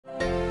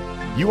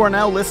You are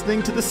now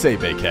listening to the Sae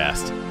Bae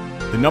Cast,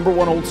 the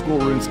 #1 old school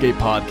RuneScape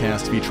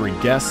podcast featuring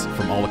guests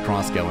from all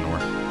across Galanor.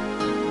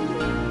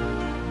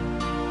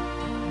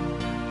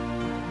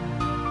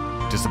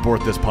 To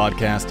support this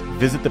podcast,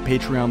 visit the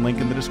Patreon link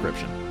in the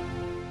description.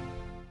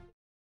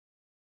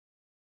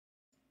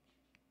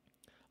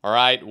 All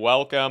right,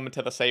 welcome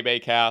to the Sae Bae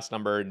Cast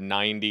number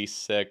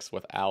 96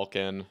 with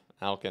Alkan.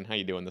 Alkan, how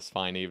you doing this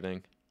fine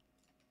evening?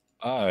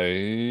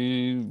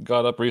 I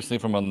got up recently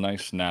from a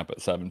nice nap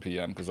at 7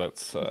 p.m. because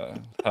that's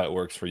how it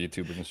works for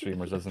YouTubers and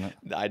streamers, isn't it?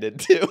 I did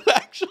too,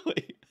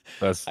 actually.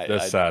 That's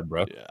sad,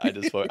 bro.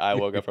 Yeah, I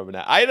woke up from a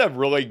nap. I had a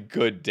really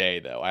good day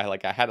though. I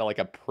had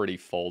a pretty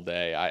full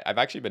day. I've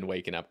actually been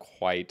waking up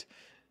quite,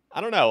 I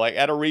don't know, like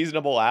at a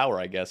reasonable hour,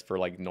 I guess, for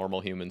like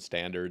normal human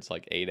standards,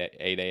 like 8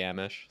 a.m.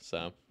 ish.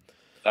 So.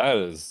 That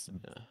is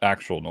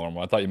actual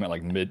normal. I thought you meant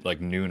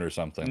like noon or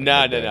something.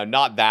 No,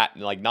 not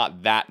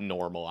that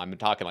normal. I'm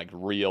talking like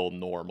real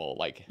normal,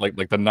 like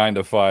the 9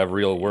 to 5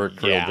 real work,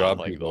 real job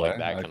like, people, like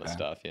that kind of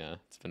stuff. Yeah,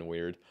 it's been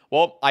weird.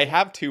 Well, I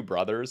have two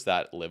brothers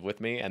that live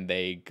with me, and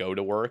they go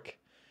to work,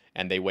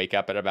 and they wake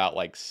up at about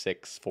like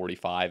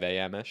 6:45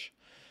 a.m. ish.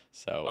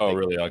 So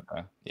really?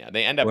 Okay. Yeah,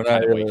 they end up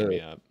kind of waking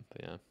me up.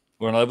 But yeah.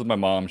 When I lived with my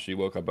mom, she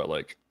woke up at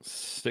like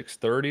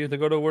 6:30 to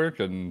go to work,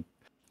 and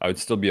I would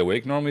still be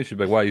awake normally. She'd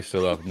be like, "Why are you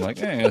still up?" I'm like,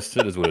 yes,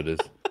 it is what it is.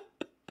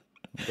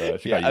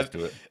 She got used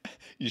to it.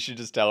 You should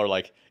just tell her,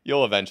 like,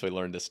 you'll eventually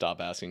learn to stop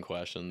asking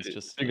questions.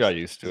 She got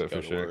used to it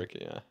for sure. Work.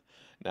 Yeah.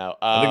 Now,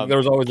 I think there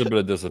was always a bit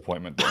of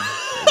disappointment there.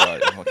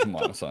 Like, oh, come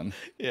on, son.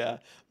 Yeah,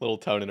 little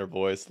tone in her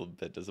voice, a little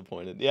bit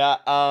disappointed. Yeah.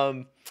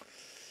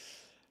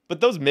 But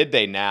those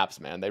midday naps,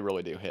 man, they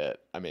really do hit.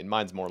 I mean,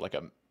 mine's more like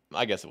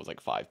I guess it was like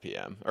 5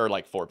 p.m. or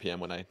like 4 p.m.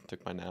 when I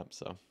took my nap,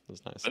 so it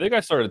was nice. I think I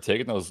started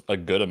taking those a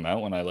good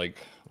amount when I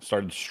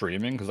started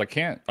streaming, because I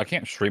can't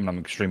stream when I'm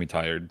extremely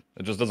tired.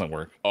 It just doesn't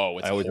work. Oh,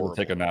 it's I always horrible.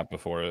 Take a nap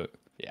before it.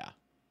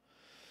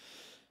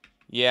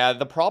 Yeah,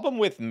 the problem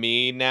with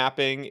me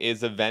napping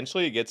is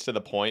eventually it gets to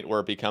the point where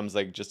it becomes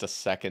like just a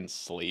second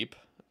sleep.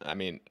 I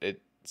mean,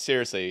 it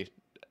seriously,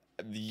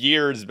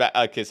 years back.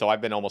 Okay, so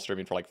I've been almost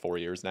streaming for like 4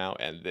 years now,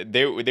 and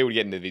they would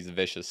get into these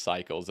vicious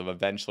cycles of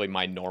eventually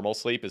my normal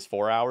sleep is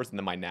 4 hours and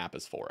then my nap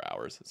is 4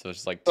 hours. So it's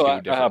just like two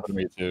different. That happened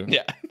to me too.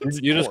 Yeah,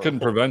 you just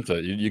couldn't prevent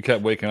it. You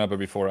kept waking up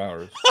every 4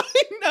 hours. I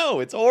know,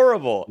 it's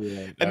horrible.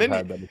 Yeah, and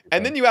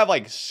then you have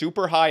like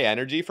super high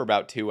energy for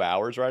about 2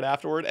 hours right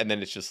afterward, and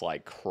then it's just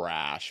like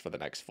crash for the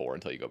next 4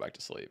 until you go back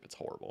to sleep. It's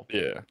horrible.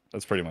 Yeah,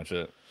 that's pretty much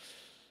it.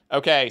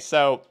 Okay,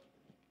 so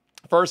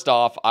first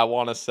off, I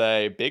want to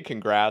say big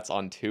congrats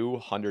on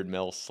 200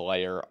 mil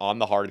Slayer on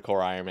the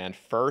Hardcore Iron Man,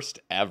 first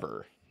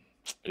ever.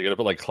 You gotta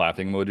put like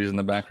clapping emojis in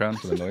the background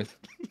for the noise.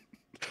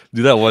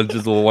 Do that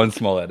just one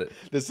small edit.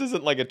 This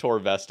isn't like a Tor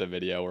Vesta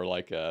video or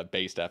like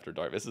Based After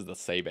Dark. This is the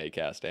Sae Bae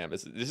Cast, damn.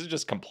 This is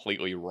just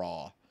completely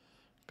raw.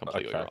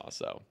 Completely raw,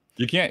 so.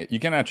 You can't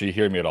actually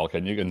hear me at all,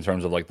 can you, in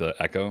terms of like the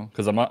echo?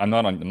 Because I'm not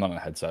on a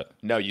headset.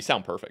 No, you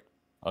sound perfect.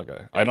 Okay.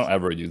 I don't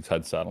ever use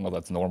headset. I don't know if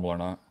that's normal or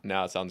not.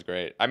 No, it sounds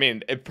great. I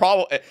mean, it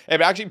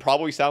actually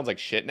probably sounds like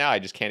shit now. I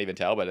just can't even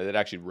tell, but it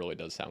actually really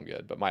does sound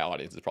good. But my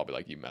audience is probably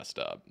like, you messed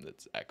up.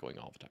 It's echoing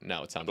all the time.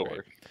 No, it sounds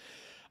great.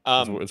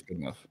 It's good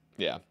enough.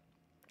 Yeah.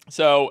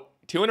 So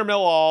 200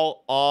 mil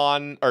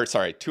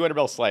 200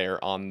 mil Slayer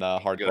on the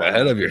hardcore. Get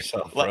ahead of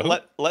yourself, bro.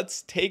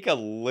 Let's take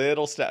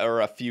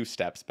a few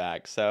steps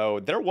back.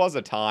 So there was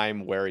a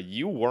time where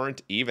you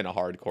weren't even a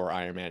hardcore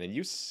Iron Man, and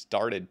you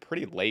started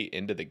pretty late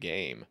into the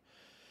game.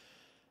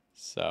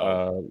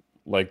 So,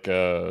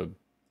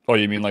 oh,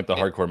 you mean like the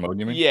hardcore mode?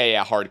 You mean?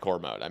 Yeah,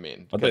 hardcore mode. I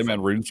mean, I thought you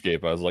meant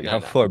RuneScape. I was like, how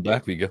far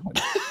back we going?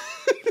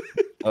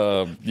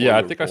 Yeah,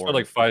 I think I started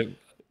like 5.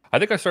 I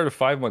think I started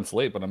 5 months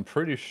late, but I'm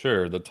pretty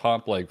sure the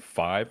top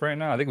 5 right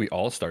now. I think we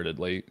all started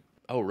late.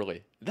 Oh,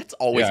 really? That's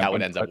always how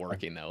it ends up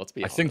working, though. Let's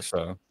be honest. I think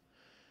so.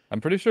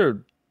 I'm pretty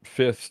sure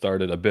 5th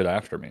started a bit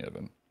after me,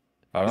 even.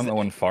 I don't know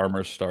when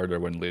Farmer started or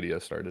when Lydia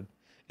started.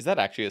 Is that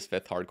actually his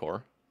 5th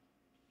hardcore?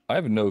 I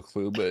have no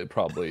clue, but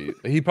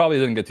he probably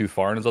didn't get too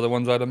far in his other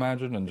ones, I'd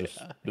imagine, and just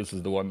this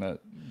is the one that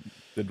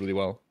did really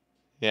well.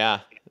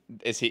 Yeah,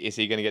 is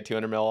he gonna get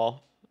 200 mil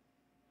all?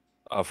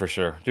 Oh, for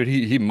sure, dude.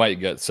 He might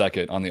get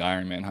second on the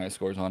Iron Man high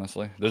scores.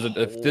 Honestly,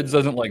 if Dids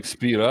doesn't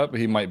speed up,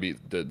 he might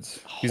beat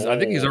Dids. I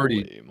think he's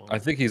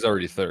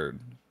already third.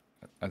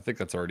 I think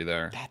that's already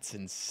there. That's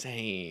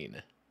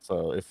insane.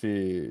 So if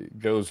he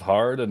goes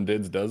hard and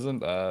Dids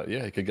doesn't,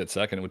 yeah, he could get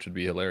second, which would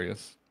be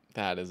hilarious.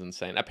 That is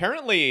insane.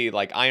 Apparently,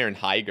 Iron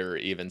Higer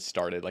even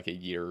started a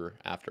year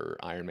after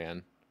Iron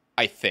Man.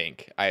 I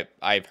think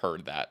I've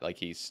heard that.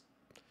 He's.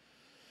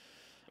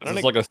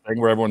 It's like a thing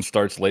where everyone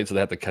starts late, so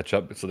they have to catch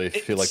up, so they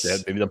feel like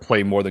they need to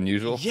play more than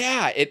usual.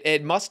 Yeah,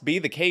 it must be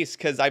the case,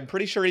 because I'm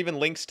pretty sure even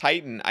Link's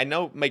Titan. I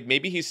know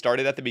maybe he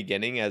started at the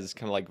beginning as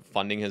kind of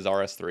funding his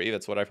RS3.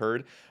 That's what I've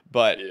heard,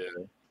 but.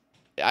 Yeah.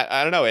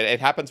 I don't know. It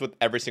happens with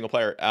every single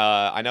player.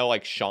 I know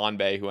Sae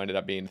Bae, who ended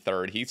up being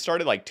third. He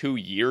started 2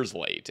 years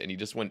late, and he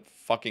just went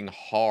fucking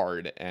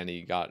hard, and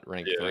he got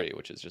rank 3,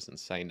 which is just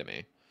insane to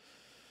me.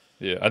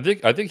 Yeah,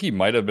 I think he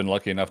might have been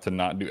lucky enough to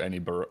not do any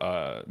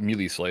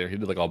melee Slayer. He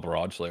did like all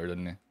Barrage Slayer,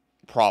 didn't he?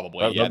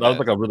 Probably, That, yeah. that was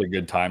like a really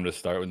good time to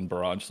start when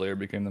Barrage Slayer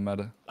became the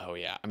meta. Oh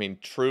yeah, I mean,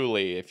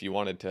 truly, if you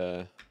wanted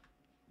to,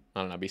 I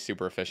don't know, be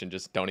super efficient,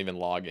 just don't even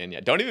log in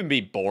yet. Don't even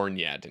be born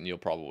yet, and you'll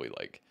probably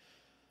like.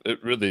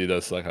 It really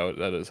does like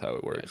that is how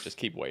it works. Yeah, just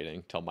keep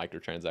waiting till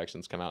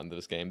microtransactions come out into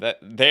this game. That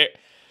they,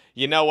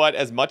 you know what?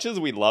 As much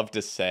as we love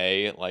to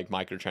say like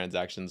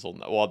microtransactions will,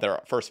 well, there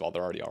first of all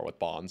there already are with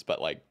bonds,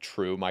 but like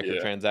true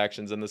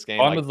microtransactions in this game.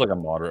 Bond like, is like a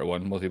moderate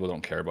one. Most people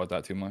don't care about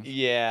that too much.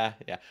 Yeah,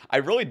 yeah. I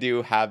really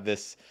do have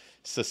this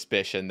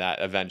suspicion that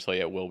eventually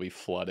it will be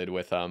flooded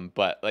with them,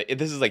 but like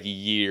this is like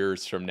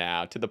years from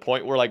now, to the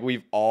point where like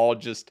we've all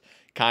just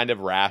kind of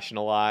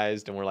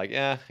rationalized and we're like,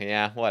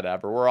 yeah,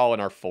 whatever. We're all in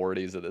our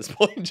 40s at this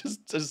point.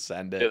 just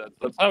send it. Yeah,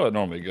 that's how it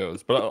normally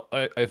goes. But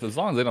if as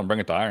long as they don't bring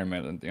it to Iron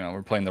Man, then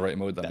we're playing the right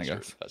mode. Then I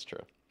guess true. That's true.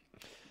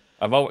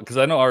 Because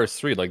I know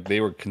RS3 like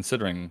they were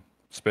considering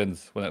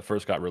spins when it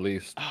first got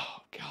released. Oh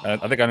god.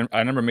 And I think I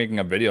remember making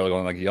a video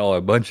going like, y'all are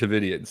a bunch of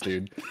idiots,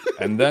 dude.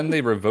 And then they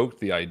revoked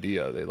the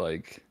idea. They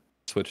like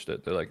switched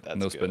it. They're like,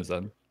 no spins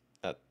then.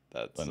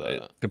 That's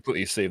it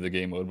completely saved the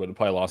game mode, but it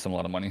probably lost them a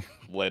lot of money.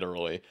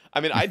 Literally. I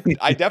mean,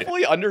 I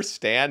definitely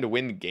understand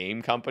when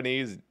game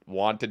companies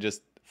want to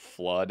just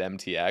flood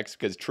MTX,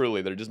 because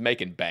truly they're just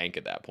making bank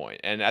at that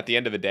point. And at the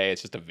end of the day,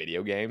 it's just a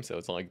video game, so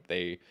it's not like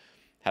they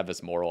have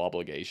this moral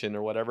obligation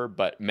or whatever.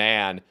 But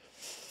man,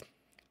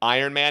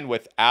 Iron Man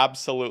with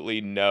absolutely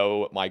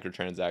no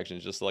microtransactions,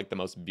 just like the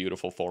most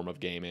beautiful form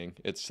of gaming.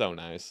 It's so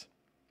nice.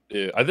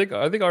 Yeah, I think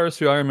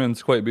RS3 Iron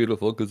Man's quite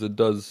beautiful because it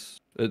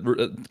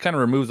kind of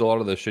removes a lot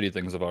of the shitty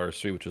things of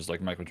RS3, which is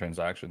like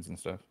microtransactions and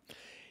stuff.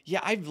 Yeah,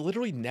 I've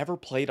literally never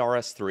played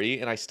RS3,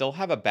 and I still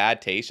have a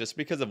bad taste just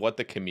because of what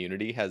the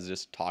community has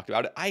just talked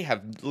about. I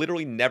have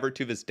literally never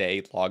to this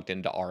day logged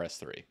into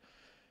RS3.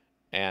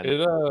 And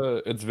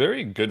it's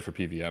very good for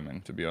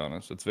PVMing, to be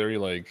honest. It's very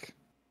like,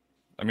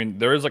 I mean,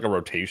 there is like a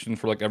rotation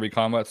for like every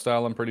combat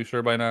style, I'm pretty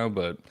sure by now,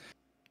 but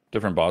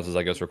different bosses,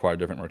 I guess, require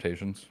different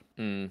rotations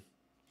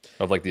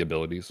of like the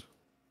abilities.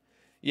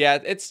 Yeah,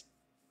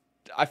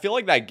 I feel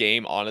like that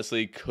game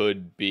honestly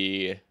could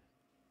be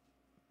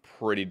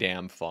pretty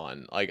damn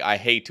fun. Like, I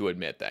hate to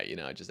admit that,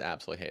 I just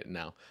absolutely hate it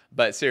now.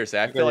 But seriously,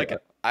 I feel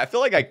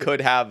like I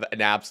could have an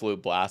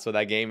absolute blast with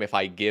that game if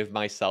I give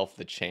myself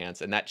the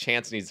chance, and that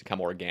chance needs to come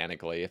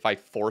organically. If I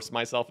force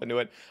myself into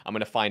it, I'm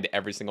going to find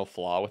every single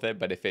flaw with it.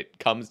 But if it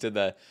comes to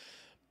the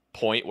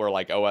point where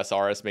like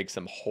OSRS makes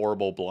some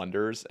horrible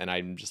blunders and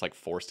I'm just like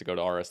forced to go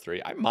to RS3,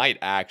 I might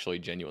actually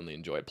genuinely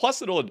enjoy it.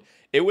 Plus it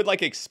would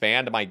like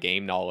expand my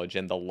game knowledge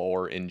and the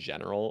lore in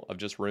general of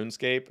just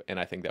RuneScape, and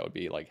I think that would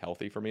be like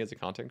healthy for me as a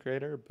content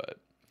creator. But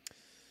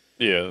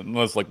yeah,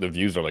 unless like the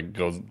views are like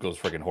goes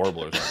freaking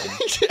horrible or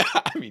something. Yeah,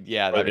 I mean,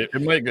 yeah,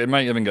 it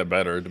might even get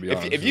better, to be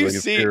honest. If you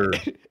see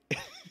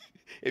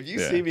if you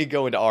see me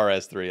go into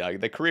RS3, like,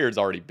 the career's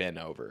already been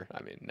over.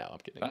 I mean, no, I'm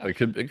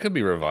kidding. It could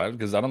be revived,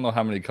 because I don't know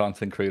how many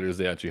content creators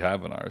they actually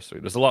have in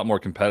RS3. There's a lot more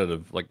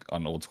competitive, like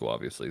on old school,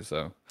 obviously.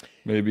 So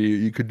maybe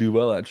you could do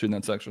well actually in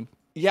that section.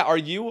 Yeah, are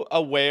you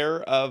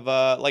aware of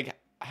like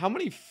how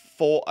many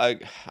full?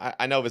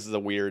 I know this is a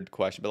weird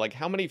question, but like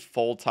how many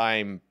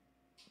full-time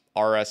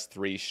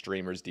RS3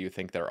 streamers do you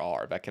think there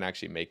are that can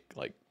actually make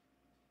like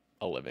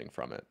a living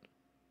from it?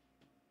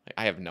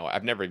 I've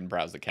never even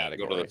browsed the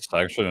category. Go to the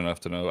section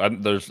enough to know.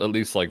 There's at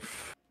least like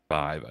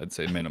 5, I'd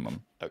say,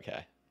 minimum.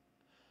 Okay.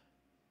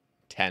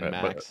 10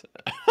 max.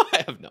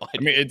 I have no idea. I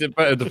mean,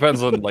 it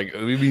depends on like,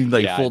 we mean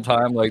like full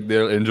time, like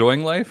they're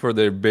enjoying life, or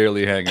they're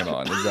barely hanging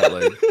on. Is that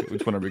like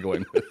which one are we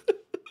going with?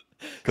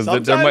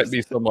 Because there might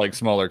be some like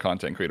smaller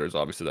content creators,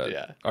 obviously,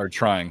 that are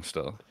trying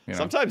still.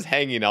 Sometimes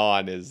hanging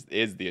on is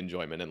the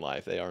enjoyment in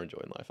life. They are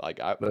enjoying life. Like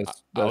I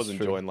was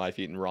enjoying life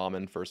eating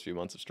ramen first few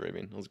months of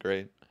streaming. It was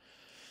great.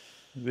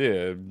 Yeah,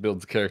 it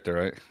builds character,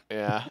 right?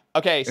 Yeah.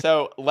 Okay,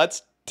 so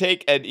let's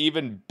take an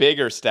even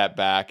bigger step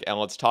back and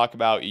let's talk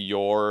about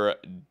your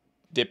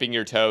dipping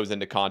your toes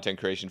into content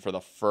creation for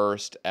the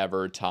first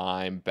ever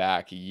time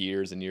back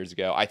years and years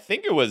ago. I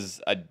think it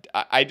was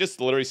I just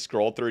literally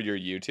scrolled through your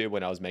YouTube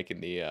when I was making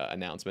the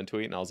announcement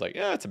tweet, and I was like,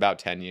 yeah, it's about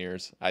 10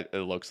 years. It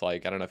looks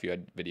like. I don't know if you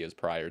had videos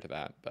prior to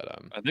that, but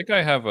I think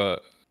I have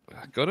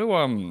go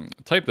to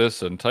type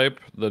this and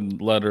type the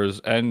letters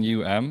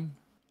NUM.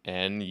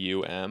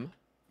 NUM.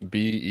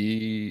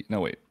 BE2.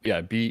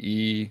 Okay.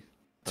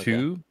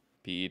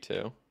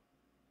 BE2.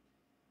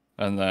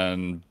 And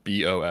then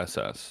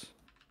BOSS.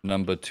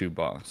 Number 2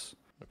 boss.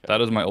 Okay. That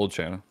is my old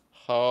channel.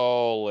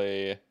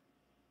 Holy.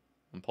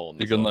 I'm pulling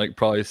this. You can like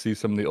probably see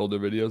some of the older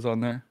videos on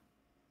there.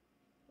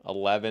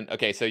 11.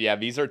 Okay, so yeah,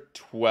 these are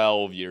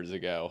 12 years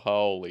ago.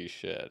 Holy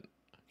shit.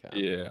 Okay.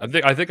 Yeah,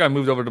 I think I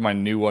moved over to my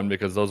new one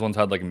because those ones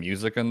had like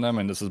music in them,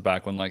 and this is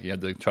back when like you had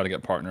to try to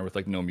get partner with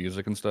like no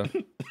music and stuff.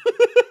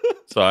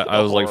 So I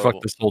was like, fuck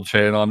this whole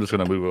channel, I'm just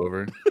gonna move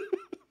over.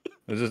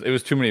 It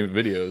was too many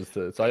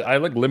videos. So I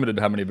like limited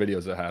how many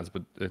videos it has,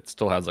 but it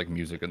still has like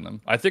music in them.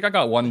 I think I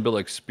got 1 bill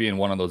XP in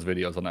one of those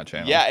videos on that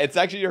channel. Yeah, it's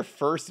actually your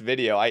first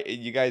video.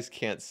 You guys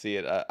can't see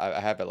it. I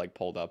have it like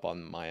pulled up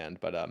on my end,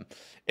 but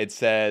it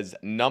says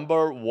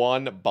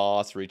 #1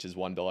 boss reaches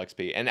 1 bill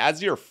XP, and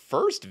as your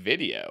first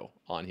video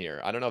on here,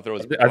 I don't know if there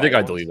was. I think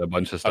I deleted a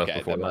bunch of stuff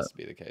before that that. must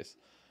be the case.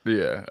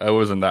 Yeah, I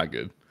wasn't that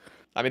good.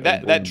 I mean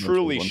that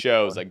truly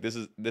shows like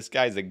this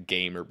guy's a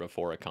gamer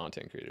before a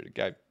content creator. The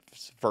guy's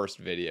first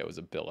video is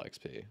a bill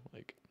XP.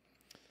 Like,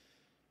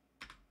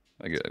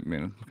 I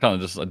mean, kind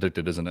of just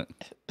addicted, isn't it?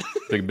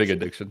 Big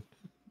addiction.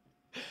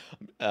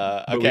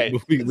 Okay,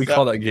 we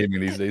call that gaming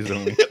these days,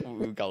 don't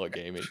we? We call it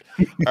gaming.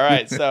 All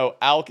right, so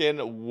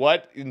Alkan,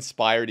 what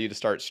inspired you to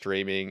start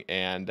streaming?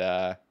 And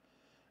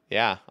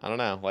yeah, I don't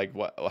know, like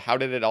how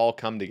did it all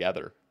come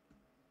together?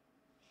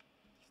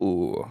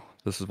 Ooh,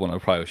 this is one I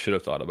probably should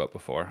have thought about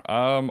before.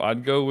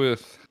 I'd go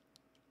with.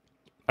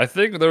 I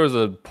think there was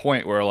a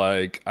point where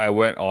like I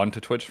went on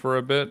to Twitch for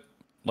a bit.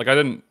 Like I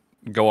didn't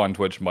go on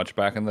Twitch much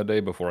back in the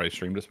day before I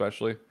streamed,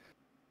 especially.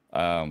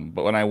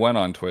 But when I went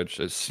on Twitch,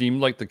 it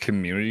seemed like the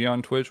community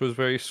on Twitch was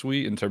very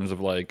sweet in terms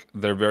of like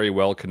they're very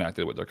well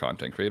connected with their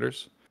content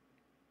creators.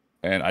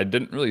 And I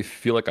didn't really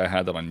feel like I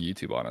had that on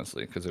YouTube,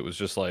 honestly, because it was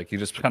just like you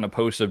just kind of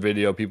post a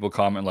video, people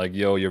comment like,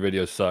 "Yo, your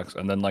video sucks,"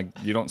 and then like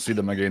you don't see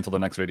them again until the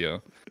next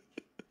video.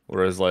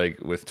 Whereas like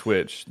with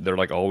Twitch, they're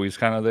like always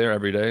kind of there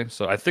every day.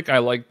 So I think I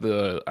like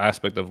the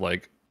aspect of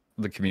like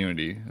the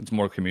community. It's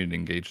more community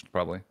engaged,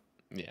 probably.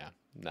 Yeah.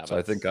 No, so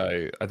I think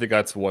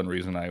that's one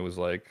reason I was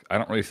like, I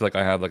don't really feel like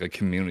I have like a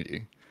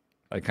community.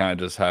 I kind of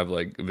just have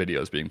like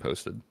videos being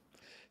posted.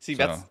 See,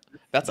 that's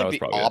like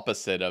the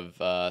opposite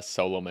of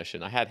Solo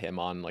Mission. I had him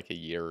on like a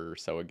year or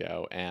so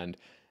ago, and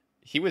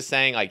he was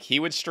saying like he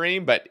would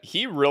stream, but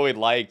he really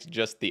liked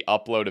just the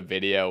upload a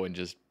video and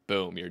just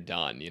boom, you're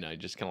done. You know,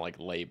 just kind of like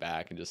lay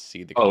back and just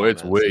see the comments. Oh,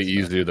 it's way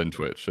easier than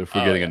Twitch if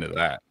we're getting into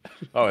that.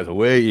 Oh, it's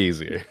way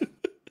easier.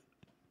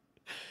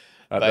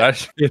 That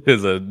shit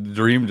is a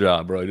dream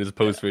job, bro. Just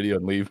post video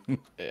and leave.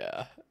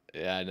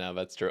 Yeah, no,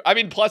 that's true. I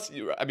mean, plus,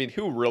 I mean,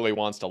 who really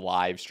wants to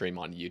live stream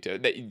on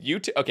YouTube?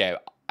 YouTube. Okay,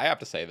 I have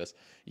to say this.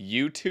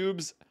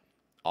 YouTube's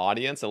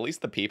audience, at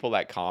least the people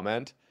that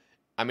comment,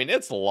 I mean,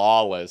 it's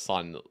lawless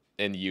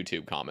in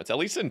YouTube comments. At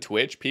least in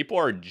Twitch, people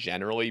are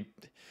generally.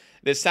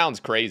 This sounds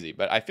crazy,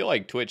 but I feel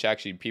like Twitch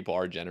actually people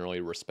are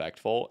generally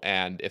respectful,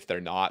 and if they're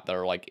not,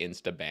 they're like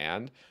insta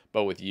banned.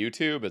 But with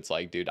YouTube, it's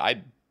like, dude,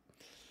 I'd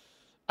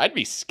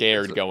be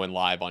scared going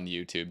live on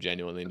YouTube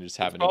genuinely and just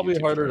having. It's probably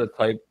harder to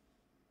type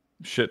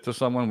shit to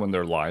someone when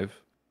they're live,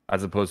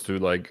 as opposed to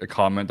like a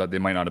comment that they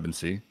might not even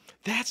see.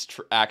 That's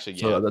true. Actually,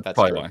 yeah, so that's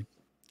probably why.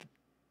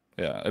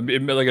 Yeah,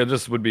 it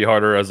just would be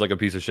harder as like a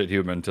piece of shit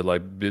human to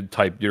like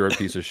type "you're a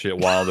piece of shit"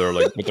 while they're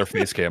like with their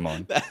face cam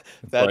on.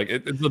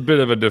 It's a bit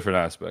of a different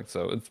aspect,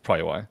 so it's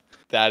probably why.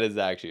 That is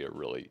actually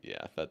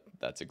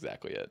that's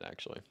exactly it.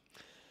 Actually,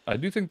 I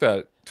do think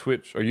that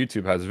Twitch or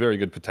YouTube has very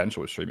good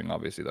potential with streaming.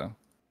 Obviously, though,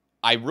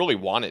 I really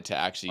want it to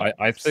actually.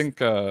 I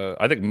think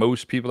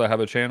most people that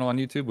have a channel on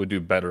YouTube would do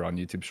better on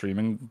YouTube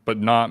streaming, but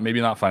maybe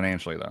not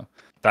financially though.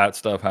 That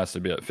stuff has to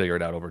be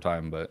figured out over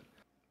time, but.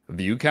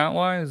 View count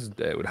wise,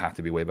 it would have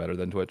to be way better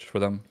than Twitch for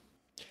them.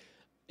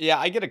 Yeah,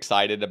 I get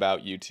excited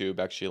about YouTube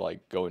actually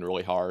like going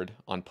really hard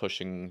on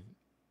pushing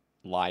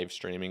live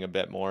streaming a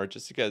bit more,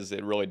 just because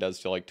it really does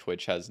feel like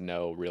Twitch has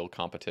no real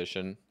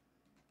competition.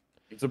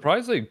 I'm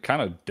surprised they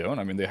kind of don't.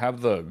 I mean, they have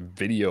the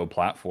video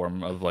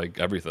platform of like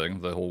everything,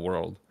 the whole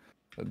world.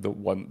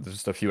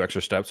 Just a few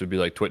extra steps would be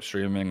like Twitch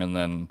streaming, and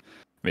then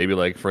maybe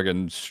like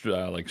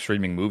friggin' like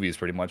streaming movies.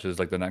 Pretty much is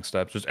like the next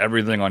step. Just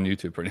everything on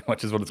YouTube, pretty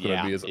much is what it's going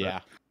to be. Isn't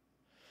it?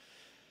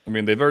 I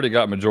mean, they've already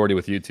got majority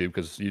with YouTube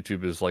because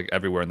YouTube is like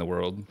everywhere in the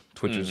world.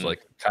 Twitch is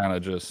like kind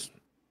of just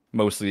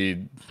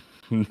mostly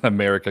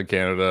America,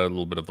 Canada, a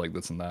little bit of like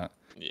this and that.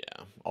 Yeah,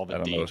 all the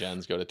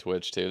D-gens go to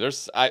Twitch too.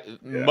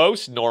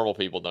 Most normal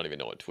people don't even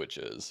know what Twitch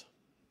is.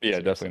 Yeah,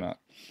 definitely not.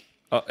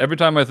 Every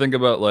time I think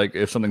about like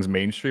if something's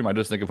mainstream, I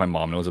just think if my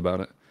mom knows about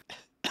it.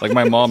 Like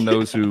my mom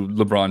knows who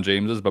LeBron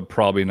James is, but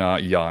probably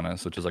not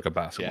Giannis, which is like a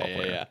basketball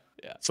player.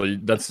 Yeah. So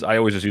I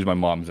always just use my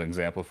mom as an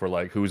example for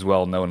like who's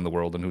well known in the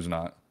world and who's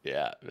not.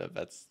 Yeah,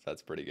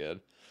 that's pretty good.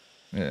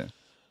 Yeah.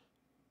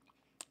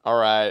 All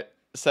right.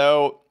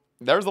 So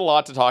there's a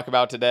lot to talk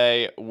about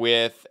today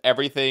with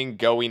everything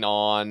going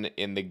on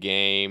in the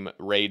game.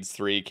 Raids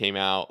 3 came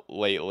out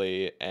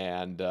lately,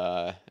 and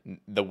the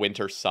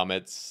Winter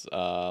Summit's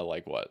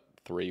like what,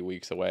 3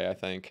 weeks away, I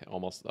think.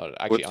 Almost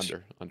actually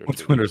under.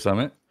 What's Winter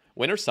Summit?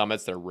 Winter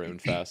Summit's their Rune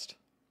Fest.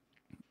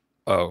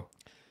 Oh.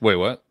 Wait,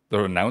 what?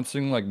 They're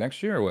announcing like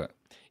next year or what?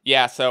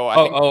 Yeah, so I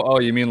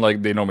think... you mean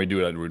like they normally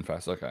do it at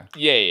RuneFest? Okay.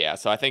 Yeah.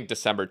 So I think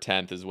December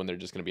 10th is when they're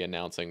just going to be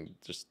announcing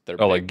just their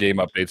like game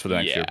updates for the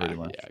next year, pretty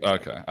much. Yeah,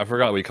 exactly. Okay, I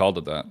forgot we called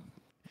it that.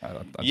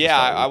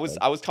 I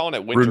was calling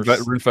it Winter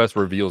RuneFest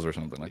reveals or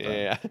something like that.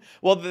 Yeah.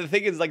 Well, the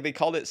thing is, like, they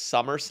called it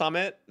Summer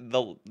Summit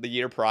the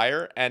year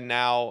prior, and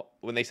now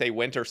when they say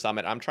Winter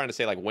Summit, I'm trying to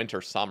say like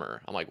Winter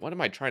Summer. I'm like, what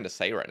am I trying to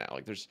say right now?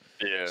 Like, there's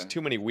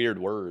too many weird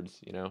words,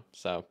 you know.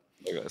 So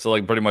Okay, so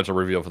like pretty much a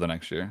reveal for the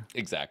next year.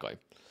 Exactly.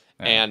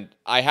 Yeah. And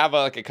I have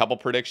like a couple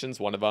predictions.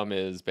 One of them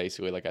is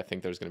basically like I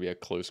think there's going to be a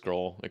clue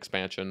scroll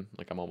expansion.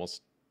 Like I'm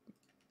almost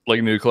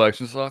Like new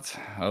collection slots.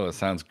 Oh, it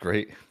sounds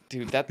great.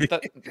 dude.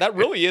 That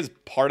really is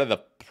part of the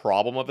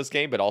problem of this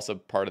game, but also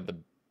part of the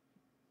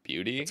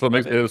beauty. It's what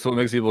makes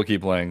people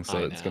keep playing, so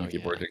it's gonna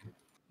keep working.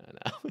 I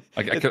know.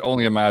 I could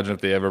only imagine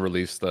if they ever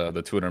released the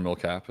 200 mil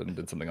cap and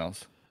did something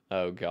else.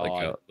 Oh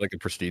god, like a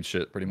prestige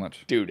shit, pretty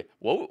much. dude.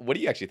 What do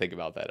you actually think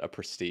about that? A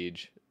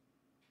prestige?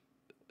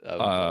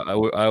 I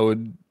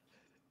would.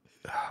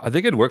 I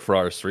think it'd work for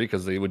RS3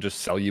 because they would just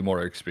sell you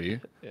more XP.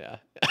 Yeah.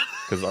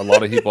 Because a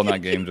lot of people in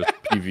that game just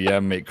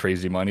PVM, make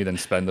crazy money, then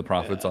spend the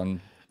profits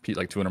on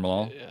like 200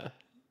 mil. Yeah.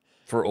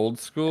 For old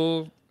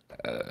school,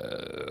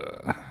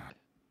 it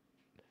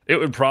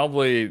would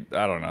probably,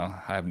 I don't know.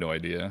 I have no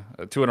idea.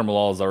 200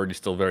 mil is already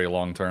still very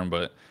long term,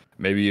 but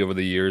maybe over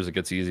the years it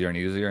gets easier and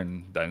easier,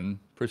 and then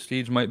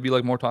prestige might be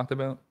like more talked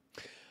about.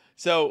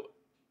 So,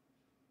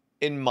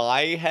 in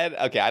my head,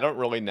 okay, I don't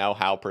really know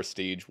how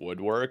prestige would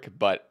work,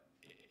 but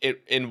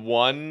in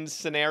one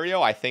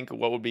scenario, I think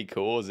what would be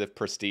cool is if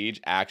prestige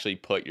actually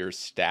put your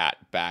stat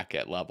back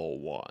at level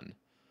 1.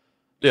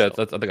 Yeah,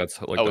 I think that's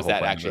like. Oh, is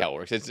that actually how it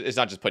works? It's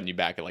not just putting you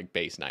back at like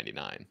base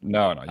 99.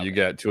 No, you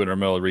get 200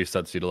 mil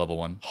resets you to level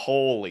 1.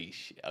 Holy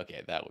shit!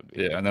 Okay, that would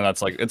be. Yeah, and then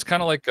that's like it's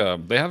kind of like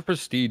they have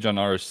prestige on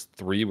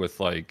RS3 with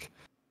like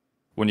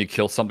when you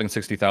kill something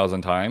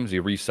 60,000 times,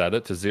 you reset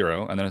it to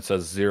 0, and then it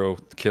says 0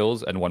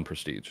 kills and 1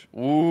 prestige.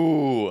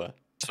 Ooh.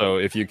 So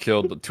if you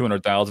killed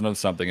 200,000 of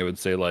something, it would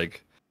say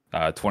like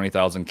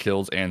 20,000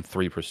 kills and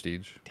 3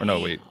 prestige. Damn. Or no,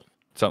 wait,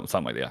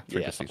 something like that. Yeah,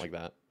 3 prestige. Something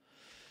like that.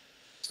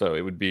 So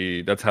it would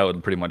be, that's how it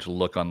would pretty much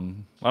look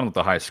on, I don't know if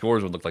the high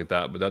scores would look like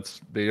that, but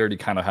they already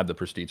kind of had the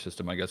prestige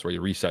system, I guess, where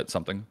you reset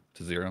something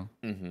to 0.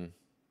 Mm-hmm.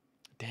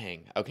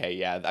 Dang. Okay,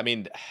 yeah. I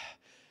mean,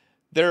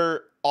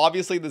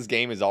 obviously this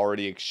game is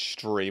already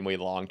extremely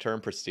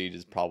long-term. Prestige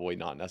is probably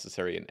not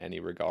necessary in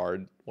any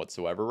regard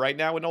whatsoever right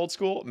now in old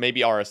school.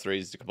 Maybe RS3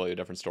 is a completely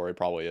different story,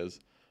 probably is.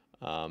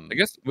 I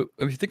guess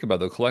if you think about it,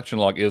 the collection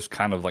log is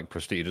kind of like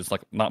prestige. It's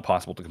like not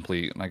possible to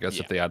complete. And I guess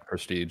if they add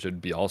prestige,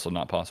 it'd be also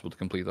not possible to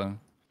complete though.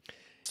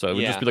 So it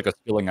would just be like a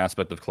skilling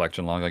aspect of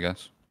collection log, I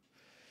guess.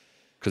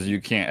 Because you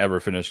can't ever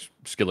finish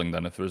skilling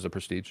then if there's a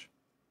prestige.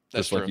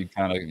 That's just like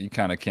you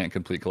kind of can't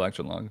complete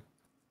collection log.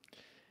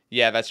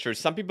 Yeah, that's true.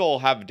 Some people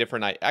have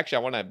different. Actually,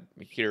 I want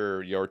to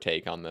hear your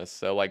take on this.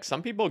 So, like,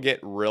 some people get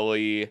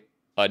really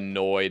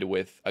annoyed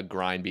with a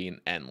grind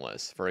being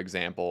endless. For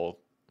example,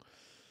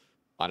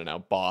 I don't know,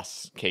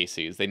 boss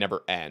KCs. They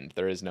never end.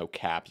 There is no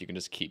cap. You can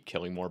just keep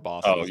killing more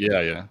bosses. Oh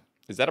yeah.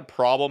 Is that a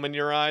problem in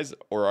your eyes,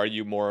 or are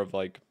you more of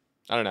like,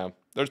 I don't know?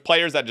 There's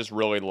players that just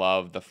really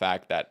love the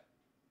fact that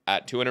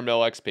at 200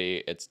 mil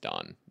XP, it's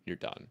done. You're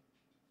done.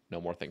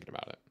 No more thinking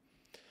about it.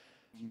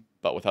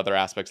 But with other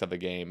aspects of the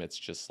game, it's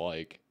just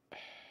like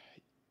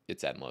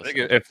it's endless.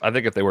 I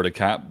think if they were to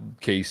cap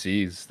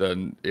KCs,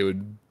 then it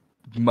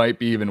might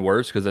be even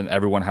worse because then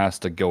everyone has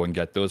to go and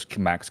get those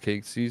max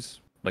KCs,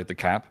 like the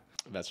cap.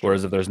 That's true.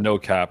 Whereas if there's no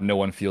cap, no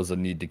one feels the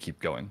need to keep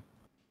going.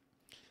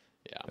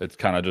 Yeah. It's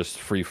kind of just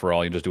free for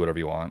all. You just do whatever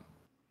you want.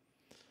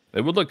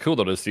 It would look cool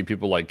though to see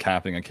people like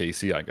capping a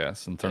KC, I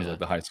guess, in terms of like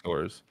the high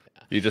scores.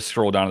 Yeah. You just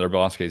scroll down to their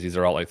boss KCs,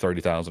 they're all like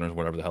 30,000 or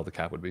whatever the hell the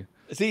cap would be.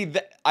 See,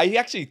 I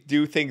actually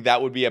do think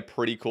that would be a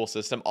pretty cool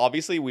system.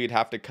 Obviously, we'd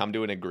have to come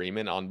to an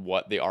agreement on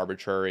what the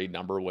arbitrary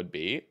number would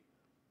be.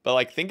 But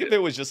like, think if it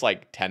was just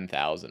like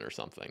 10,000 or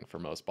something for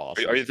most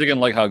bosses. Are you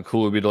thinking like how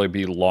cool it would be to like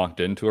be locked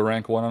into a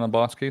rank 1 on a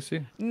boss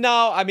KC?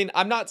 No, I mean,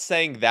 I'm not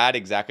saying that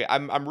exactly.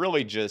 I'm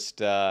really just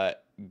there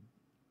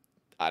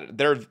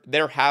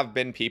have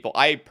been people.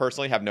 I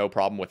personally have no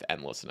problem with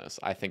endlessness.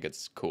 I think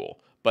it's cool.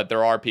 But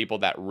there are people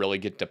that really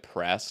get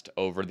depressed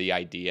over the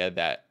idea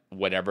that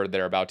whatever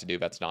they're about to do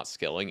that's not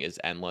skilling is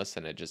endless,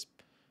 and it just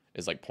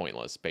is like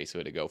pointless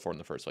basically to go for in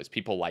the first place.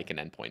 People like an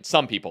endpoint.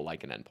 Some people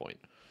like an endpoint.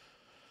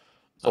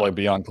 So like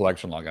beyond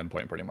collection log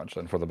endpoint pretty much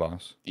then for the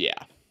boss. Yeah.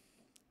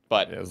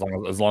 But yeah, as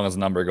long as the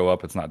number go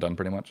up, it's not done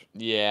pretty much.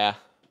 Yeah.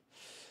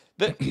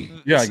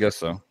 Yeah, I guess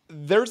so.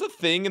 There's a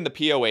thing in the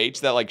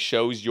POH that like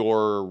shows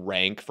your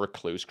rank for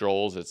clue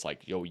scrolls. It's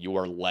like, yo, you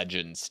are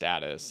legend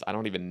status. I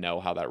don't even know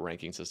how that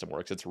ranking system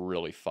works. It's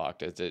really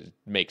fucked. It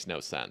makes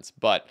no sense.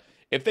 But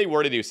if they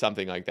were to do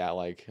something like that,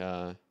 like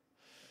I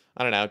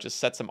don't know, just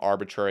set some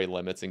arbitrary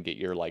limits and get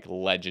your like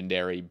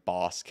legendary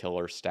boss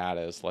killer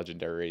status,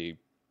 legendary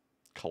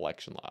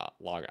collection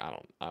log. I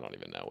don't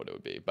even know what it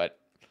would be, but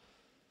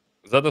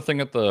is that the thing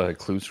at the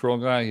clue scroll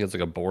guy? He has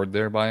like a board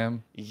there by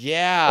him.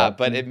 Yeah,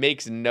 but it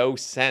makes no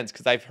sense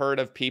because I've heard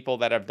of people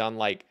that have done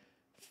like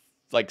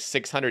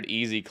 600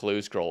 easy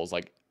clue scrolls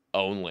like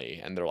only,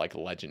 and they're like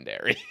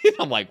legendary.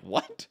 I'm like,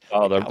 what?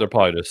 Oh, they're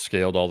probably just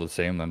scaled all the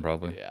same then,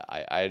 probably. Yeah,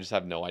 I just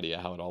have no idea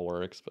how it all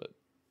works, but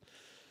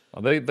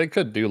they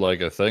could do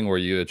like a thing where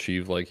you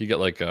achieve like you get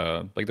like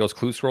those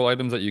clue scroll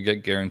items that you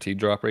get guaranteed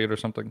drop rate or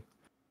something.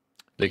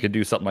 They could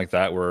do something like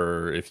that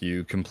where if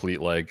you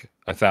complete like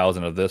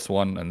 1,000 of this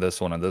one and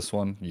this one and this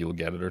one, you'll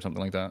get it or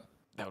something like that.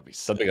 That would be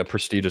sick. Something a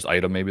prestigious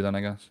item, maybe then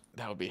I guess.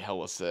 That would be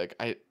hella sick.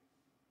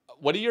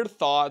 What are your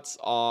thoughts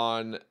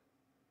on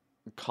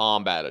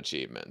combat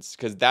achievements?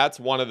 Because that's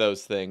one of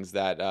those things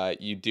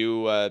that you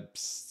do a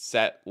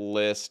set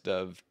list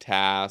of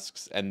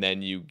tasks and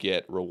then you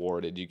get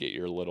rewarded. You get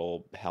your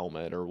little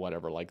helmet or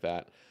whatever like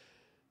that.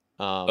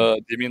 Do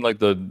you mean like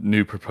the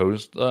new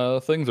proposed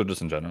things, or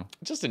just in general?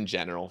 Just in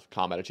general,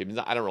 combat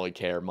achievements. I don't really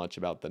care much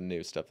about the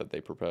new stuff that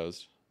they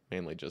proposed.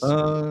 Mainly just.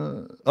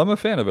 I'm a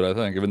fan of it. I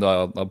think, even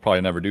though I'll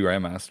probably never do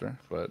Grandmaster,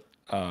 but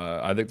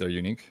I think they're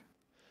unique,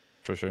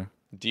 for sure.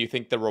 Do you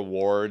think the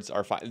rewards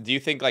are fine? Do you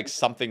think like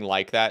something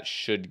like that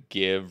should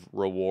give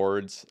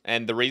rewards?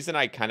 And the reason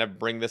I kind of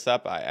bring this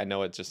up, I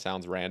know it just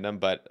sounds random,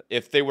 but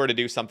if they were to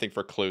do something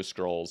for clue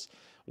scrolls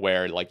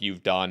where like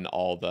you've done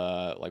all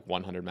the like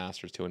 100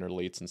 masters, 200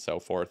 elites and so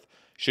forth,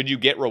 should you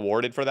get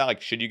rewarded for that? Like,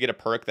 should you get a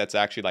perk that's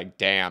actually like,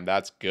 damn,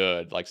 that's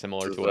good, like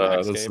similar to an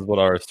Easy-Scape? This is what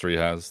RS3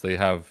 has. They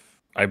have,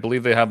 I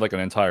believe they have like an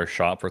entire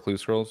shop for clue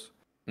scrolls,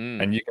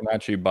 and you can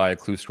actually buy a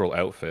clue scroll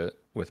outfit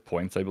with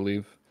points, I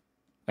believe.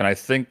 And I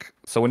think,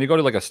 so when you go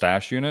to like a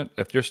stash unit,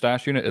 if your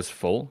stash unit is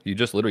full, you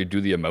just literally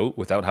do the emote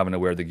without having to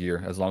wear the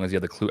gear, as long as you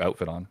have the clue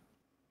outfit on.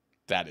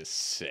 That is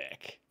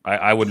sick.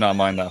 I would not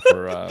mind that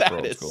for that for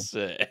old is school.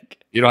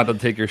 Sick. You don't have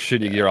to take your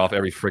shitty gear off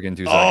every freaking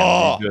 2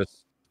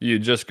 seconds. You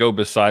just go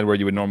beside where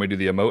you would normally do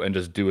the emote and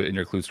just do it in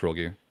your clue scroll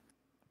gear.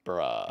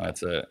 Bruh.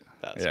 That's it.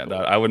 That's yeah, cool.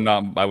 I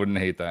wouldn't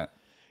hate that.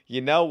 You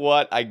know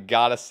what? I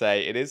gotta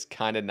say, it is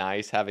kind of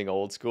nice having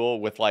old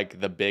school with like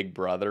the big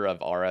brother of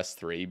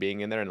RS3 being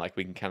in there, and like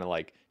we can kind of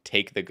like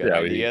take the good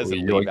ideas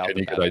and leave out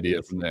the bad good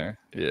idea from there.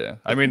 Yeah,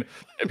 I mean,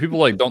 people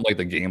like don't like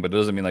the game, but it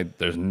doesn't mean like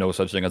there's no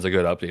such thing as a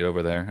good update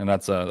over there, and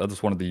that's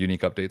one of the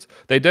unique updates.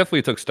 They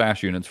definitely took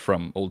stash units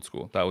from old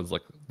school. That was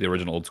like the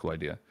original old school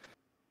idea,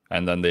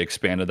 and then they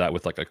expanded that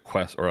with like a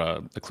quest or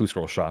a clue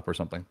scroll shop or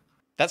something.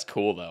 That's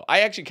cool though. I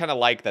actually kind of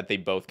like that they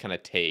both kind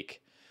of take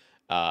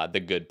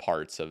the good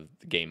parts of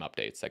the game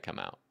updates that come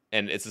out,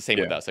 and it's the same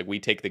with us. Like we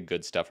take the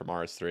good stuff from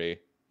RS3,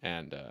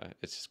 and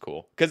it's just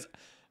cool. Because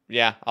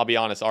yeah, I'll be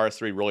honest,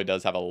 RS3 really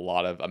does have a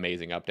lot of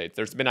amazing updates.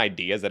 There's been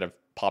ideas that have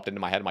popped into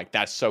my head. I'm like,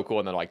 that's so cool,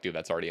 and then I'm like, dude,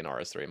 that's already in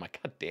RS3. I'm like,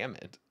 god damn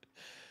it.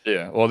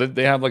 Yeah, well,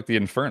 they have like the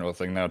Inferno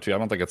thing now too. I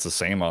don't think it's the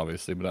same,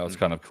 obviously, but that was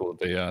kind of cool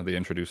that they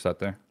introduced that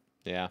there.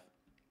 Yeah.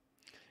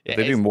 If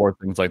they do more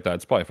things like that,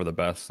 it's probably for the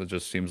best. It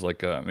just seems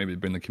like maybe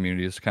bring the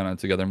communities kind of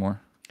together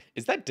more.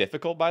 Is that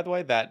difficult, by the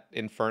way, that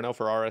Inferno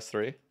for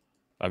RS3?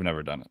 I've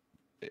never done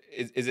it.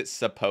 Is it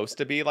supposed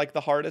to be like the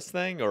hardest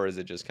thing, or is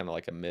it just kind of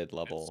like a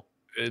mid-level?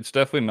 It's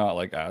definitely not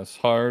like as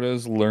hard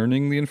as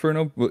learning the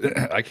Inferno.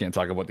 I can't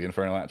talk about the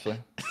Inferno actually.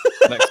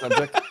 Next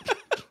subject.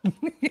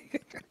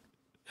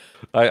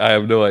 I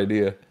have no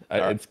idea.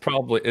 It's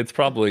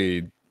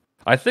probably.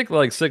 I think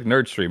like Sick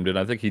Nerd streamed it.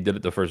 I think he did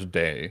it the first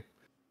day.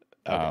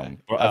 Okay.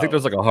 I think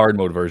there's like a hard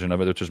mode version of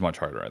it, which is much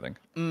harder. I think.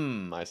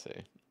 I see.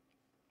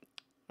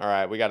 All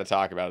right, we got to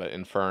talk about it.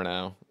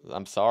 Inferno.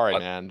 I'm sorry,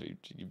 man.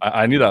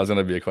 I knew that was going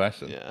to be a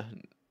question.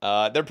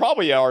 Yeah. There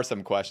probably are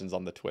some questions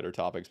on the Twitter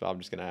topics, but I'm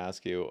just going to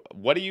ask you.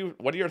 What are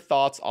your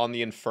thoughts on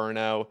the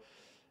Inferno?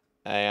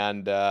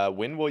 And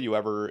when will you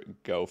ever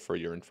go for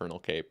your Infernal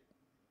Cape?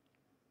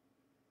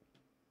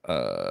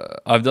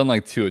 I've done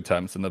like 2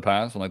 attempts in the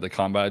past when like the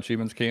combat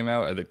achievements came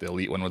out. I think the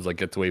elite one was like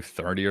get to wave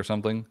 30 or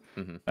something.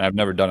 And I've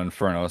never done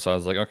Inferno, so I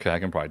was like, okay, I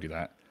can probably do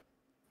that.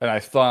 And I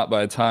thought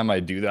by the time I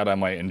do that, I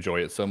might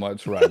enjoy it so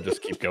much where I'd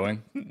just keep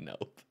going.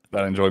 Nope.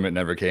 That enjoyment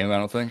never came, I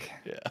don't think.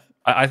 Yeah.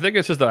 I think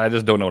it's just that I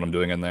just don't know what I'm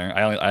doing in there.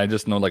 I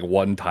just know like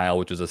one tile,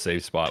 which is a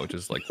safe spot, which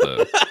is like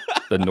the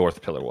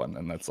north pillar one.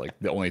 And that's like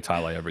the only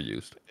tile I ever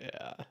used.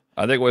 Yeah.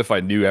 I think if I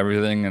knew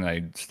everything and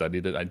I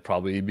studied it, I'd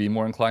probably be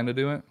more inclined to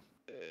do it.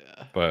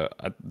 Yeah. But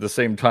at the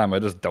same time, I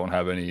just don't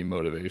have any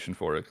motivation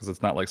for it because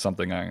it's not like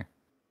something I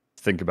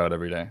think about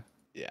every day.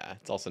 Yeah.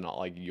 It's also not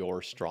like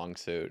your strong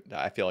suit.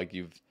 I feel like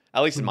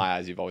at least in my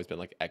eyes, you've always been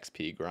like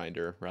XP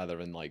grinder rather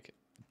than like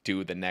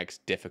do the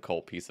next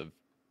difficult piece of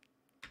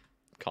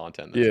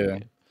content. Yeah.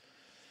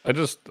 I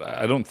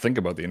don't think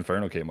about the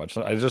Inferno cape much.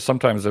 I just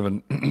sometimes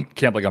even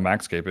camp like a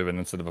max cape even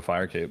instead of a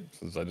fire cape.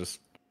 Since I just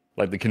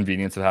like the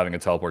convenience of having a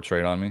teleport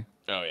straight on me.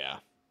 Oh yeah.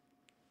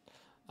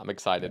 I'm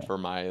excited for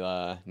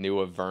my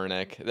new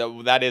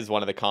Avernic. That is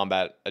one of the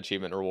combat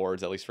achievement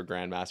rewards, at least for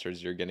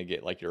Grandmasters. You're gonna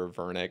get like your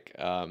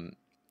Avernic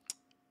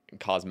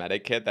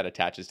cosmetic kit that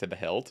attaches to the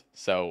hilt.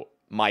 So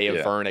my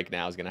Avernic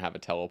now is going to have a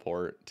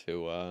teleport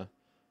to,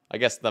 I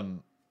guess, the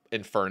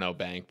Inferno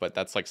Bank, but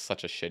that's like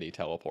such a shitty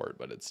teleport,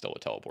 but it's still a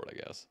teleport, I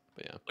guess.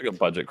 But yeah. Like a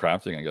budget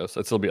crafting, I guess.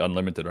 It'd still be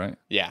unlimited, right?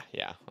 Yeah,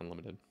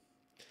 unlimited.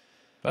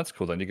 That's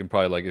cool. Then you can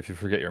probably, like, if you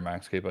forget your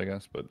max cape, I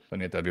guess, but then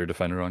you have to have your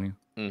defender on you.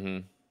 Mm-hmm.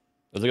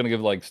 Is it going to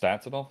give, like,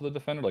 stats at all for the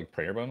defender, like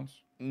prayer bonus?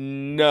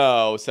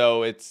 No,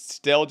 so it's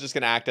still just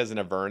going to act as an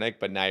Avernic,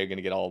 but now you're going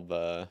to get all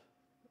the...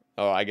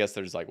 Oh, I guess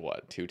there's, like,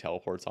 what, 2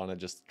 teleports on it?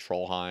 Just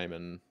Trollheim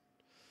and...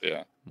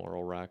 Yeah.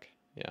 Moral Wreck.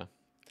 Yeah.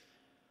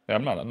 Yeah,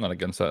 I'm not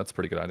against that. That's a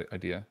pretty good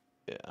idea.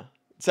 Yeah.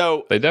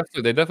 So they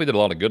definitely did a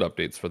lot of good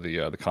updates for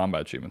the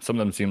combat achievements. Some of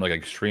them seem like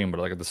extreme, but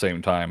like at the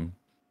same time,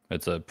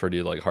 it's a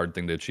pretty like hard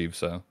thing to achieve.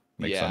 So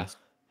makes sense.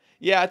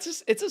 Yeah,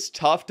 it's just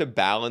tough to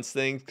balance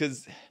things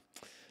because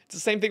it's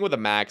the same thing with the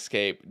max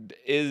cape.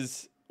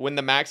 Is when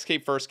the max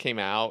cape first came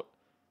out,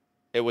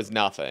 it was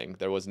nothing.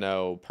 There was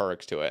no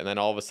perks to it, and then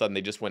all of a sudden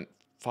they just went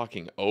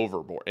fucking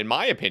overboard. In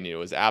my opinion, it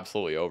was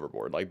absolutely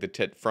overboard. Like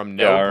from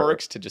no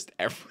perks to just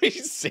every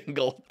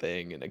single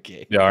thing in a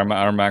game. Yeah,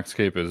 our max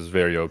cape is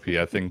very OP.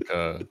 I think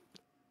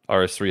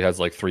RS3 has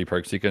like 3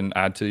 perks you can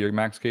add to your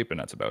max cape, and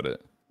that's about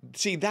it.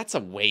 See, that's a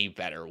way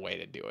better way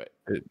to do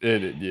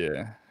it.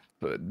 Yeah.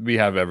 But we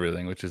have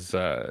everything, which is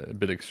a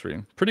bit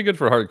extreme. Pretty good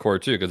for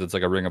hardcore too, because it's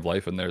like a ring of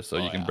life in there, so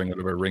you can bring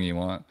whatever ring you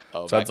want.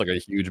 So that's like a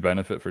huge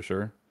benefit for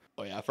sure.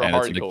 Oh yeah, for and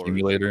hardcore. It's an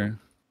accumulator.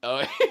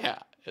 Oh yeah,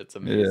 it's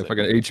amazing. Yeah, like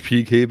an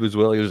HP cape as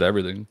well. There's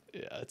everything.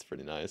 Yeah, it's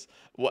pretty nice.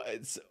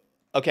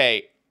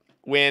 Okay.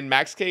 When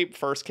Max Cape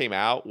first came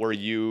out, were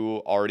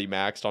you already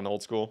maxed on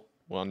old school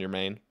on your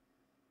main?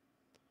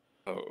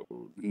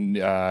 Oh,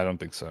 yeah, I don't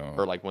think so.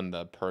 Or like when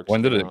the perks.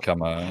 When did it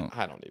come out?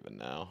 I don't even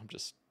know. I'm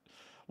just.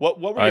 What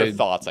were your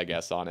thoughts, I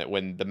guess, on it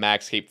when the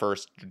Max Cape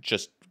first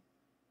just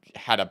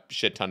had a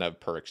shit ton of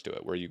perks to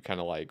it? Were you kind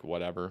of like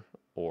whatever,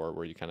 or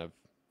were you kind of?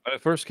 When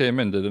it first came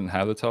in, did it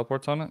have the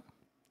teleports on it?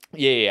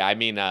 Yeah. I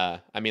mean,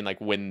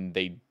 like when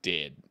they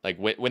did, like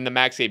when the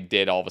Max Cape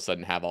did all of a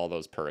sudden have all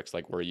those perks,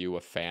 like were you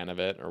a fan of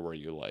it, or were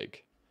you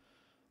like,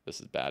 this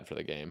is bad for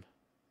the game?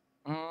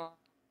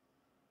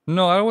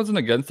 No, I wasn't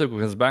against it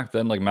because back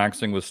then, like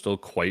maxing was still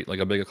quite like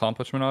a big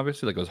accomplishment.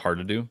 Obviously, like it was hard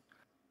to do.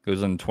 It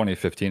was in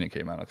 2015 it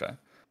came out. Okay.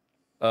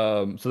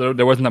 So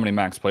there wasn't that many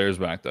max players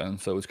back then,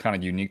 so it was kind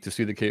of unique to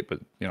see the cape.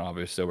 But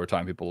obviously over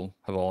time, people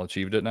have all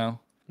achieved it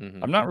now.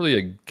 I'm not really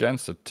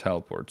against the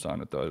teleports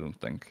on it though. I don't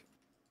think.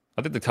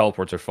 I think the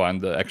teleports are fine.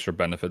 The extra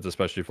benefits,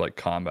 especially for like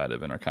combat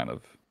even, are kind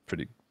of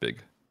pretty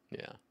big.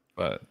 Yeah.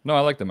 But no,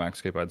 I like the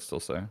max cape. I'd still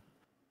say.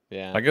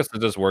 Yeah. I guess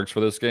it just works for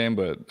this game,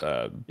 but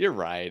you're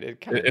right.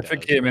 If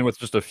it came in with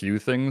just a few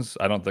things,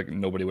 I don't think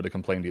nobody would have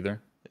complained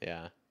either.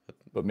 Yeah.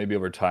 But maybe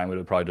over time, we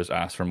would probably just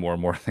ask for more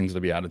and more things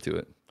to be added to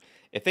it.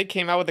 If they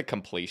came out with a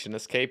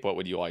completionist cape, what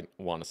would you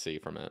want to see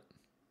from it?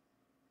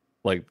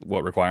 Like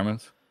what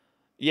requirements?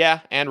 Yeah,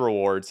 and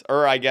rewards.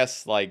 Or I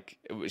guess like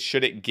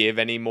should it give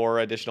any more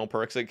additional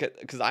perks?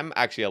 Because I'm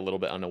actually a little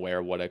bit unaware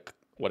of what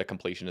a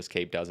completionist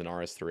cape does in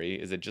RS3.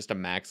 Is it just a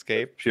max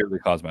cape? Purely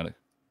cosmetic.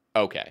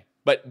 Okay.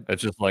 But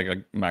it's just like a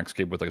max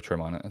cape with like a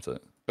trim on it. That's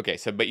it. Okay,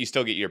 but you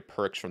still get your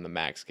perks from the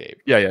max cape.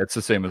 Yeah, it's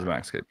the same as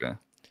max cape, yeah.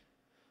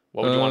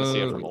 What would you want to see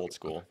it from old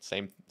school?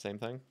 Same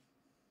thing?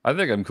 I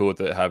think I'm cool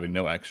with it having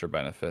no extra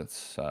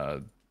benefits.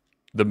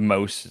 The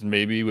most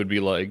maybe would be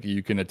like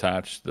you can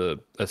attach the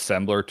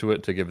assembler to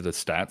it to give the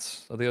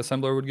stats that the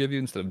assembler would give you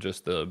instead of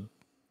just the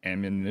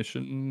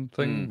ammunition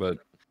thing. But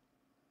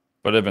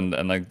even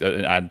and like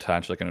add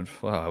attach like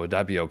would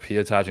that be OP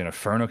attaching a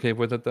Inferno cape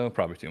with it though?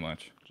 Probably too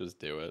much. Just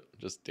do it.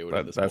 Just do it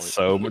at this point. That's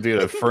so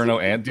dude, Inferno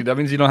and dude, that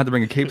means you don't have to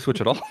bring a cape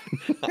switch at all.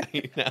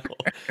 I know.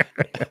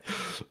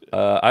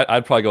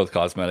 I'd probably go with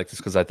cosmetics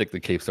just because I think the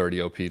cape's already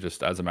OP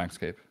just as a max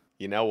cape.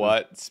 You know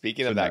what?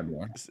 Speaking of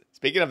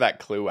that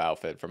Clue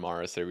outfit from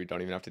RS3, we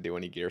don't even have to do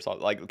any gear assault.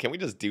 Like, can we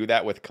just do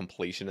that with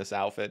completionist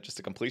outfit?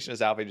 Just a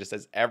completionist outfit just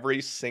says every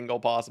single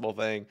possible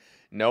thing.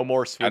 No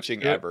more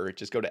switching ever.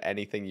 Just go to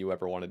anything you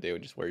ever want to do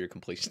and just wear your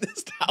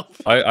completionist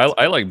outfit.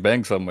 I like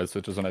bang some of my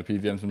switches when I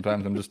PVM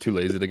sometimes. I'm just too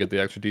lazy to get the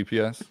extra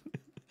DPS.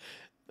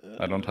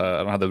 I don't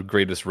have the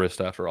greatest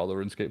wrist after all the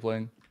RuneScape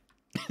playing.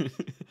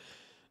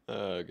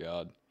 Oh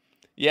god.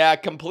 Yeah,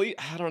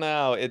 I don't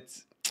know.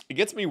 It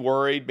gets me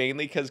worried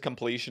mainly because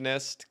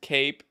completionist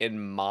cape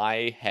in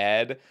my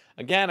head.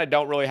 Again, I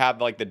don't really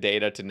have like the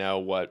data to know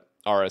what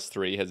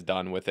RS3 has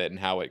done with it and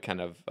how it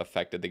kind of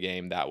affected the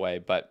game that way.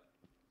 But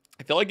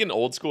I feel like in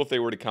old school, if they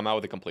were to come out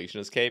with a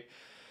completionist cape,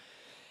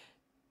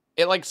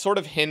 it like sort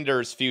of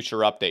hinders future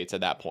updates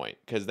at that point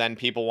because then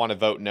people want to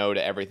vote no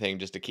to everything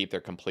just to keep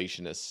their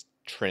completionist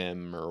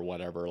trim or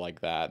whatever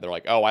like that. They're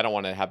like, oh, I don't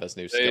want to have this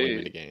new skill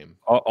in the game.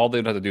 All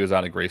they'd have to do is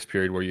add a grace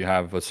period where you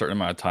have a certain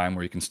amount of time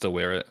where you can still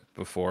wear it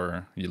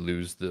before you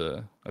lose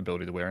the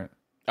ability to wear it.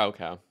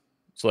 Okay.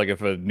 So like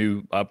if a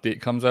new update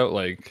comes out,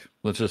 like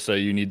let's just say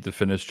you need to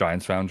finish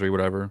Giant's Foundry,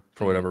 whatever,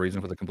 for whatever reason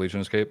for the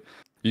completionist cape,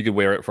 you could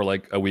wear it for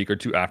like a week or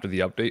two after the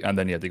update, and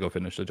then you have to go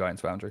finish the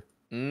Giant's Foundry.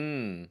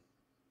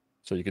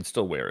 So you could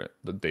still wear it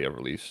the day of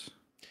release.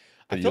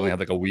 But you only have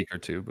like a week or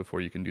two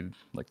before you can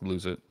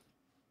lose it.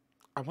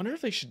 I wonder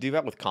if they should do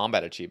that with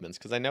combat achievements,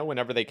 because I know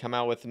whenever they come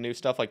out with new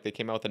stuff, like they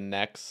came out with the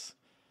Nex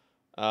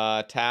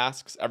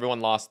tasks, everyone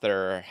lost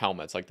their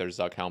helmets, like their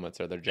Zuck helmets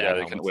or their Jag helmets.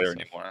 Yeah, they can't wear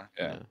anymore.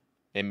 Yeah.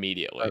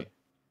 Immediately.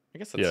 I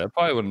guess that's... Yeah, it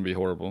probably wouldn't be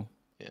horrible.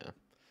 Yeah.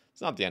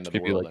 It's not the end of the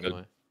world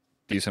anyway. A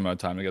decent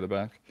amount of time to get it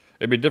back.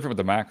 It'd be different with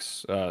the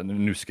max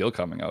new skill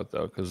coming out,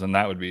 though, because then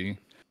that would be...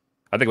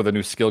 I think with a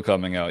new skill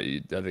coming out,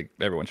 I think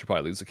everyone should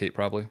probably lose the cape,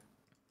 probably.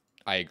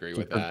 I agree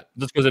with that.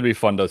 Just because it'd be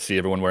fun to see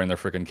everyone wearing their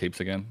freaking capes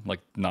again,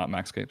 like not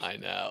max capes. I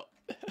know.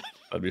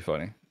 That'd be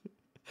funny.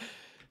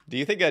 Do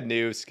you think a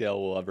new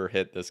skill will ever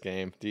hit this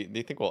game? Do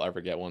you think we'll ever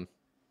get one?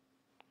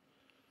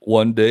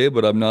 one day,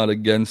 but I'm not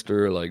against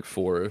or like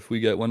for if we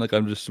get one. Like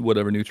I'm just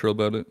whatever neutral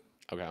about it.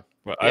 Okay.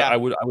 But Yeah. I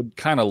would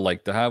kind of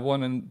like to have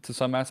one in to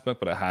some aspect,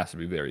 but it has to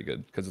be very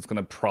good because it's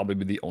gonna probably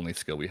be the only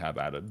skill we have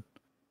added.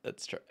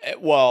 That's true.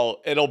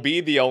 Well, it'll be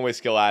the only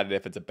skill added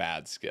if it's a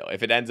bad skill.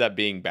 If it ends up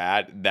being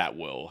bad, that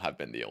will have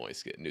been the only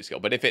new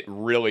skill. But if it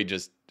really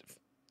just,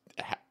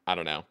 I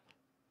don't know.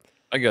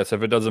 I guess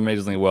if it does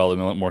amazingly well,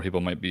 then more people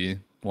might be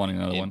wanting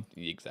another one.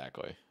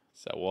 Exactly.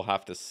 So we'll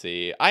have to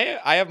see.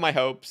 I have my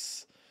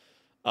hopes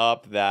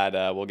up that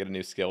we'll get a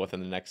new skill within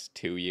the next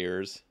 2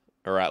 years,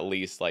 or at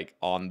least like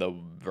on the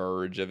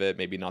verge of it.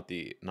 Maybe not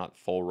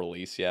full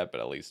release yet, but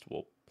at least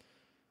we'll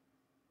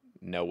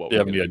know what. Do you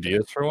have any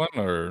ideas for one,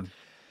 or?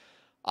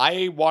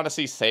 I want to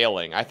see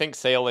sailing. I think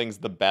sailing's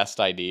the best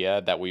idea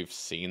that we've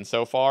seen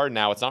so far.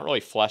 Now, it's not really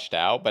fleshed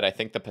out, but I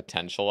think the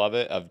potential of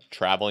it, of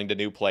traveling to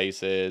new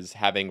places,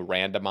 having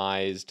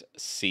randomized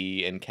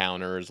sea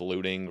encounters,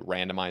 looting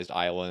randomized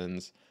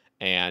islands,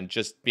 and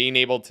just being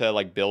able to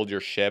like build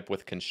your ship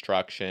with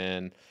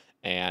construction.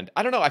 And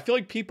I don't know, I feel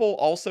like people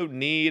also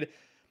need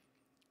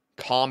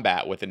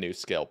combat with a new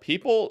skill.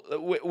 People,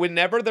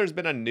 whenever there's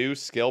been a new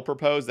skill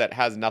proposed that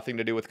has nothing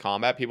to do with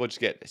combat, people just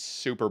get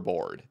super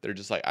bored. They're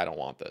just like, I don't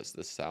want this.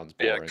 This sounds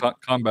boring. Yeah,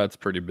 combat's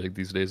pretty big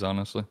these days,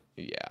 honestly.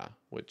 Yeah,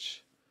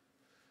 which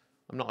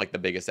I'm not like the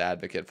biggest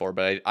advocate for,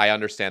 but I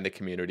understand the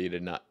community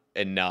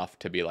enough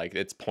to be like,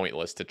 it's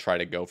pointless to try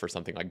to go for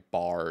something like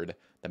Bard,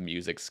 the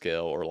music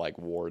skill, or like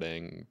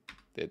warding.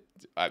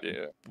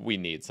 We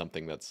need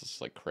something that's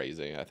just like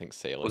crazy. I think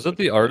sailing. Was it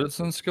the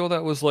artisan skill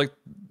that was like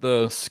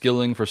the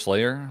skilling for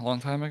Slayer a long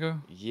time ago?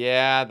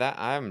 Yeah,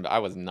 I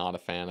was not a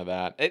fan of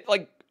that. It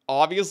like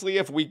obviously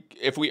if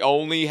we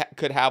only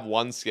could have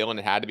one skill and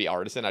it had to be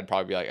artisan, I'd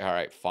probably be like, all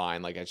right,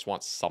 fine. Like I just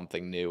want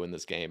something new in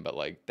this game. But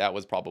like that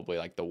was probably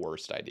like the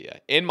worst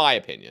idea, in my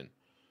opinion.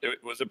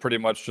 Was it pretty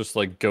much just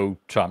like go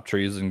chop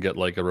trees and get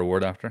like a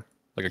reward after?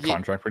 Like a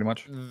contract, pretty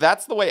much?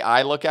 That's the way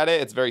I look at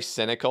it. It's very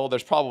cynical.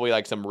 There's probably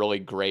like some really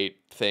great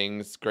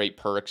things, great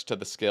perks to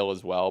the skill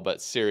as well. But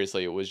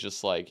seriously, it was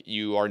just like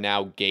you are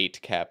now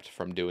gate kept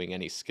from doing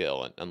any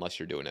skill unless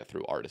you're doing it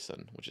through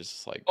artisan, which is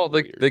just like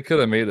they could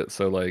have made it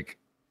so like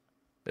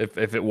if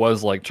it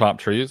was like chop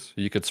trees,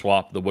 you could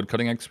swap the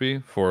woodcutting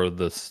XP for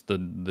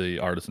the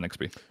artisan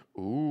XP.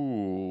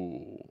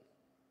 Ooh.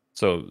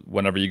 So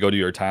whenever you go to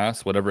your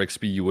task, whatever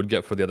XP you would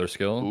get for the other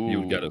skill, you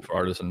would get it for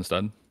artisan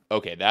instead.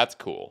 Okay, that's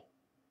cool.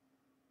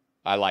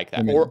 I like that.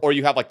 I mean, or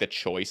you have like the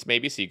choice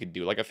maybe, so you could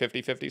do like a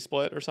 50-50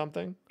 split or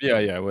something.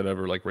 Yeah,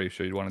 whatever like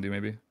ratio you'd want to do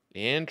maybe.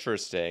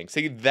 Interesting.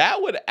 See,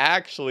 that would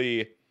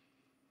actually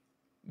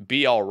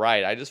be all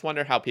right. I just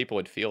wonder how people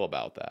would feel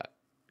about that.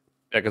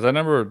 Yeah, because I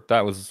remember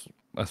that was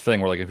a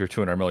thing where like if you're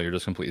 200 mil, you're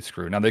just completely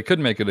screwed. Now they could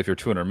make it if you're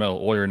 200 mil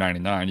or you're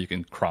 99, you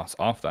can cross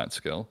off that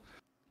skill.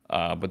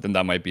 But then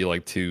that might be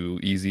like too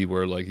easy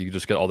where like you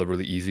just get all the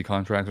really easy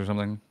contracts or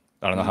something.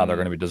 I don't know how they're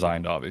going to be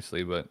designed,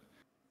 obviously, but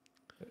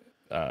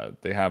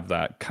they have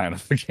that kind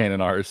of again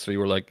in RS3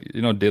 where like,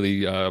 you know,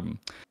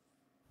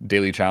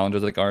 daily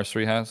challenges like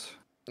RS3 has.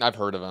 I've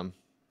heard of them.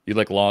 You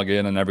like log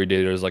in and every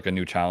day there's like a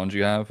new challenge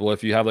you have. Well,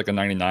 if you have like a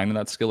 99 in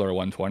that skill or a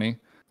 120,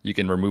 you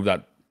can remove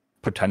that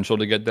potential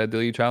to get that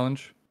daily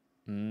challenge.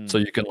 So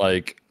you can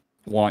like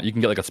you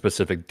can get like a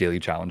specific daily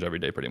challenge every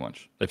day pretty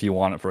much if you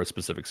want it for a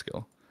specific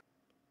skill.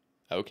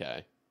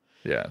 Okay.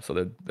 Yeah, so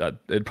that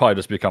it'd probably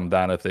just become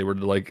that if they were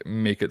to like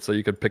make it so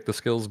you could pick the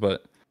skills,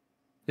 but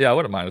yeah, I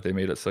wouldn't mind if they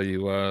made it so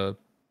you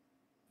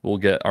will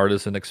get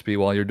artisan XP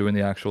while you're doing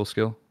the actual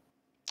skill.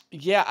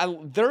 Yeah,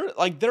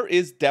 there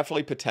is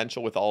definitely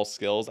potential with all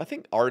skills. I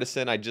think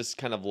artisan, I just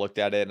kind of looked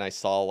at it and I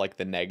saw like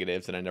the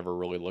negatives and I never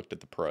really looked at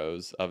the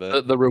pros of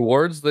it. The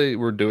rewards they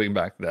were doing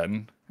back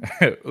then,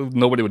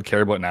 nobody would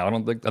care about now. I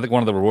don't think. I think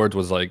one of the rewards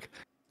was like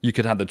you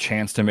could have the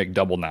chance to make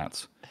double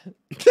nats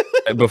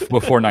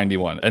before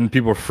 91, and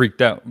people were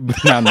freaked out.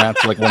 Now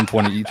nats like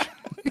 120 each.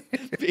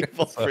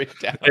 People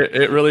freaked out.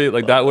 It really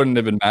like that wouldn't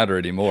even matter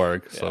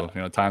anymore. So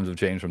you know times have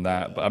changed from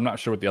that. But I'm not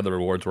sure what the other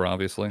rewards were,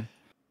 obviously.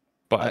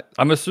 But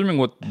I'm assuming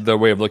what their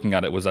way of looking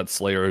at it was that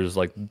Slayer is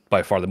like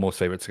by far the most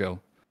favorite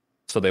skill,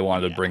 so they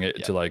wanted to bring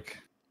it to like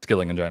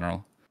skilling in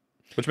general,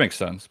 which makes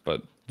sense.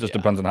 But just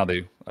depends on how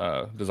they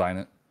design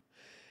it.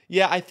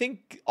 Yeah, I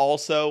think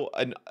also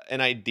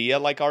an idea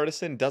like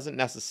artisan doesn't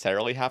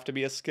necessarily have to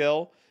be a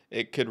skill.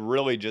 It could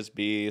really just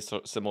be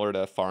similar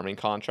to farming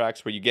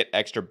contracts where you get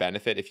extra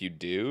benefit if you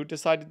do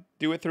decide to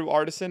do it through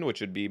artisan, which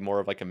would be more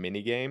of like a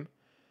mini game.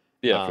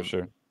 Yeah, for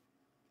sure.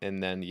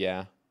 And then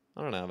I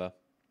don't know though.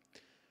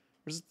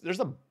 There's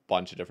a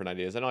bunch of different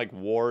ideas. I know like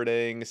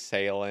warding,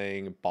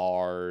 sailing,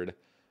 Bard.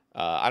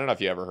 I don't know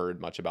if you ever heard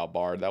much about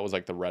Bard. That was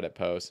like the Reddit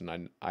post,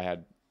 and I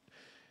had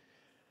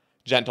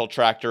Gentle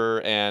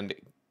Tractor and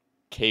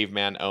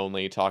Caveman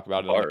only talk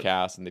about it on the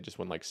cast, and they just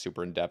went like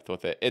super in depth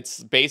with it.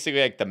 It's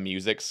basically like the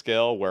music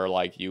skill where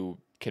like you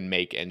can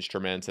make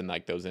instruments, and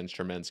like those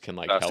instruments can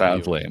like That help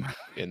sounds you lame.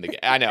 in the game.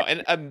 I know,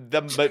 and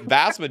the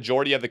vast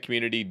majority of the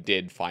community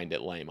did find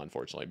it lame,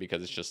 unfortunately,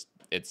 because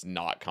it's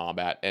not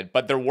combat.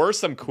 But there were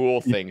some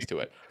cool things to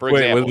it. For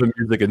Wait, example, what do the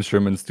music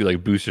instruments do?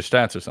 Like boost your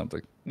stats or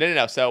something?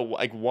 no. So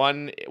like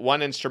one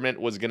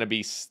instrument was gonna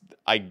be,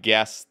 I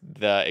guess,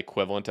 the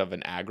equivalent of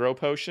an aggro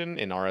potion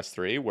in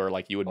RS3, where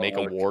like you would make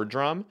a war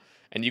drum,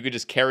 and you could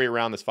just carry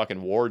around this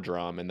fucking war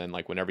drum, and then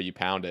like whenever you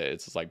pound it,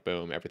 it's just like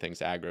boom, everything's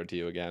aggro to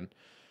you again.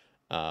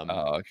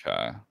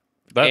 Okay.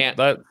 And-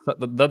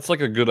 That's like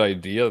a good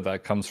idea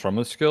that comes from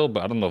a skill,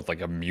 but I don't know if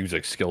like a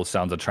music skill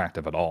sounds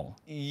attractive at all.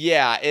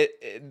 Yeah,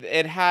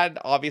 it had,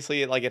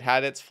 obviously, like it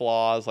had its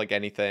flaws like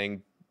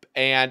anything,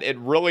 and it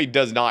really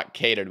does not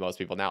cater to most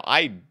people. Now,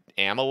 I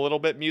am a little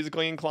bit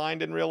musically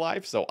inclined in real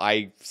life, so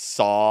I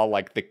saw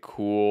like the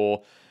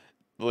cool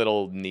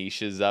little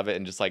niches of it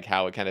and just like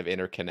how it kind of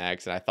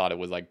interconnects, and I thought it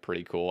was like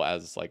pretty cool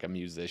as like a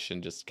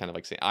musician, just kind of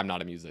like saying, I'm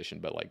not a musician,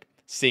 but like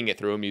seeing it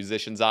through a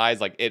musician's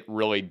eyes, like it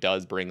really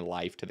does bring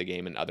life to the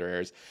game in other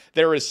areas.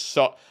 There is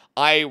so,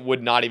 I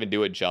would not even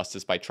do it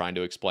justice by trying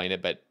to explain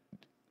it, but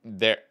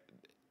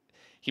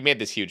he made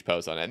this huge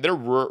post on it, and there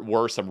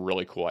were some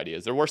really cool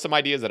ideas. There were some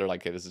ideas that are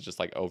like, this is just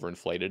like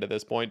overinflated at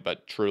this point,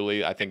 but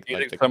truly, I think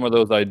like some of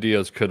those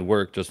ideas could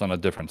work just on a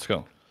different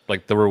skill.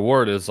 Like the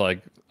reward is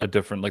like a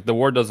different, like the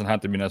reward doesn't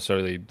have to be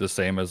necessarily the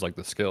same as like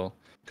the skill.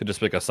 It could just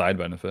be like a side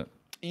benefit.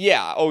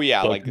 Yeah. Oh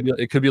yeah. So like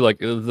it could be like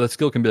the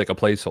skill can be like a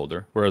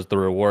placeholder, whereas the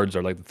rewards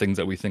are like the things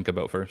that we think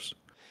about first.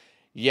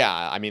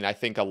 yeah. I mean, I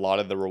think a lot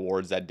of the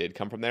rewards that did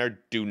come from there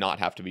do not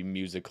have to be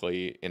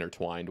musically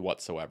intertwined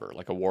whatsoever.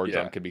 Like a war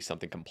drum could be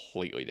something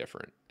completely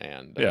different.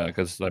 And yeah,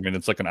 because I mean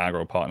it's like an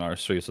aggro pot in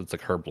RS3, so it's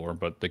like herblore,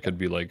 but they could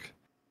be like,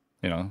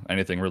 you know,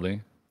 anything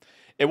really.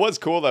 It was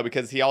cool though,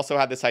 because he also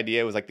had this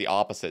idea. It was like the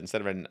opposite.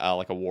 Instead of an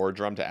like a war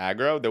drum to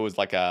aggro, there was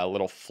like a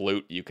little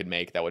flute you could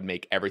make that would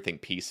make everything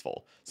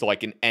peaceful. So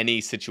like in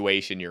any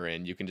situation you're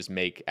in, you can just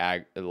make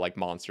like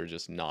monsters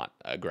just not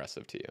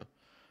aggressive to you.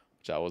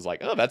 Which I was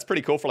like, oh, that's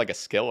pretty cool for like a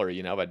skiller,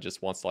 you know, that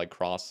just wants to like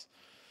cross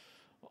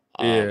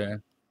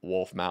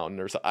Wolf Mountain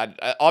or something.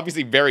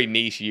 Obviously very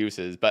niche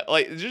uses, but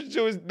like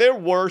there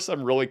were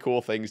some really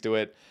cool things to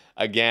it.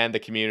 Again, the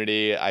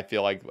community, I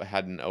feel like,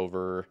 had an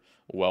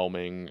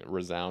overwhelming,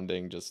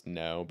 resounding just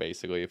no,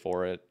 basically,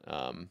 for it.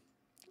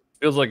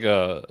 Feels like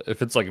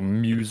if it's like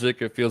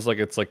music, it feels like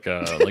it's like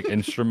like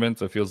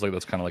instruments. It feels like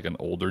that's kind of like an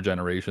older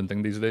generation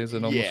thing these days.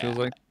 It almost feels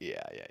like.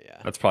 Yeah.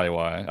 That's probably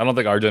why. I don't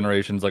think our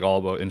generation's like all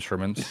about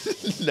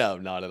instruments. No,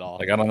 not at all.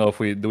 Like I don't know if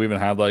we even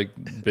have like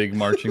big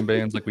marching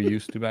bands like we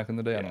used to back in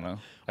the day. I don't know.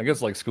 I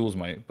guess like schools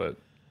might, but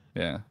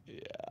yeah.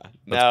 Yeah.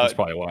 That's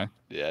probably why.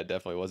 Yeah, it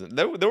definitely wasn't.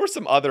 There were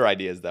some other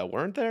ideas though,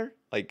 weren't there?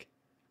 Like,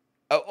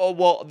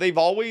 well, they've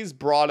always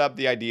brought up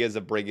the ideas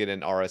of bringing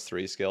an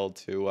RS3 skill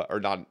to, or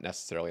not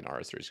necessarily an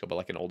RS3 skill, but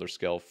like an older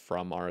skill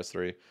from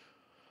RS3,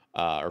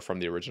 or from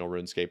the original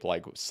RuneScape,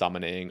 like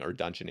summoning or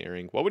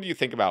dungeoneering. What would you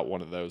think about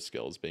one of those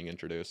skills being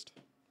introduced?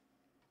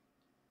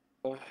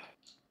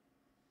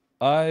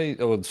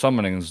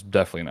 Summoning is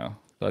definitely no.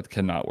 That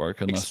cannot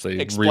work unless they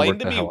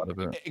rework the hell out of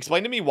it.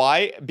 Explain to me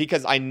why,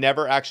 because I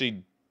never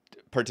actually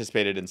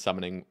participated in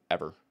summoning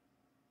ever.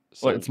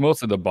 So Well, it's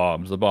mostly the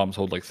bombs. The bombs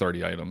hold like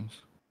 30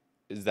 items.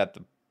 is that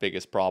the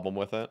biggest problem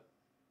with it?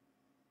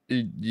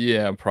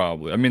 Yeah,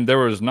 probably. I mean, there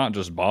was not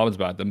just bombs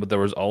back then, but there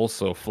was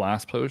also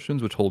flask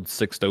potions, which hold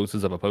 6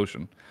 doses of a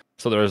potion.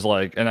 So there's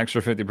like an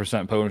extra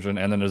 50% potion,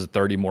 and then there's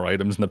 30 more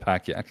items in the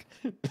pack yak,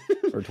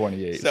 or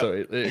 28.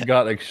 So it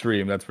got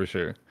extreme, that's for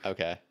sure.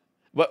 Okay.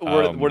 What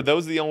were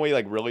those the only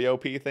like really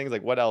OP things?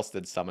 Like what else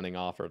did summoning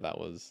offer that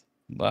was?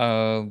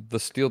 The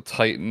Steel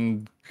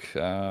Titan,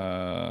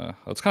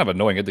 it's kind of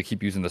annoying. I had to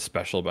keep using the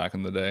special back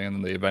in the day, and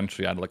then they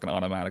eventually added like an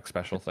automatic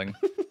special thing.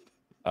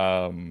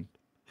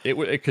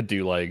 It could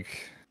do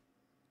like,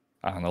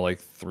 I don't know, like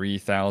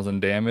 3,000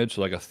 damage,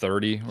 like a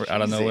 30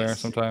 out of nowhere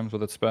sometimes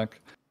with its spec.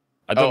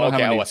 I don't know how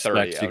many a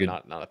 30, specs you could.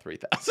 not a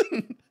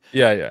 3,000.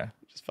 Yeah.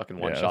 Just fucking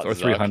one shot. Or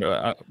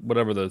 300,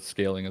 whatever the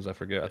scaling is. I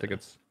forget. I think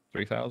it's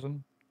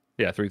 3,000.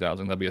 Yeah,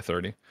 3,000. That'd be a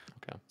 30.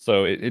 Okay.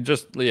 So it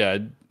just, I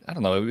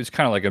don't know. It was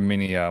kind of like a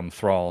mini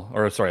Thrall,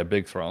 or sorry, a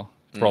big Thrall.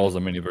 Thrall is a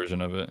mini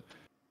version of it.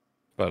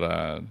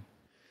 But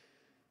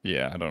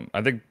yeah,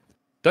 I think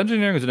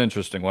Dungeoneering is an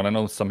interesting one. I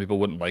know some people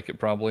wouldn't like it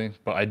probably,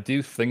 but I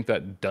do think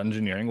that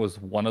Dungeoneering was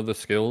one of the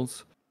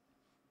skills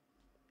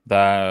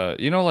that,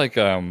 you know, like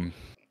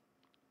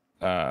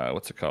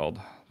what's it called?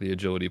 The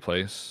agility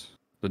place,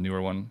 the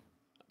newer one.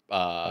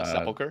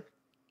 Sepulcher?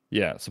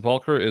 Yeah,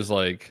 Sepulcher is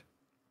like,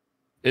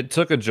 it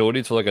took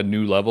agility to like a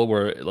new level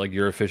where like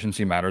your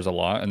efficiency matters a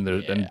lot,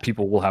 and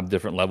people will have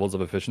different levels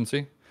of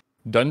efficiency.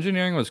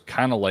 Dungeoneering was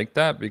kind of like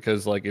that,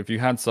 because like if you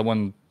had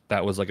someone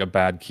that was like a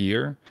bad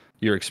keyer,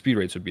 your XP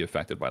rates would be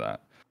affected by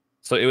that.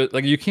 So it was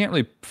like, you can't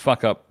really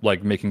fuck up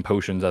like making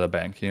potions at a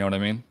bank, you know what I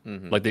mean?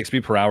 Like the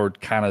XP per hour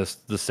kind of is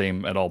the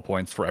same at all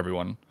points for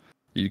everyone.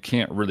 You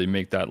can't really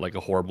make that like a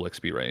horrible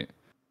XP rate.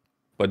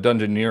 But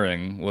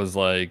Dungeoneering was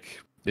like,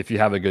 if you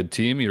have a good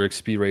team, your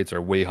XP rates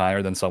are way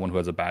higher than someone who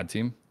has a bad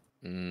team.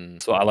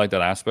 So I like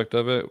that aspect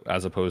of it,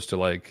 as opposed to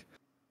like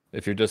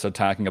if you're just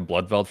attacking a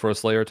blood veld for a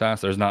Slayer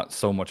task, there's not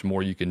so much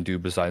more you can do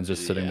besides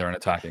just sitting there and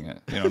attacking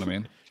it. You know what I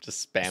mean?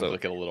 Just spam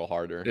click it a little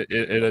harder.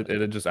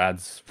 It just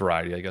adds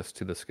variety, I guess,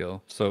 to the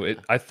skill. So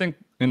I think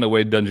in a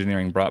way,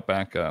 Dungeoneering brought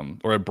back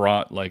or it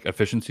brought like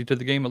efficiency to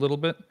the game a little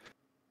bit,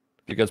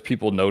 because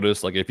people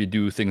notice like if you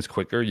do things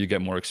quicker, you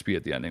get more XP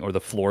at the ending, or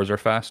the floors are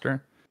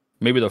faster.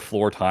 Maybe the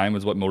floor time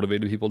is what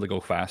motivated people to go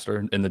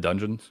faster in the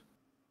dungeons.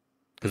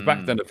 Because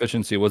back then,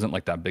 efficiency wasn't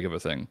like that big of a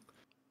thing.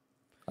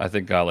 I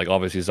think like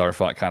obviously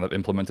Zarfot kind of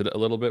implemented it a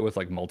little bit with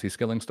like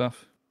multi-skilling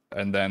stuff,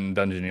 and then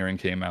Dungeoneering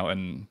came out,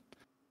 and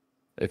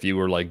if you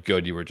were like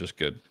good, you were just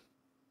good,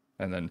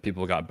 and then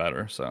people got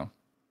better. So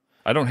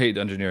I don't hate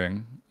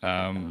Dungeoneering.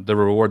 The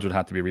rewards would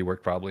have to be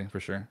reworked probably for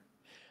sure.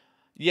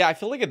 Yeah, I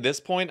feel like at this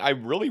point, I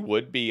really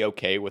would be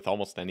okay with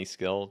almost any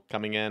skill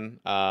coming in.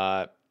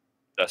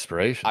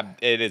 Desperation.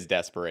 It is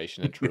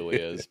desperation. It truly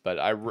is. But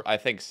I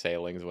think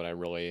sailing is what I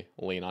really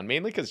lean on,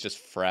 mainly because just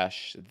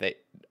fresh.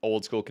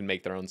 Old school can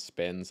make their own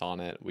spins on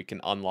it. We can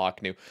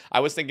unlock new. I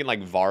was thinking like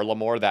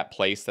Varlamore, that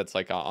place that's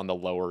like on the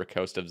lower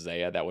coast of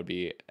Zaya that would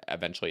be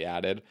eventually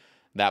added.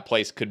 That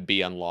place could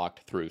be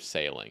unlocked through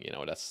sailing. You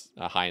know, that's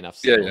a high enough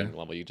sailing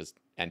level. You just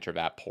enter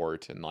that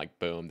port and like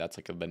boom, that's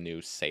like the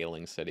new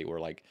sailing city where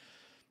like,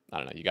 I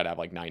don't know, you got to have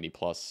like 90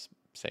 plus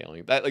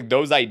sailing. That like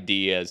those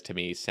ideas to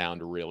me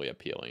sound really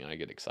appealing. I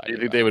get excited. Do you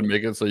think they would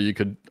make it so you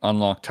could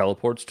unlock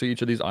teleports to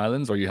each of these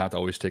islands, or you have to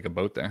always take a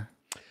boat there?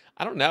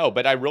 I don't know,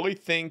 but I really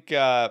think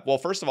well,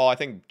 first of all, I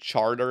think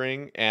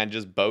chartering and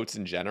just boats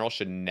in general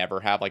should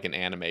never have like an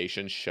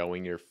animation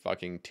showing your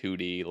fucking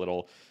 2D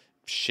little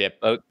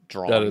ship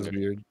drawing. That is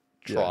weird.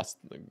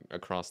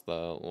 Across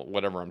the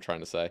whatever I'm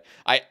trying to say.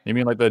 You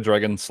mean like the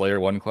Dragon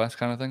Slayer 1 class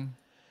kind of thing?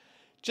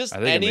 Just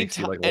I think it makes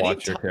you like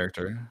watch your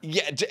character.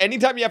 Yeah,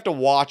 anytime you have to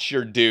watch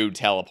your dude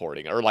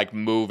teleporting or like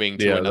moving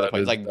to another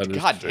place, like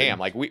god damn,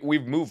 like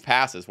we've moved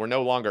past this. We're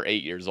no longer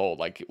 8 years old.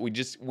 Like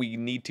we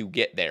need to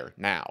get there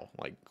now.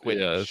 Like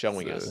quit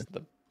showing us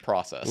the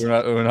process.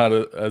 We're not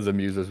as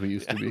amused as we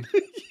used to be.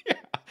 Yeah,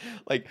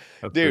 like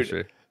that's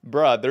dude,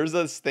 bruh, there's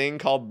this thing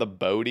called the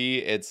Bodhi.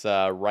 It's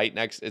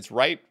it's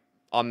right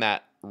on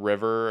that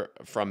river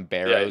from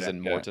Barrows and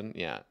Morton.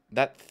 Yeah.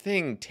 That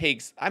thing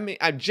takes, I mean,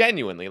 I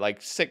genuinely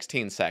like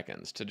 16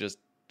 seconds to just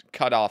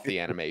cut off the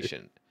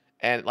animation.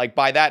 And like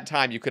by that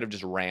time you could have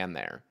just ran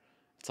there.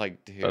 It's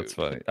like, dude. That's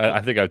funny.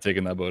 I think I've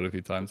taken that boat a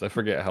few times. I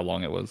forget how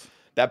long it was.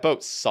 That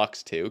boat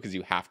sucks too, because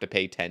you have to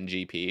pay 10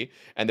 GP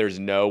and there's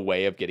no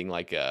way of getting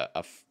like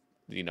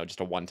just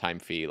a one-time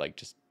fee, like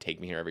just take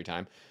me here every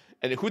time.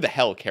 And who the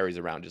hell carries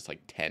around just like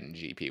 10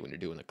 GP when you're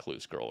doing the clue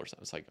scroll or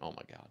something? It's like, oh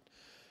my God.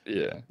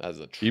 Yeah, that's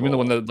a troll. Even the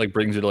one that like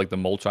brings you to like the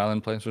Mulch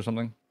Island place or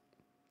something.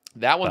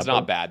 That one's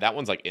not bad. That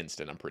one's like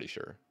instant. I'm pretty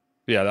sure.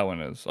 Yeah, that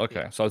one is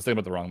okay. So I was thinking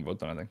about the wrong boat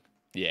then. I think.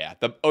 Yeah.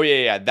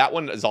 Yeah. That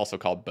one is also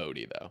called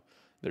Bodhi though.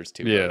 There's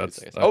two. Yeah.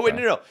 That's, okay. Oh wait,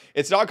 no.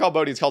 It's not called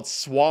Bodhi. It's called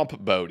Swamp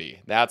Bodhi.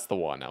 That's the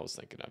one I was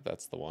thinking of.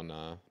 That's the one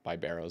by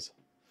Barrows.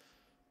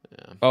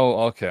 Yeah.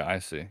 Oh, okay. I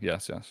see.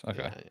 Yes. Okay.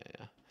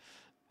 Yeah.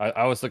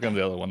 I was looking at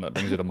the other one that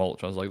brings you to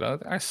Mulch. I was like,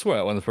 I swear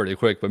that one's pretty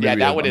quick, but maybe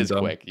that one is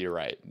quick. You're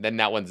right. Then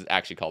that one's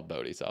actually called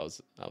Bodhi, so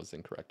I was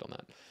incorrect on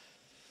that.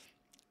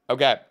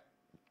 Okay,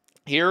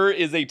 here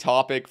is a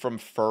topic from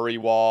Furry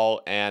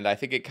Wall, and I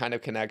think it kind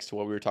of connects to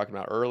what we were talking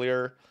about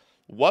earlier.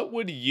 What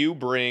would you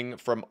bring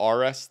from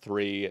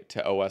RS3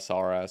 to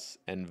OSRS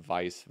and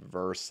vice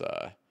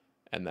versa?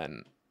 And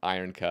then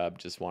Iron Cub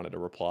just wanted to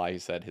reply. He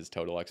said his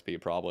total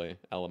XP probably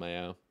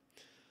LMAO.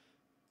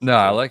 No,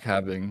 I like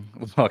having.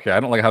 Okay, I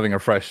don't like having a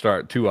fresh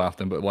start too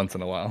often, but once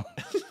in a while.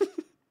 I'm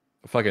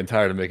fucking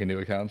tired of making new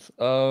accounts.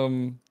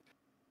 Ooh,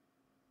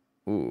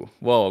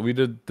 well, we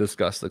did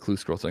discuss the clue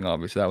scroll thing.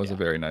 Obviously, that was a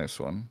very nice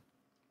one.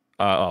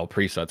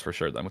 Presets for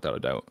sure, then without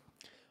a doubt.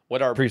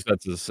 What are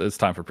presets? It's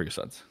time for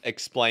presets.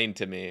 Explain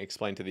to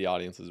the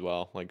audience as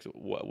well. Like,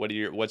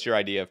 what's your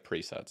idea of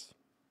presets?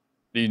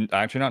 Do you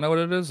actually not know what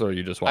it is, or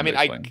you just want?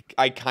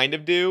 I kind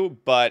of do,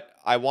 but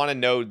I want to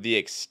know the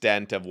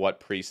extent of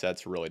what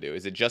presets really do.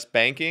 Is it just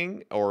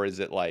banking, or is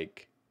it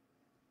like?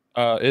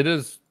 It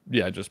is,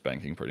 just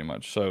banking pretty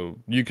much. So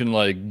you can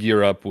like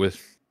gear up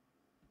with.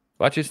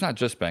 Well, actually, it's not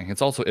just banking.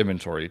 It's also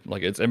inventory.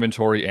 Like it's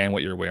inventory and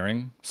what you're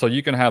wearing. So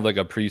you can have like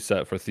a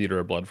preset for Theater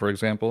of Blood, for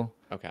example.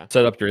 Okay.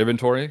 Set up your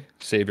inventory,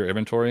 save your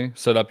inventory,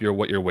 set up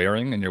what you're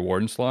wearing in your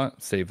warden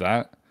slot, save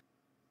that,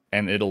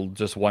 and it'll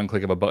just one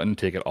click of a button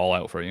take it all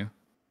out for you.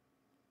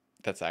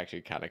 That's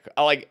actually kind of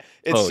like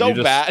it's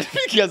bad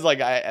because like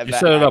you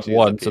set it up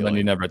once and then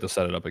you never have to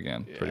set it up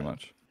again, pretty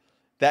much.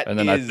 And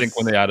then I think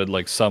when they added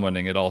like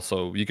summoning,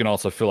 you can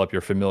also fill up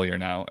your familiar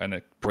now, and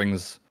it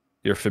brings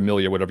your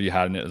familiar whatever you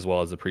had in it as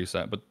well as the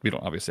preset. But we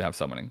don't obviously have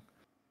summoning.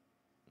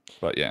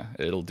 But yeah,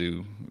 it'll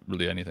do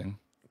really anything.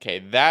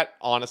 Okay, that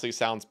honestly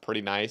sounds pretty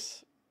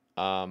nice.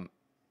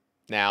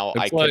 Now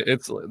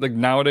It's like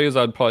nowadays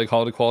I'd probably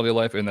call it a quality of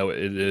life, and though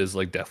it is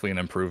like definitely an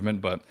improvement,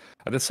 but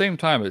at the same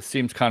time it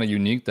seems kind of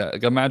unique that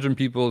like imagine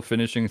people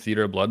finishing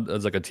Theater of Blood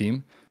as like a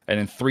team, and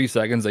in 3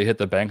 seconds they hit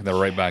the bank and they're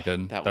right back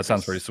in. That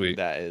sounds pretty sweet.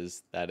 That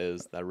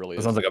really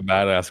That sounds like a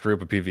badass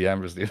group of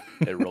PVMers, dude.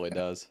 It really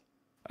does.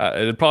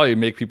 It'd probably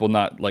make people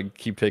not like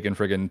keep taking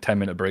friggin'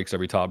 10-minute breaks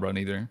every top run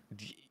either.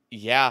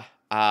 Yeah.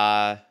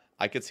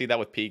 I could see that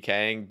with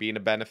PKing being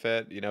a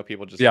benefit. You know,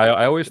 people just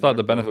I always thought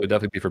the benefit would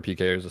definitely be for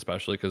PKers,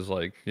 especially because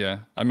like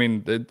I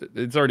mean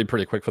it's already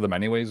pretty quick for them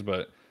anyways,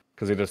 but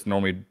because they just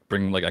normally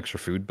bring like extra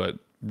food. But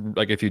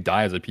like if you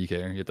die as a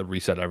PKer, you have to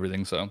reset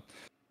everything, so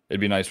it'd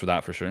be nice for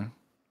that for sure.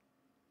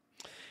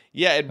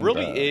 Yeah, it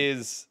really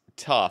is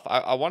tough.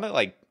 I want to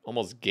like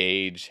almost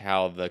gauge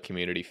how the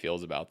community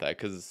feels about that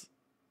because.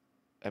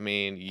 I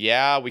mean,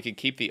 yeah, we could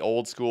keep the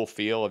old school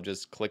feel of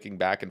just clicking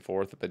back and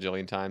forth a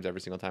bajillion times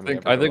every single time.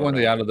 I think when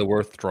they added the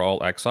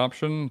withdrawal X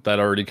option, that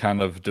already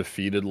kind of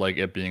defeated like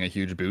it being a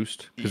huge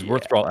boost. Because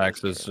withdrawal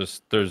X is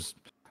just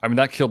I mean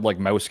that killed like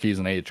mouse keys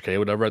and AHK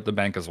whatever at the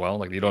bank as well.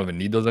 Like you don't even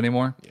need those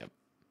anymore. Yep.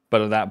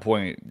 But at that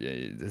point,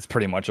 it's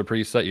pretty much a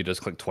preset. You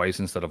just click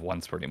twice instead of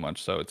once, pretty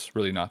much. So it's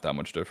really not that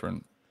much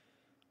different.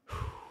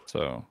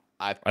 So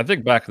I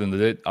think back in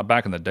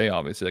the day,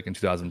 obviously, like in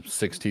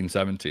 2016,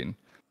 17.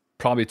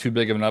 Probably too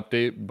big of an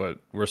update, but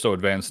we're so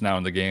advanced now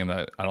in the game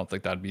that I don't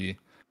think that'd be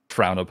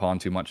frowned upon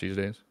too much these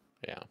days.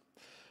 Yeah.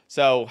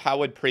 So how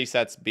would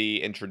presets be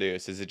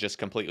introduced? Is it just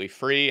completely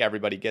free?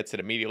 Everybody gets it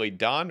immediately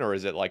done? Or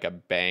is it like a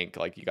bank?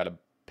 Like you got to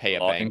pay a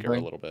banker a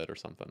little bit or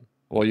something?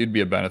 Well, you'd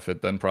be a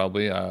benefit then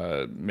probably.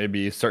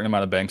 Maybe a certain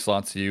amount of bank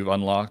slots you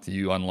unlock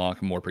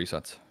more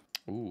presets.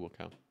 Ooh,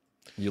 okay.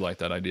 You like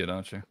that idea,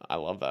 don't you? I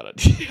love that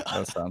idea.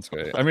 That sounds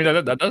great. I mean,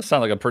 that does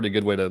sound like a pretty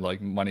good way to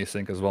like money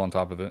sink as well on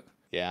top of it.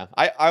 Yeah,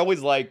 I always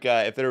like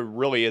if there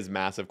really is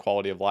massive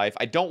quality of life.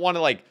 I don't want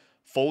to like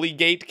fully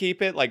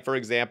gatekeep it. Like for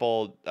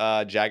example,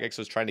 Jagex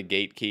was trying to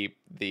gatekeep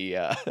the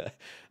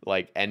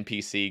like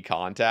NPC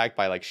contact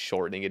by like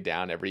shortening it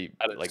down every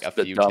like a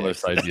few the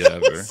dumbest idea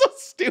ever. So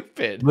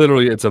stupid.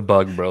 Literally, it's a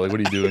bug, bro. Like, what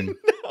are you doing?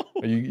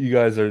 No. You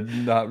guys are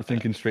not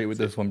thinking straight with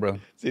this one, bro.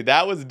 See,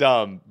 that was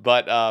dumb.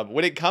 But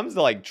when it comes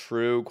to like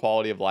true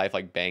quality of life,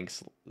 like bank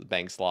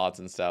slots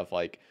and stuff,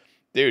 like.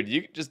 Dude,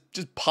 you just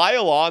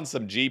pile on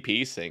some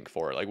GP sync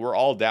for it. Like we're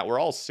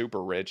all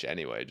super rich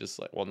anyway. Just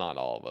like, well, not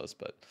all of us,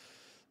 but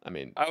I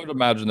mean, I would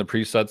imagine the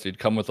presets you'd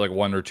come with like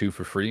 1 or 2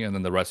 for free, and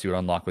then the rest you would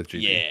unlock with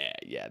GP.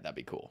 Yeah, that'd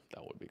be cool.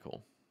 That would be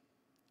cool.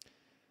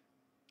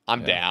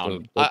 I'm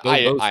down. So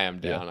I am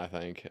down. I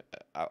think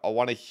I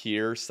want to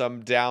hear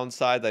some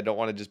downsides. I don't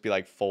want to just be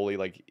like fully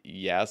like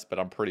yes, but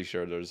I'm pretty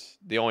sure there's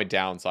the only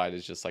downside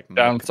is just like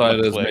downside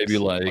is maybe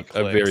like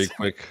a very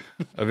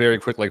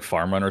quick like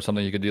farm run or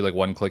something. You could do like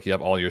 1 click, you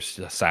have all your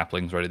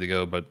saplings ready to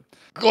go. But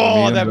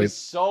that'd be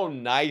so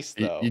nice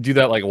though. You do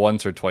that like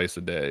once or twice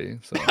a day.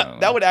 So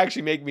that would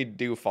actually make me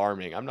do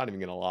farming. I'm not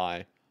even gonna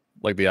lie.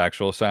 Like the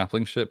actual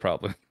sapling shit,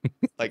 probably.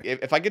 Like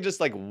if I could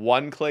just like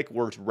 1 click,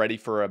 we're ready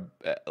for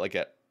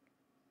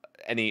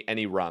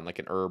any run, like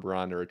an herb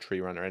run or a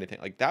tree run or anything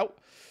like that.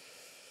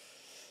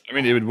 I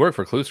mean, it would work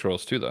for clue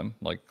scrolls too. Then,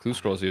 like clue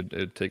scrolls,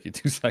 it'd take you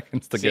 2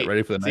 seconds to get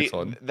ready for the next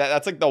one.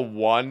 That's like the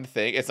one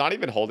thing. It's not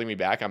even holding me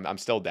back. I'm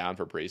still down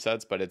for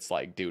presets, but it's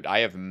like, dude, I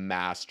have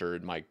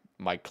mastered my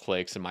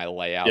clicks and my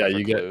layout.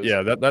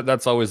 Yeah,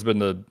 that's always been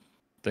the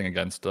thing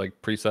against like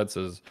presets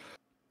is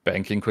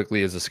banking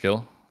quickly is a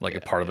skill, like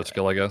a part of the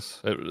skill, I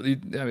guess.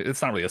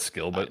 It's not really a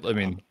skill, but I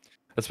mean.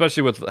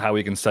 Especially with how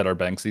we can set our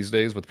banks these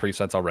days with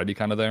presets already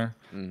kind of there.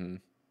 Mm-hmm.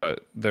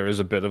 But there is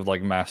a bit of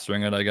like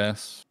mastering it, I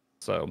guess.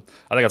 So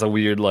I think that's a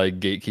weird like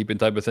gatekeeping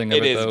type of thing.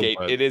 It's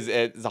 100%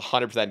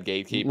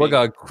 gatekeeping. Look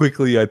how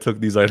quickly I took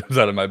these items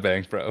out of my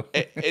bank, bro.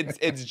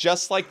 It's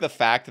just like the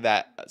fact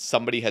that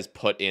somebody has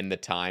put in the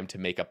time to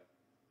make a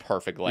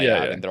perfect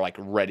layout and they're like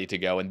ready to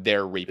go and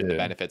they're reaping the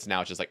benefits.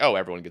 Now it's just like, oh,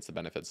 everyone gets the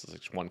benefits. It's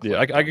like 1 click. Yeah,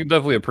 I can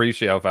definitely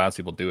appreciate how fast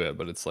people do it,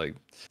 but it's like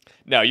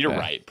no, you're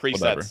right.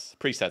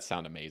 Presets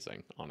sound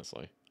amazing,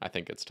 honestly. I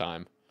think it's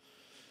time.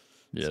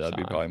 Yeah, that'd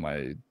be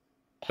probably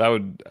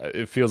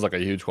it feels like a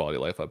huge quality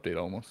of life update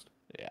almost.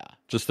 Yeah.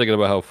 Just thinking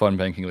about how fun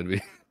banking would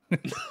be.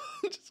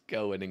 Just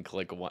go in and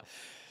click one.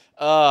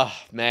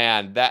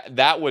 Man,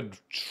 that would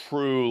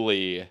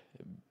truly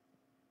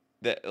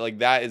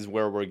that is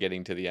where we're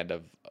getting to the end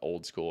of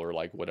old school or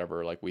like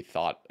whatever like we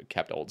thought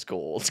kept old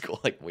school.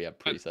 Like we have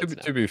presets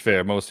now. To be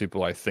fair, most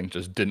people I think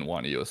just didn't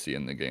want EOC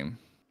in the game.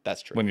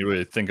 That's true. When you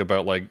really think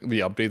about like the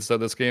updates that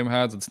this game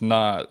has, it's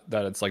not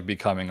that it's like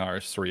becoming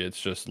RS3.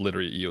 It's just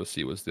literally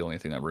EOC was the only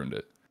thing that ruined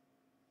it.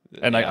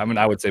 And I mean,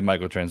 I would say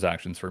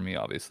microtransactions for me,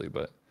 obviously,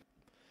 but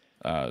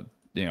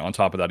on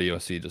top of that,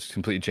 EOC just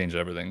completely changed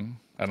everything.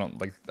 I don't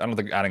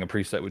think adding a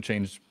preset would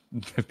change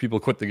if people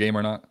quit the game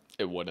or not.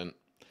 It wouldn't.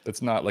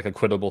 It's not like a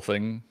quittable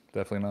thing.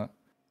 Definitely not.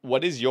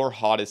 What is your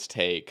hottest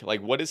take?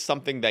 Like, what is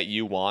something that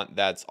you want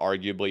that's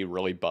arguably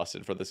really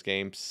busted for this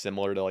game,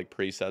 similar to like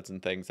presets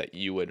and things that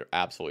you would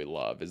absolutely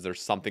love? Is there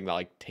something that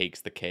like takes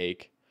the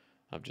cake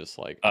of just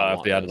like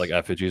if they added like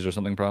effigies or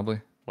something,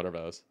 probably. What are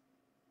those?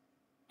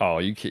 Oh,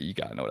 you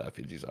gotta know what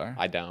effigies are.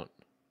 I don't.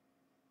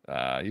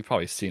 You've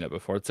probably seen it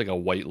before. It's like a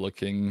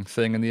white-looking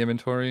thing in the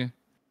inventory.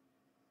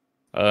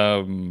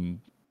 An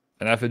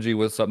effigy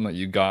was something that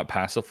you got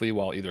passively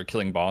while either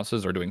killing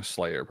bosses or doing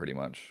Slayer, pretty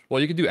much. Well,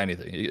 you could do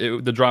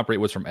anything. The drop rate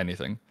was from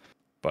anything,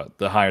 but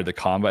the higher the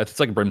combat, it's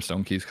like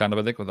brimstone keys kind of.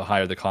 I think with the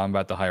higher the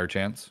combat, the higher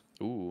chance.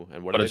 Ooh,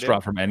 and what But do they it's do?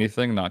 dropped from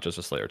anything, not just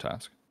a Slayer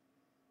task.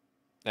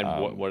 And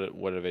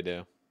what do they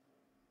do?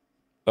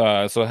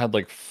 So it had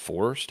like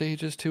 4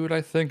 stages to it,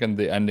 I think, and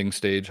the ending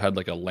stage had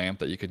like a lamp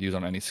that you could use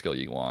on any skill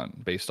you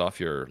want. Based off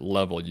your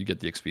level, you get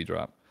the XP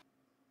drop.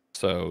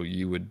 So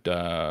you would,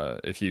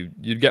 if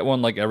you'd get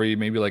one like every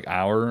maybe like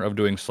hour of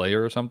doing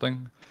Slayer or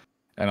something,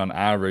 and on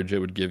average it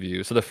would give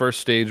you. So the first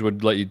stage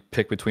would let you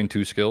pick between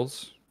 2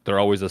 skills. They're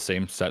always the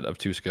same set of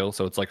 2 skills,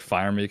 so it's like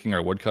fire making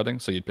or wood cutting.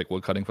 So you'd pick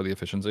wood cutting for the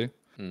efficiency.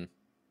 And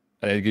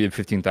it'd give you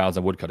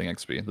 15,000 wood cutting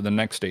XP. Then the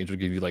next stage would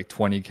give you like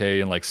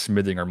 20k and like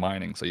smithing or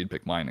mining, so you'd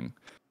pick mining.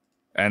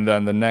 And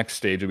then the next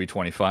stage would be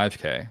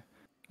 25k,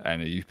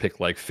 and you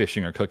pick like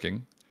fishing or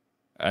cooking.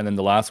 And then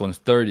the last one's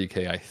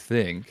 30k, I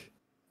think,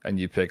 and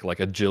you pick like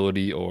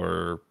agility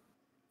or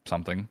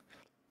something.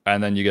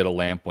 And then you get a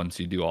lamp once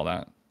you do all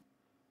that.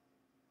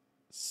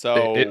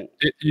 So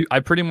I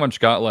pretty much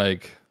got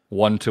like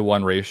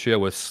 1-to-1 ratio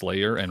with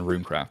Slayer and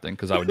rune crafting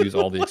because I would use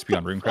all the XP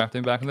on rune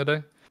crafting back in the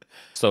day.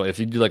 So if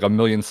you do like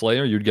 1,000,000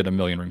 Slayer, you'd get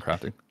 1,000,000 rune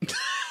crafting.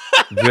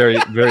 Very,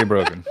 very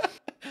broken.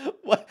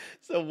 what?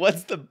 So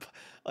what's the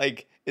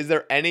like? Is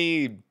there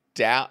any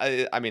down?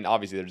 I mean,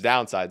 obviously there's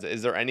downsides.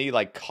 Is there any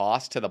like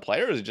cost to the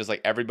player? Or is it just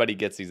like everybody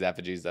gets these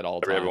effigies at all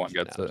times? Everyone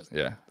gets it.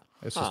 Yeah,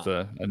 it's just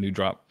a new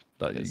drop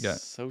that you get.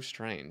 So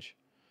strange.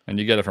 And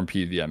you get it from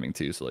PVMing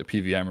too. So like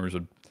PVMers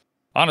would.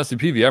 Honestly,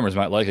 PVMers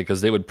might like it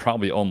because they would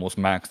probably almost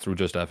max through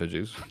just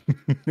effigies.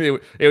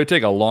 it would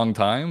take a long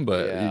time,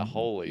 but yeah,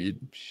 holy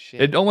shit.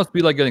 It'd almost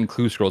be like getting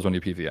clue scrolls when you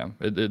PVM.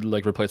 It'd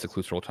like replace a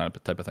clue scroll type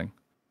of thing.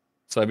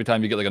 So every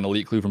time you get like an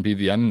elite clue from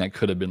PVM, that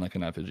could have been like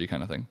an effigy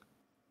kind of thing.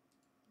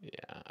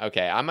 Yeah.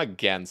 Okay. I'm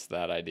against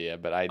that idea,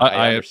 but I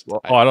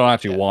understand. I don't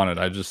actually want it.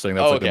 I'm just saying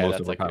that's like the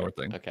most overpowered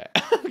thing. Okay.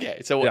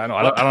 Okay. So yeah, no,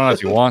 I don't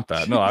actually want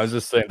that. No, I was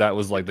just saying that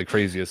was like the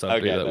craziest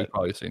update that we've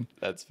probably seen.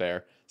 That's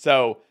fair.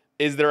 So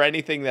is there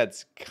anything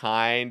that's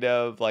kind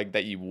of like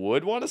that you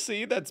would want to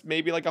see that's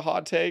maybe like a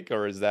hot take,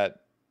 or is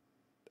that?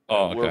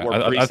 Oh,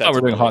 okay. I thought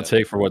we were doing hot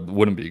take for what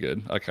wouldn't be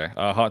good. Okay,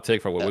 hot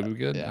take for what would be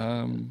good.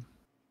 Yeah.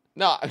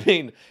 No, I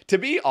mean, to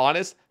be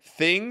honest,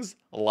 things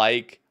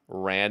like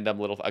random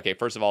little. Okay,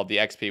 first of all, the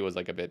XP was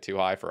like a bit too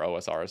high for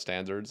OSRS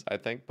standards, I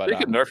think. But they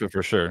could nerf it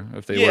for sure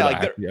if they were to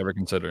actually ever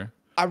consider.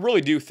 I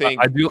really do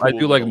think I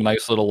do like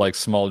nice little like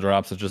small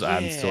drops that just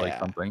adds to like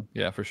something.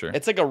 Yeah, for sure.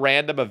 It's like a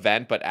random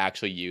event, but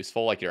actually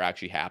useful. Like you're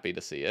actually happy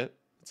to see it.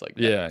 It's like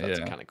that's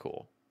kind of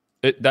cool.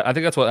 I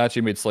think that's what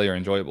actually made Slayer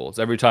enjoyable. It's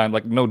every time,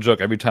 like no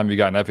joke, every time you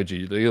got an effigy,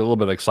 you get a little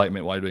bit of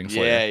excitement while you're doing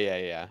Slayer.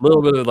 Yeah. A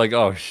little bit of like,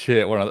 oh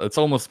shit, it's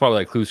almost probably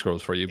like clue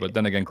scrolls for you. But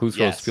then again, clue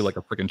scrolls feel like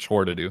a freaking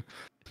chore to do.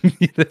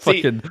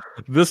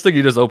 This thing,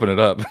 you just open it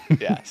up.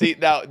 Yeah. See,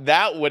 now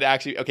that would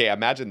actually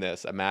imagine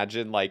this.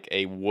 Imagine like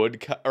a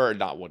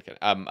not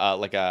woodcut.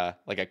 Like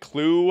a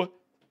clue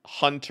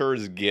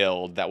hunters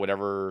guild that would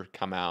ever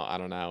come out. I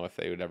don't know if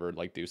they would ever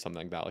like do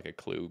something like that, like a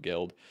clue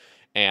guild.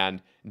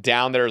 And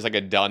down there is like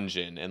a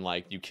dungeon, and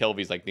like you kill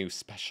these like new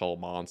special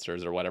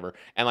monsters or whatever,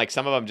 and like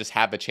some of them just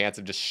have the chance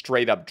of just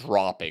straight up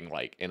dropping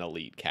like an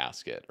elite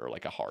casket or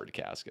like a hard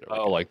casket.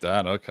 Or like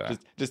that. Okay.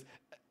 Just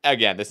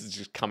again, this is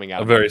just coming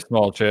out. A very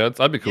small chance.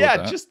 I'd be cool with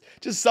that.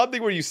 just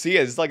something where you see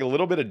it. It's like a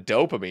little bit of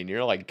dopamine.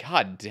 You're like,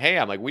 God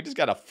damn! Like we just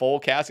got a full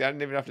casket. I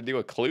didn't even have to do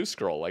a clue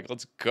scroll. Like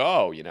let's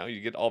go. You know, you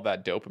get all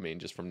that dopamine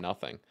just from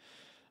nothing.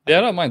 Yeah,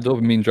 I don't mind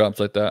dopamine drops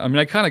like that. I mean,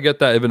 I kind of get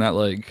that even at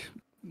like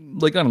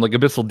I don't know, like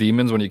abyssal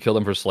demons when you kill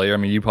them for Slayer. I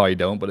mean, you probably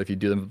don't, but if you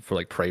do them for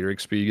like Praetor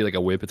XP, you get like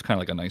a whip. It's kind of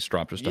like a nice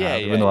drop just to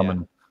have. Even though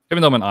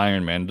I'm an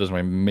Iron Man, it doesn't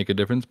really make a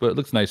difference, but it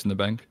looks nice in the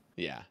bank.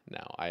 Yeah,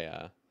 no,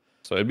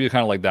 So it'd be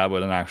kind of like that,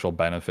 but an actual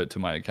benefit to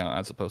my account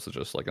as opposed to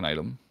just like an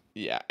item.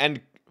 Yeah,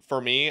 and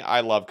for me, I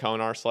love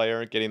Konar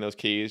Slayer. Getting those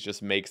keys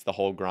just makes the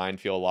whole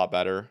grind feel a lot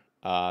better.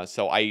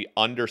 So I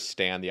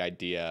understand the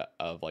idea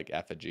of like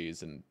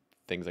effigies and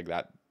things like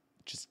that.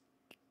 Just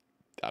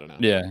I don't know.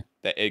 Yeah.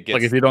 It gets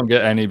like if you don't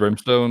get any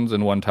brimstones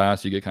in one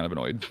task, you get kind of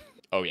annoyed.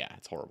 Oh yeah,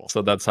 it's horrible.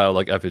 So that's how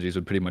like effigies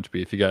would pretty much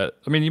be. If you get,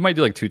 I mean, you might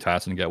do like 2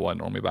 tasks and get one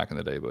normally back in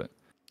the day, but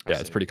yeah,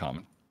 it's pretty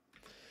common.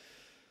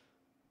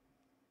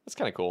 That's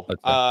kind of cool.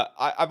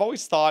 I've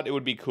always thought it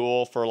would be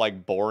cool for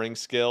like boring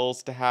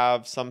skills to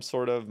have some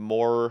sort of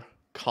more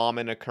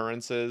common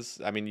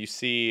occurrences. I mean, you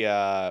see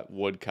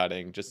wood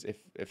cutting. Just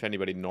if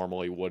anybody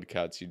normally wood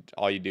cuts,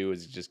 all you do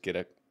is just get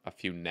a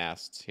few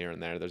nests here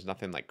and there. There's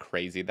nothing like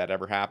crazy that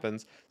ever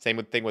happens.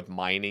 Same thing with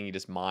mining. You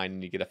just mine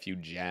and you get a few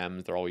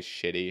gems. They're always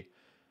shitty.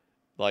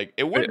 Like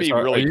it would be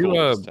really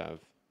cool to have.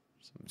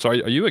 So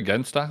are you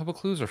against stackable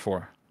clues or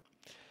for?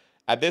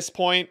 At this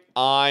point,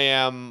 I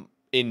am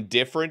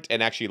indifferent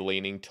and actually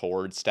leaning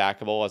towards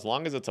stackable as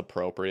long as it's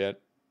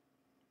appropriate.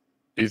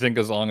 Do you think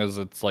as long as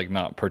it's like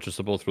not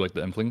purchasable through like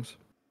the implings?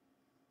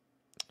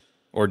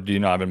 Or do you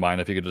not have in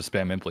mind if you could just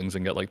spam implings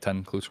and get like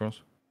 10 clue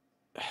scrolls?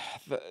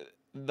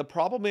 The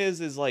problem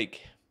is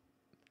like,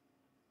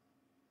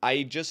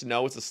 I just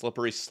know it's a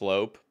slippery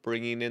slope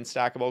bringing in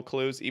stackable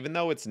clues, even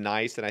though it's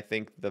nice, and I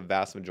think the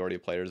vast majority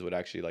of players would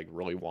actually like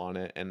really want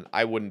it, and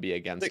I wouldn't be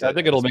against it. I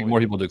think it'll make more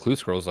people do clue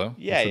scrolls though.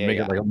 Yeah, which would make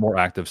it like a more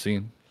active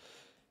scene.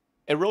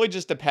 It really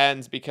just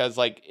depends, because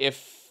like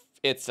if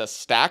it's a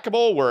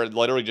stackable where it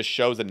literally just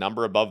shows a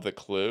number above the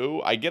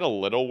clue, I get a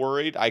little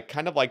worried. I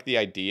kind of like the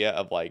idea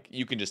of like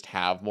you can just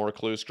have more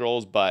clue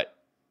scrolls, but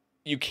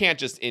you can't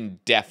just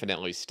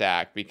indefinitely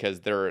stack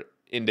because they're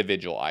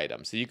individual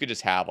items. So you could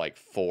just have like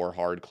 4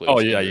 hard clues. Oh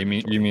yeah, you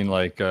mean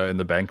like in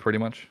the bank pretty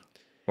much,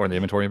 or in the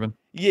inventory even?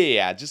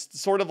 Yeah, just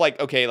sort of like,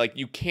 okay, like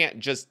you can't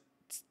just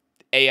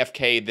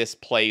AFK this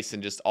place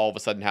and just all of a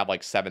sudden have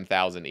like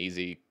 7,000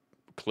 easy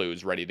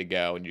clues ready to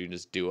go and you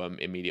just do them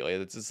immediately.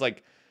 It's just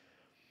like,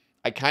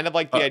 I kind of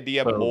like the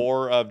idea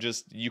more of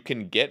just you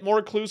can get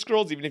more clue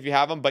scrolls even if you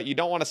have them, but you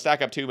don't want to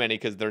stack up too many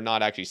because they're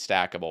not actually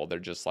stackable. They're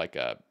just like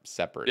a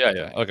separate.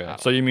 Yeah. Okay.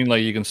 So you mean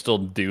like you can still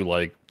do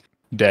like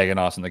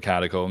Dagonos in the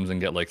catacombs and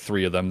get like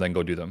 3 of them, then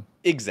go do them?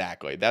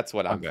 Exactly. That's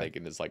what I'm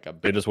thinking is like a.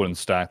 They just wouldn't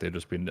stack. They'd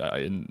just be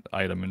an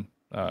item and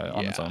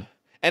on its own.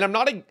 And I'm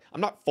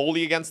not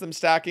fully against them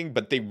stacking,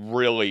 but they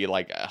really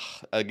like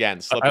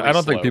again. I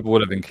don't think people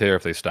would even care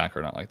if they stack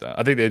or not like that.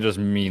 I think they just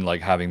mean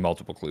like having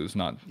multiple clues,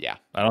 not. Yeah.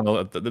 I don't know.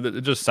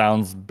 It just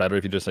sounds better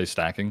if you just say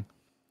stacking.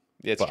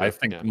 Yeah, but true. I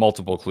think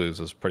multiple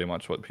clues is pretty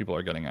much what people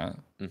are getting at.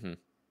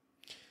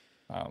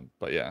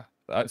 But yeah,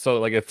 so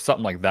like if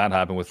something like that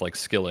happened with like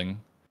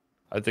skilling,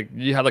 I think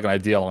you had like an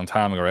idea a long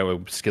time ago, right? Where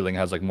skilling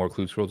has like more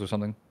clue scrolls or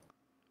something.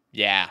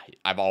 Yeah,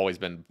 I've always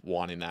been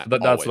wanting that.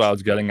 That's what I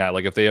was getting at.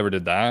 Like, if they ever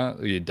did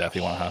that, you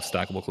definitely want to have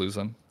stackable clues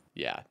then.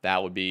 Yeah,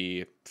 that would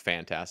be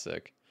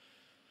fantastic.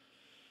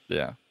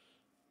 Yeah.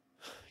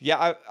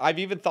 Yeah, I've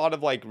even thought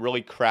of like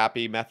really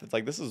crappy methods.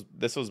 Like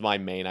this was my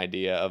main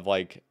idea of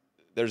like,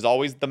 there's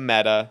always the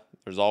meta.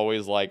 There's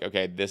always like,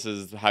 okay, this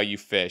is how you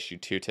fish. You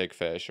 2-tick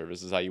fish, or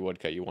this is how you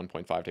woodcut. You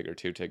 1.5 tick or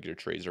 2-tick your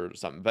trees or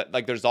something. But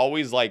like, there's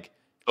always like.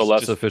 So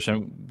less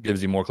efficient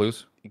gives you more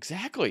clues?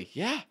 Exactly,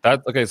 yeah.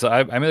 Okay, so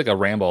I made like a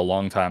ramble a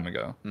long time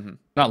ago.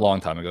 Not a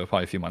long time ago,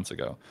 probably a few months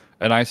ago.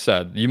 And I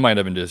said, you might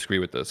even disagree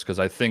with this, because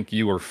I think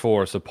you were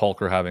for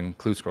Sepulchre having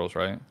clue scrolls,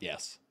 right?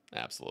 Yes,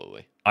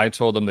 absolutely. I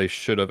told them they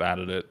should have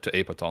added it to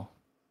Apatal.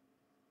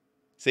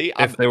 See?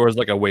 If there was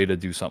like a way to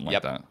do something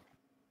like that.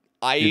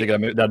 Do you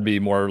think that'd be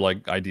more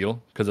like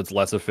ideal? Because it's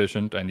less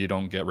efficient and you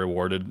don't get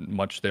rewarded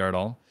much there at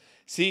all?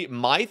 See,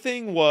 my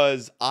thing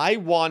was I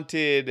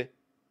wanted...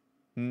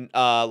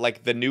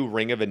 like the new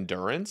Ring of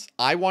Endurance,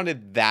 I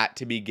wanted that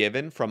to be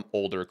given from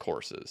older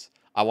courses.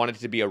 I wanted it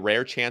to be a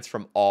rare chance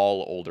from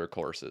all older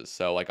courses.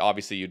 So like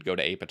obviously you'd go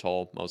to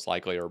Apatol most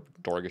likely, or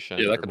Dorgashan,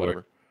 yeah, that or could whatever.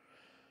 Work.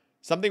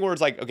 Something where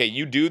it's like, okay,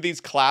 you do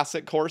these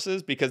classic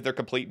courses because they're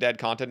complete dead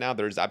content now.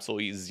 There's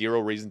absolutely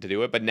zero reason to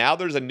do it. But now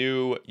there's a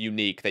new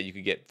unique that you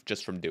could get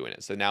just from doing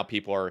it. So now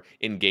people are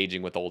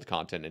engaging with old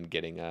content and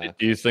getting a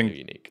Do you think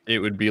unique. It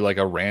would be like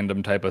a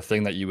random type of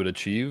thing that you would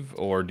achieve?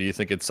 Or do you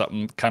think it's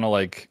something kind of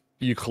like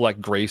you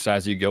collect grace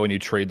as you go and you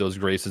trade those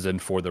graces in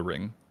for the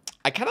ring?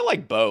 I kind of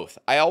like both.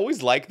 I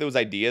always like those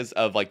ideas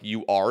of like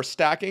you are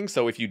stacking.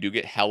 So if you do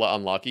get hella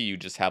unlucky, you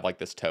just have like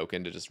this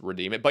token to just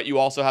redeem it. But you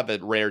also have the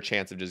rare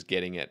chance of just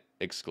getting it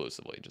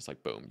exclusively. Just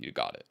like, boom, you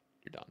got it.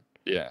 You're done.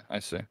 Yeah, I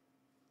see.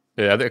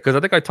 Yeah, because I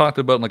think I talked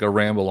about like a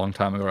ramble a long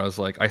time ago. I was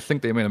like, I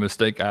think they made a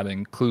mistake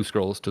adding clue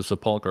scrolls to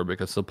Sepulchre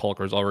because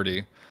Sepulchre is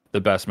already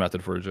the best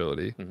method for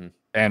agility.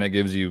 And it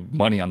gives you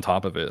money on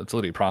top of it. It's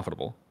literally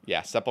profitable.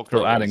 Yeah, Sepulchre.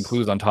 So adding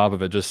clues on top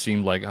of it just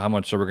seemed like how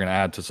much are we going to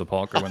add to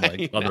Sepulchre when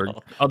like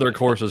other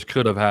courses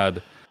could have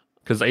had,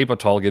 because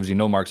Apatol gives you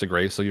no marks of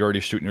grace, so you're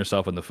already shooting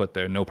yourself in the foot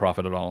there, no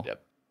profit at all.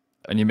 Yep.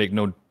 And you make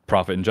no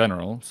profit in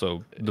general.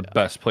 So the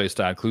best place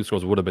to add clue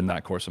scrolls would have been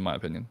that course, in my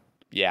opinion.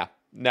 Yeah.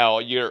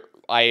 No,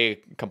 I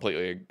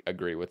completely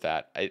agree with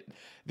that.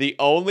 The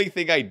only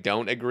thing I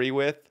don't agree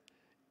with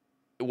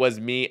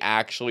was me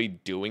actually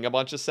doing a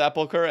bunch of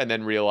Sepulchre and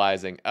then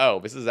realizing, oh,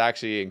 this is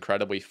actually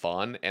incredibly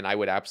fun, and I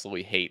would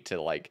absolutely hate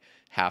to like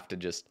have to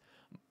just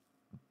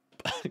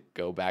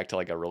go back to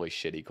like a really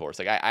shitty course.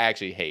 Like I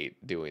actually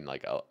hate doing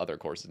like other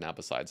courses now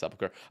besides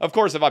Sepulchre. Of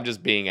course, if I'm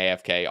just being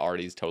AFK,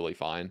 Artie's totally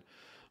fine.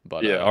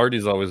 But yeah,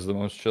 Artie's always the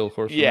most chill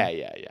course.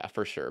 Yeah,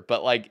 for sure.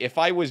 But like if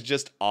I was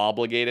just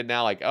obligated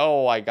now, like,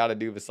 oh, I got to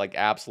do this like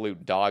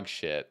absolute dog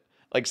shit.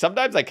 Like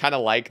sometimes I kind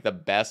of like the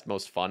best,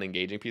 most fun,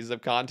 engaging pieces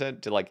of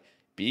content to like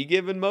be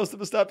given most of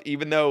the stuff,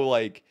 even though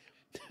like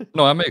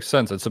no, that makes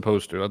sense. It's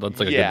supposed to. That's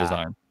like a good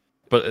design.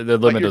 But the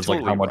limit is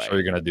like how much are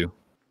you gonna do?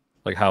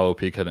 Like how OP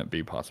can it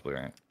be possibly,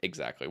 right?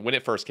 Exactly. When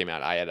it first came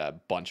out, I had a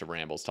bunch of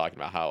rambles talking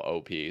about how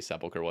OP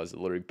Sepulchre was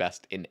literally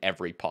best in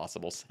every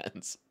possible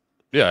sense.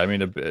 Yeah, I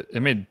mean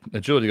it made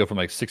agility go from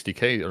like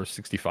 60k or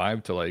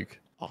 65 to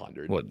like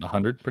 100. What,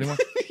 100 pretty much?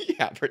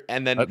 Yeah,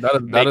 and then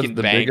that is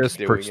the biggest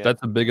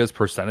that's the biggest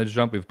percentage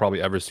jump we've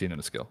probably ever seen in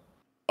a skill.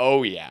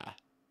 Oh yeah.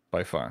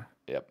 By far.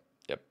 Yep.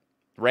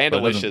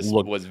 Randalicious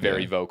look, was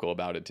very vocal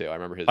about it too. I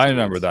remember his. I tweets.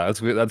 remember that.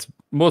 That's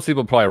most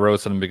people probably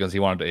roasted him because he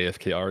wanted to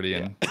AFK already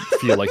and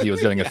feel like he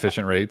was getting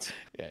efficient rates.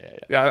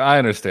 Yeah, I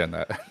understand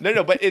that.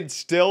 No, but it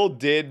still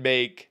did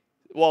make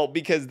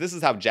because this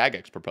is how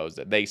Jagex proposed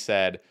it. They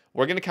said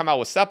we're going to come out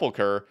with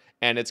Sepulcher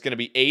and it's going to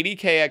be 80k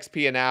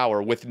XP an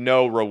hour with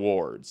no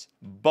rewards.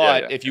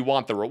 But if you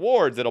want the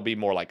rewards, it'll be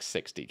more like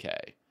 60k.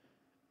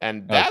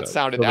 And that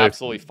sounded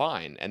absolutely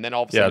fine. And then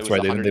all of a sudden it was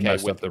right. 100k they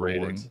messed with up the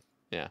rewards. rating.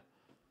 Yeah.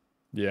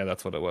 Yeah,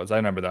 that's what it was. I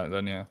remember that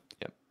then, yeah.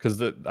 Yep.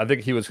 Because I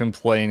think he was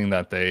complaining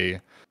that they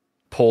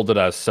pulled it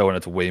as so and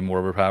it's way more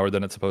overpowered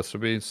than it's supposed to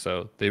be.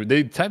 So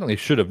they technically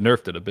should have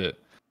nerfed it a bit.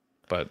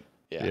 But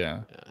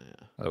yeah.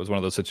 That was one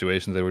of those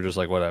situations they were just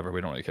like, whatever, we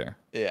don't really care.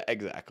 Yeah,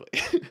 exactly.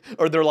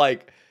 Or they're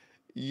like,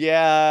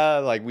 yeah,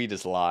 like we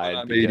just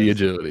lied. 80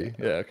 agility.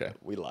 Yeah, okay.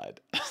 We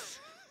lied.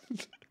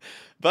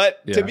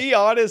 But to be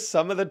honest,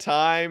 some of the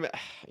time,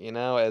 you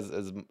know,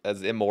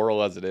 as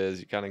immoral as it is,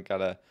 you kind of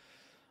gotta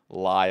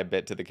lie a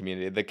bit to the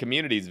community. The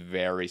community's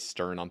very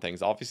stern on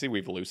things. Obviously,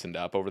 we've loosened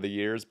up over the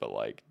years, but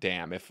like,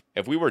 damn, if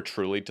we were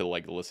truly to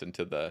like listen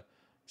to the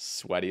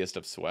sweatiest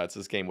of sweats,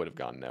 this game would have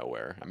gone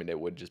nowhere. I mean, it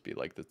would just be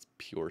like this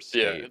pure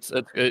state.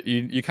 Yeah,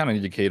 you kind of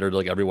need to cater to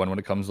like everyone when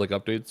it comes to like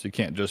updates. You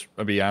can't just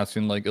be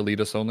asking like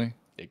elitists only.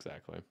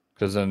 Exactly.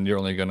 Because then you're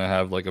only gonna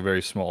have like a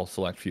very small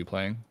select few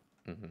playing.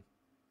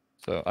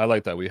 So I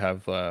like that we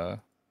have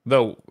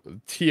though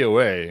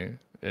TOA.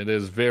 It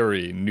is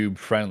very noob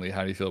friendly.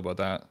 How do you feel about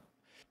that?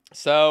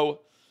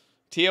 So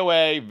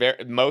TOA,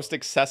 most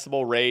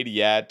accessible raid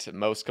yet,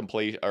 most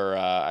complete, or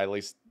at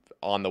least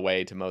on the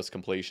way to most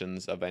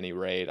completions of any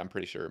raid. I'm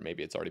pretty sure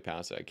maybe it's already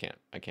passed it.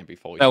 I can't be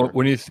fully sure.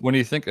 When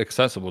you think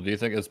accessible, do you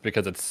think it's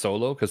because it's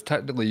solo? Because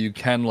technically you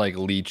can like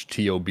leech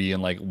TOB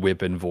and like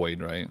whip and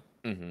void, right?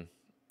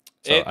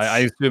 So I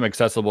assume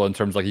accessible in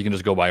terms like you can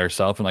just go by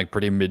yourself and like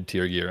pretty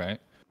mid-tier gear, right?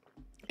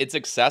 It's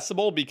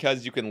accessible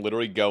because you can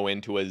literally go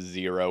into a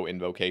 0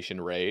 invocation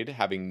raid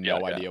having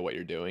no idea what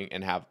you're doing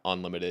and have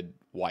unlimited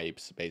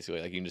wipes, basically.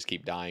 Like you can just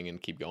keep dying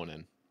and keep going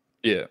in.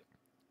 Yeah.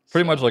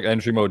 Pretty much like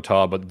entry mode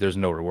TOB, but there's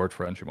no reward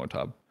for entry mode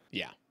TOB.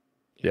 Yeah.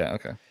 Yeah,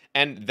 okay.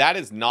 And that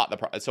is not the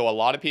problem. So a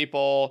lot of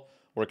people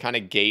were kind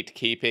of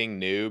gatekeeping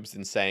noobs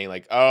and saying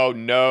like, oh,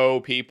 no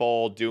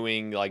people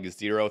doing like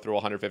 0 through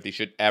 150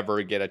 should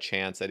ever get a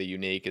chance at a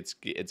unique.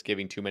 It's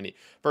giving too many.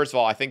 First of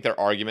all, I think their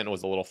argument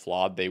was a little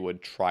flawed. They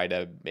would try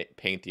to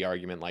paint the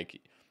argument like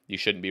you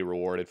shouldn't be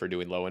rewarded for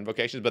doing low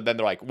invocations. But then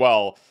they're like,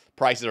 well,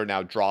 prices are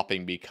now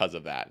dropping because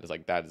of that. It's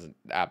like, that is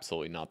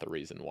absolutely not the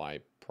reason why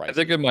prices.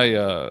 I think in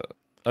my,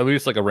 at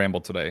least like a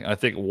ramble today, I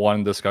think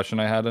one discussion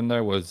I had in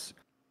there was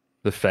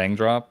the Fang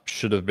drop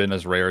should have been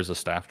as rare as a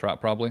staff drop,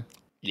 probably.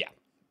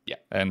 Yeah.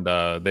 And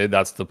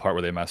that's the part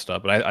where they messed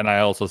up. And I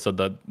also said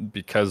that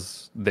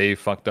because they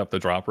fucked up the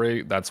drop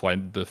rate, that's why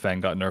the Fang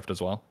got nerfed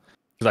as well.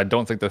 Because I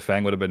don't think the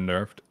Fang would have been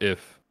nerfed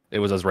if it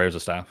was as rare as a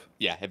staff.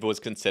 Yeah, if it was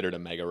considered a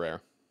mega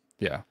rare.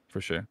 Yeah,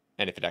 for sure.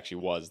 And if it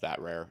actually was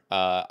that rare.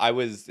 A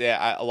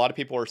lot of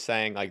people were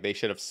saying like they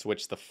should have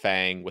switched the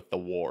Fang with the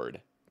ward.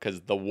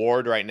 Because the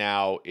ward right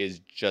now is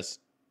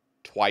just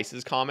twice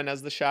as common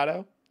as the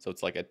Shadow. So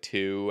it's like a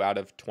 2 out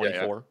of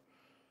 24.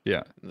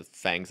 Yeah. The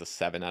Fang's a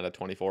 7 out of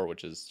 24,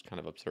 which is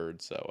kind of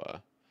absurd. So,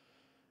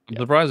 I'm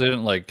surprised they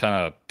didn't like kind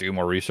of do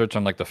more research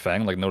on like the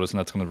Fang, like noticing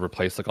that's going to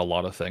replace like a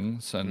lot of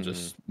things and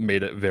just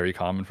made it very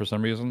common for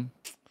some reason.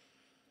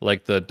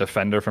 Like the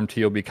Defender from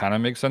TOB kind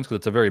of makes sense because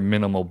it's a very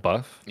minimal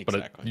buff,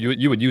 but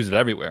you would use it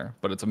everywhere,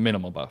 but it's a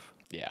minimal buff.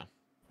 Yeah.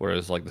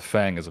 Whereas like the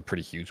Fang is a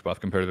pretty huge buff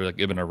compared to like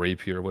even a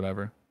Rapier or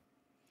whatever.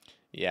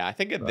 Yeah, I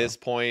think at this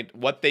point,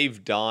 what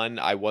they've done,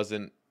 I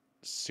wasn't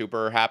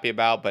super happy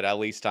about, but at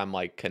least I'm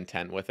like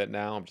content with it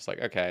now. I'm just like,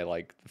 okay,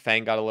 like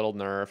Fang got a little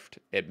nerfed.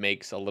 It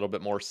makes a little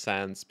bit more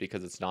sense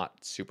because it's not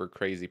super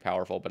crazy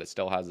powerful, but it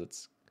still has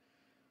its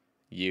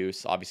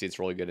use. Obviously, it's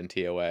really good in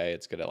TOA.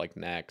 It's good at like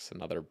Nex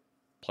and other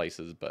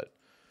places, but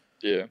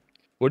yeah.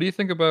 What do you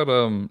think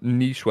about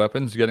niche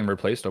weapons getting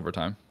replaced over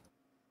time?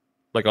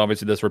 Like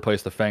obviously this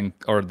replaced the Fang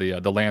or the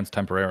Lance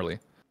temporarily.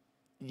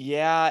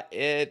 Yeah,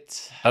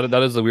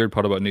 that is the weird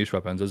part about niche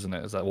weapons, isn't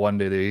it? Is that one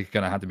day they're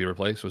gonna have to be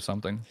replaced with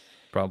something,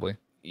 probably.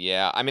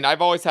 Yeah, I mean,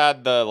 I've always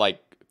had the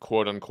like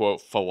quote unquote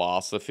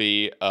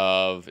philosophy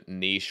of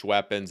niche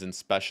weapons and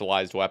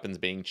specialized weapons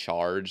being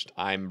charged.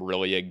 I'm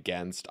really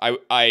against.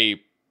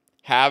 I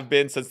have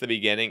been since the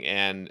beginning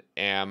and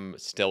am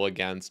still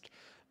against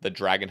the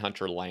Dragon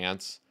Hunter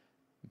Lance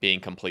being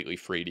completely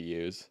free to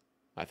use.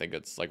 I think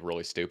it's like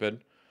really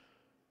stupid.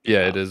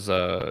 Yeah, it is.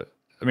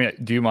 I mean,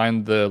 do you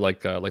mind the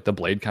like the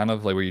blade kind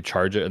of like where you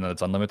charge it and then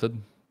it's unlimited?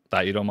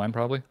 That you don't mind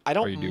probably? I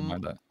don't. Or you do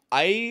mind that?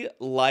 I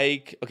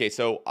like. Okay,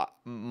 so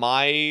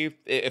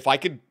if I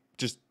could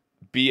just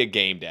be a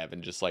game dev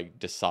and just like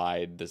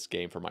decide this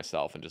game for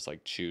myself and just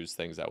like choose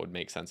things that would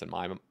make sense in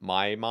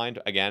my mind.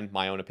 Again,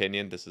 my own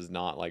opinion. This is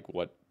not like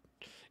what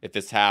if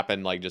this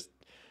happened. Like just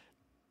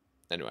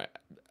anyway.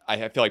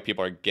 I feel like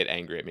people get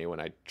angry at me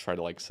when I try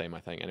to like say my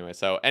thing. Anyway,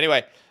 so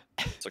anyway,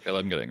 it's okay.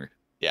 Let them get angry.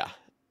 Yeah.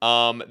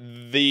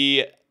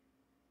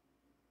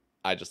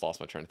 I just lost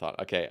my train of thought.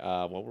 Okay,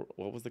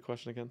 what was the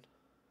question again?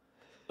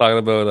 Talking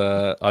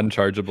about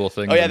unchargeable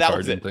things Oh yeah, and that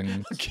was charging it.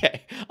 things.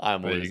 Okay,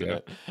 I'm There you losing go.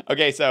 it.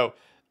 Okay, so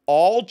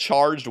all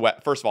charged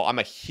First of all, I'm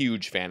a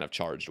huge fan of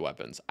charged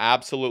weapons.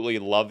 Absolutely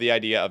love the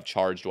idea of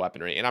charged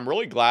weaponry, and I'm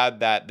really glad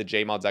that the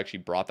JMods actually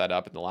brought that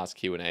up in the last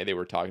Q&A. They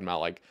were talking about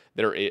like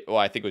well,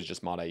 I think it was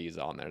just Mod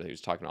Aiza on there. He was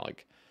talking about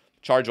like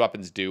charged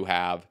weapons do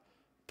have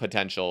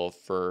potential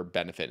for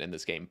benefit in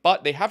this game,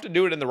 but they have to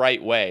do it in the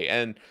right way.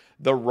 And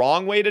the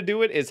wrong way to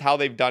do it is how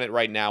they've done it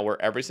right now,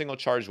 where every single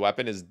charged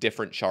weapon is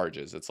different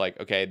charges. It's like,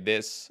 okay,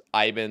 this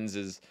Iban's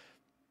is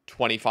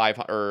 25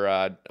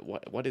 or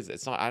what is it?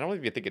 It's not. I don't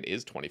even think it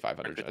is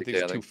 2500. I think it's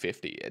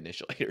 250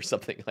 initially or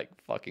something like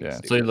fucking. Yeah.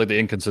 Stupid. So like the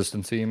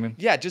inconsistency, you mean?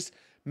 Yeah, just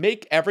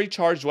make every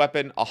charged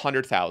weapon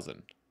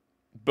 100,000.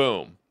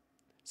 Boom.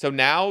 So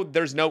now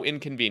there's no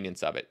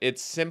inconvenience of it.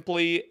 It's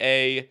simply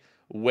a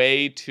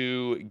way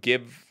to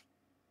give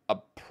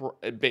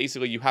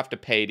basically you have to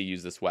pay to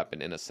use this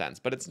weapon in a sense,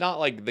 but it's not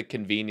like the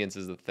convenience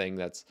is the thing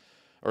that's,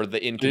 or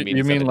the inconvenience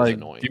You mean of it like, is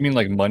annoying. do you mean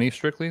like money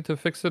strictly to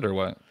fix it or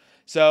what?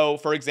 So,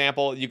 for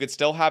example, you could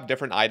still have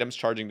different items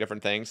charging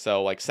different things.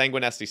 So, like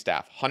Sanguinesti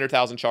Staff,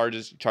 100,000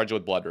 charges, charge it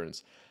with Blood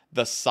Runes.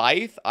 The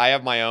Scythe, I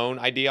have my own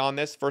idea on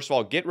this. First of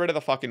all, get rid of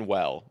the fucking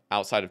well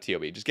outside of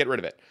TOB. Just get rid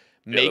of it.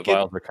 Make the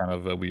vials are kind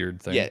of a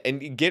weird thing. Yeah,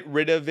 and get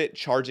rid of it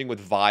charging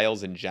with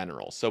vials in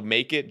general. So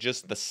make it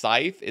just the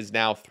Scythe is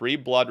now 3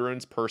 Blood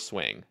Runes per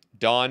swing.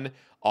 Done,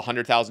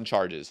 100,000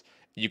 charges.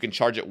 You can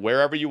charge it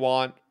wherever you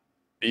want.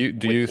 Do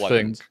you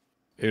think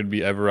it would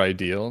be ever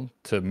ideal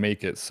to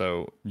make it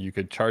so you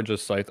could charge a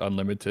Scythe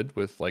unlimited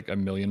with like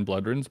 1,000,000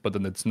 Blood Runes, but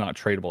then it's not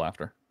tradable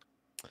after?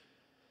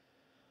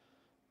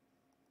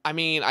 I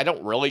mean, I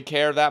don't really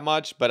care that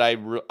much, but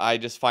I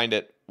just find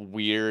it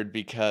weird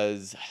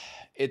because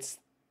it's,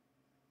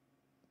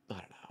 I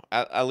don't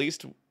know. At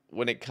least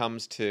when it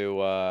comes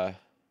to,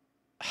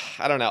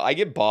 I don't know. I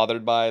get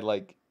bothered by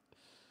like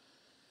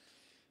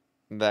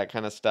that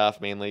kind of stuff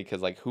mainly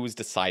because like who's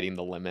deciding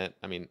the limit?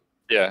 I mean,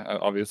 yeah,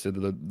 obviously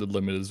the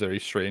limit is very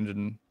strange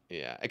and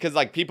yeah, because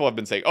like people have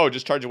been saying, oh,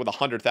 just charge it with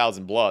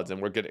 100,000 bloods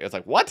and we're good. It's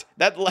like what?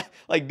 That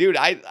like, dude,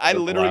 I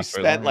literally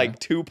spent like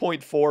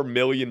 2.4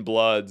 million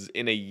bloods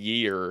in a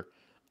year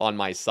on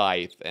my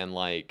Scythe, and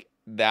like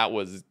I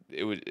was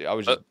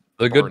just.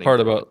 The good part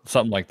about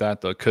something like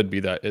that, though, could be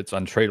that it's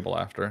untradeable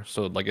after.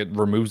 So, like, it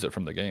removes it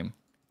from the game.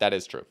 That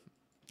is true.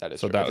 That is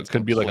so true. So that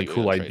could be like a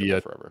cool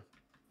idea. Forever.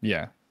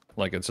 Yeah.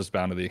 Like, it's just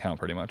bound to the account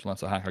pretty much,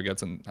 unless a hacker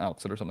gets and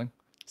outs it or something.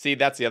 See,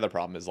 that's the other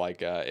problem is,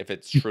 like, if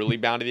it's truly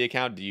bound to the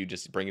account, do you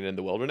just bring it in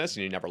the wilderness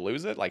and you never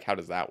lose it? Like, how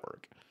does that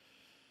work?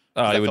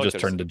 It would just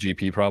turn to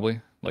GP probably,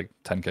 like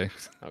 10K.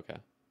 Okay.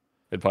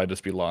 It'd probably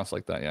just be lost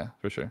like that, yeah,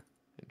 for sure.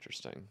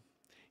 Interesting.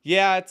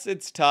 Yeah,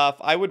 it's tough.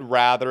 I would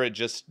rather it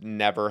just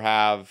never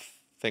have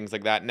things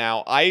like that.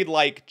 Now, I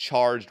like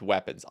charged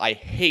weapons. I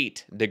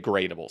hate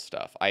degradable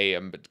stuff.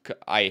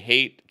 I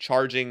hate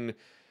charging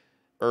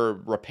or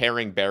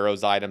repairing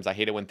Barrows items. I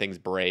hate it when things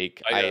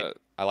break. I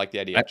like the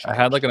idea. I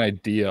had like an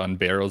idea on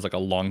Barrows like a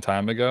long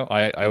time ago.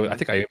 I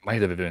think I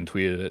might have even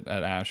tweeted it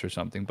at Ash or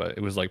something, but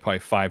it was like probably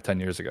 5-10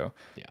 years ago.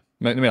 Yeah,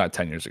 maybe not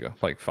 10 years ago,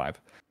 like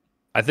 5.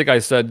 I think I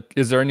said,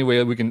 is there any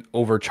way we can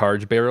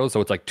overcharge Barrows so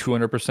it's like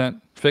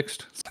 200%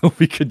 fixed so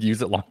we could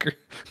use it longer?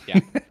 Yeah.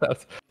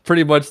 That's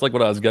pretty much like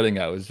what I was getting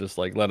at, was just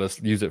like, let us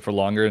use it for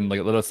longer and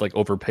like let us like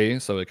overpay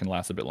so it can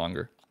last a bit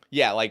longer.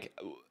 Yeah, like,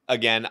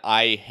 again,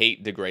 I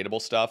hate degradable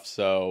stuff.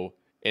 So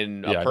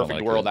in a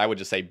perfect world, I would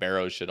just say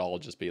Barrows should all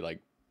just be like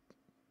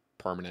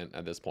permanent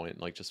at this point.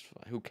 Like, just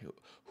who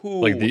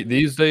like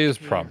these days,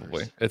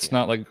 probably. It's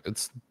not like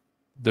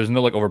there's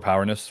no like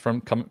overpowerness from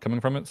coming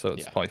from it, so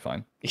it's probably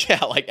fine.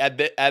 Yeah, like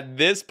at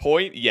this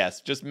point, yes,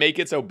 just make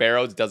it so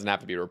Barrows doesn't have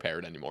to be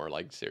repaired anymore.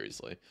 Like,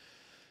 seriously,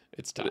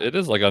 it's tough. It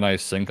is like a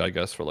nice sink, I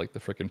guess, for like the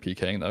freaking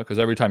PKing though, because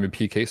every time you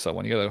PK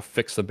someone, you gotta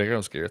fix the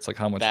Barrows gear. It's like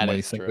how much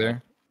money sink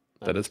there.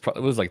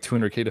 It was like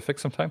 200K to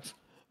fix sometimes.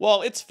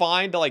 Well, it's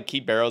fine to like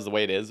keep Barrows the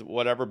way it is,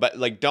 whatever, but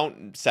like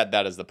don't set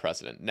that as the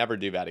precedent. Never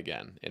do that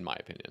again, in my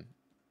opinion.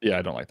 Yeah,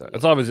 I don't like that.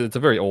 It's obviously it's a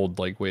very old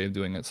like way of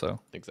doing it. So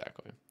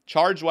exactly.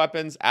 Charged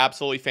weapons,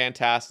 absolutely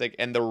fantastic.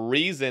 And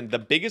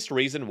the biggest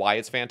reason why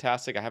it's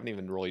fantastic, I haven't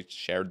even really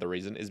shared the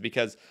reason, is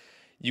because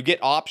you get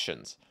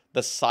options.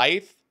 The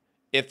Scythe,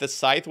 if the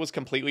Scythe was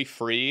completely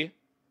free,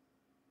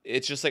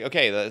 it's just like,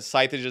 okay, the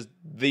Scythe is just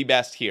the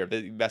best here.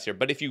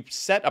 But if you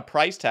set a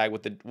price tag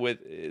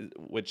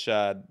which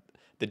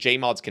the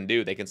JMods can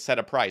do, they can set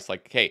a price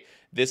like, okay,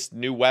 this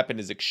new weapon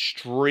is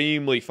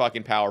extremely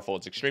fucking powerful.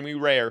 It's extremely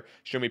rare,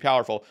 extremely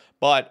powerful,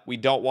 but we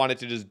don't want it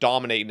to just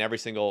dominate in every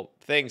single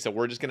thing. So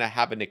we're just going to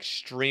have an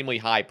extremely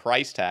high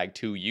price tag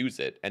to use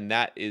it. And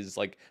that is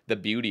like the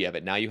beauty of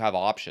it. Now you have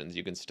options.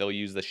 You can still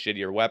use the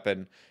shittier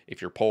weapon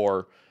if you're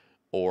poor,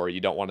 or you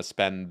don't want to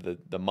spend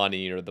the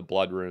money or the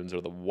blood runes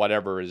or the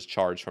whatever is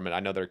charged from it. I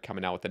know they're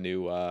coming out with a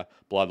new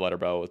bloodletter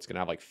bow. It's going to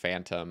have like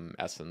phantom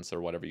essence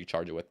or whatever you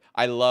charge it with.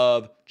 I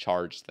love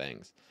charged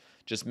things.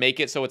 Just make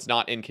it so it's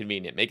not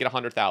inconvenient. Make it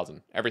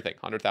 100,000. Everything,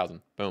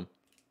 100,000. Boom.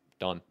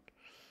 Done.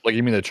 Like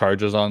you mean the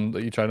charges on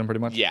each item, pretty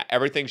much? Yeah,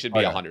 everything should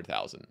be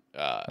 100,000.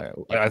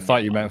 I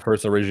thought you meant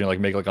first originally like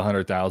make like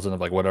 100,000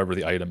 of like whatever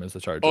the item is. The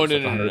charges. Oh no,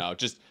 like no.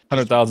 Just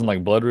 100,000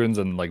 like blood runes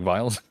and like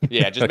vials.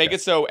 Yeah, just make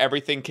it so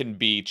everything can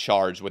be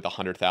charged with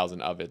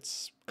 100,000 of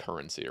its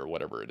currency or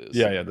whatever it is.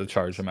 Yeah, the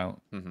charge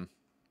amount. Mm-hmm.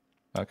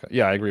 Okay,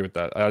 yeah, I agree with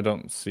that. I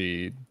don't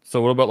see.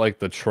 So what about like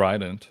the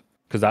trident?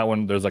 Because that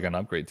one there's like an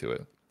upgrade to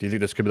it. Do you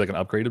think this could be like an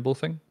upgradable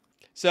thing?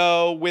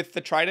 So with the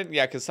trident,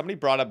 yeah, because somebody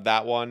brought up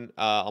that one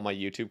on my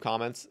YouTube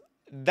comments.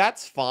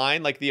 That's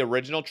fine. Like the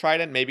original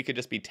trident maybe could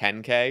just be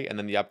 10K, and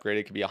then the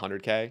upgraded could be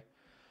 100K.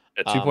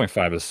 Yeah,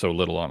 2.5 is so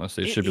little,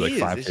 honestly. It should be like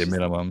 5K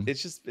minimum.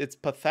 It's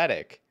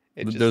pathetic.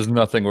 There's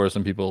nothing worse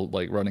than people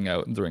like running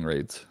out during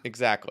raids.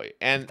 Exactly,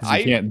 and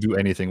you can't do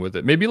anything with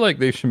it. Maybe like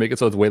they should make it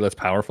so it's way less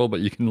powerful,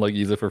 but you can like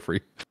use it for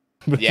free.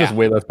 But it's just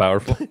way less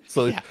powerful.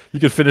 So you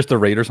could finish the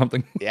raid or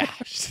something. Yeah,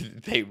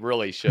 they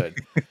really should.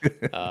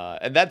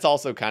 And that's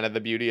also kind of the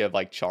beauty of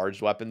like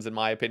charged weapons, in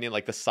my opinion.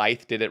 Like the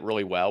scythe did it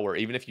really well, where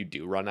even if you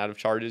do run out of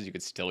charges, you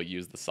could still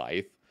use the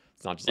scythe.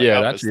 It's not just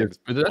like,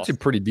 it's actually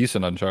pretty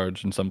decent on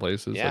charge in some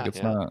places. Yeah, like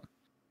it's not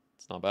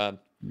bad.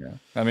 Yeah,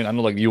 I mean, I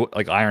know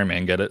like Iron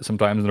Man get it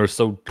sometimes, and they're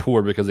so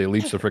poor because they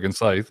leech the freaking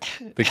scythe.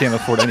 They can't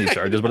afford any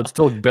charges, but it's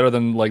still better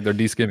than like their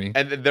de-skimming.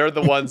 And they're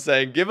the ones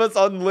saying, "Give us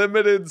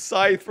unlimited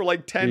scythe for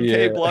like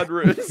 10K blood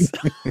runes."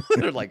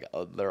 They're like,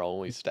 oh, their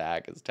only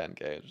stack is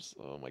 10K. Just,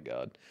 oh my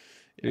god.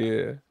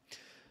 Yeah.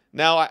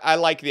 Now I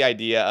like the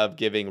idea of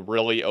giving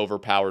really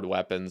overpowered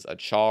weapons a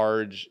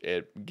charge.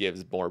 It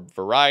gives more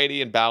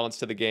variety and balance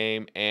to the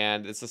game,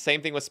 and it's the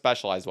same thing with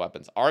specialized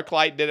weapons.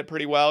 Arclight did it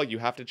pretty well. You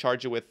have to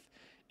charge it with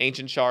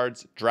Ancient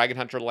Shards, Dragon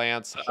Hunter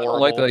Lance, I don't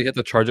like that you have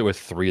to charge it with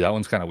 3. That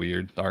one's kind of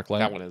weird, the Arclight.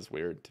 That one is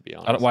weird, to be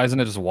honest. Why isn't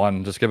it just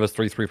 1? Just give us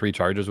 3 free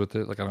charges with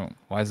it. Like,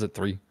 why is it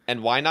 3?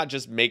 And why not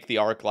just make the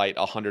Arclight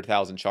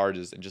 100,000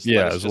 charges and just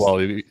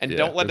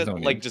don't let it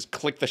like just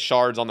click the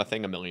shards on the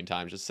thing a million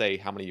times. Just say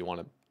how many you want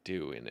to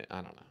do in it.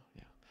 I don't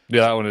know.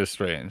 Yeah, that one is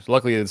strange.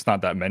 Luckily, it's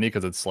not that many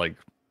because it's like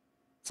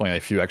it's only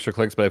a few extra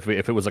clicks. But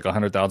if it was like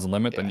 100,000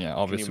 limit, then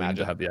obviously we need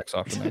to have the X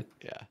option there.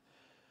 Yeah.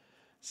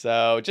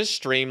 So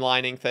just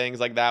streamlining things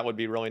like that would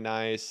be really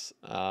nice.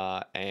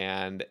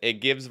 And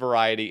it gives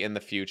variety in the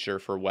future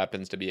for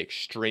weapons to be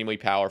extremely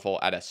powerful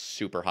at a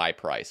super high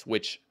price,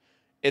 which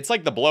it's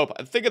like the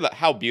blowpipe. Think of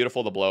how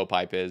beautiful the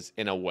blowpipe is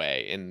in a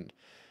way. And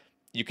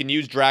you can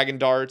use dragon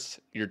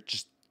darts. You're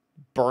just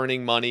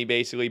burning money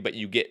basically, but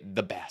you get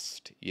the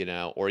best,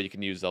 or you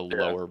can use a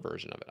lower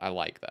version of it. I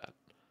like that.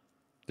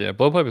 Yeah,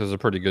 blowpipe is a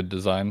pretty good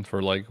design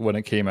for like when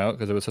it came out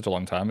because it was such a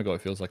long time ago. It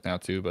feels like now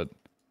too, but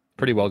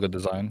pretty well good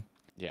design.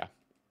 Yeah.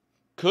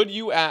 Could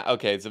you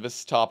okay, so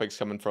this topic's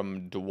coming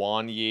from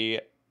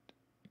Duanyi.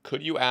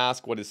 Could you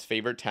ask what his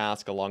favorite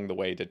task along the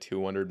way to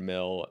 200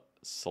 mil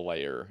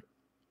Slayer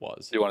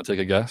was? Do you want to take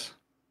a guess?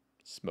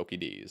 Smoky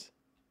D's.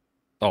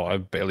 Oh, I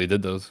barely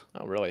did those.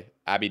 Oh, really?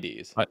 Abby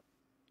D's.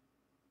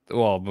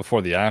 Well,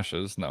 before the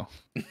ashes, no.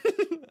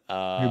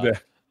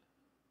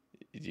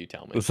 You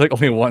tell me. There's like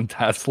only one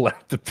task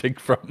left to pick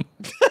from.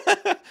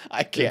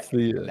 I can't. It's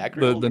the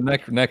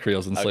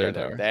Necreals in Slayer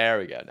Tower. There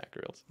we go,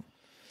 Necreals.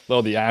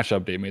 Well, the Ash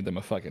update made them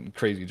a fucking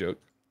crazy joke.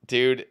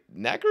 Dude,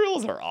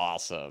 Necreals are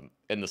awesome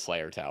in the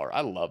Slayer Tower.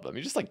 I love them.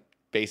 You just like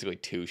basically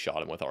two-shot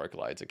them with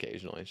Arclights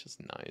occasionally. It's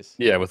just nice.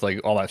 Yeah, with like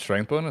all that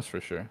strength bonus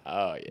for sure.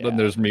 Oh, yeah. Then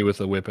there's me with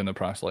a whip and a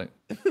Proselyte.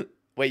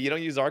 Wait, you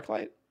don't use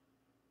Arclight?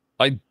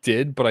 I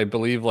did, but I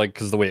believe like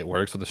because the way it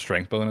works with the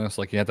strength bonus,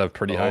 like you have to have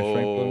pretty high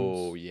strength bonus.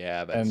 Oh,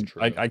 yeah, that's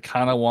true. I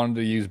kind of wanted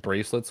to use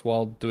bracelets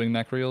while doing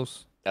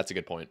Necreals. That's a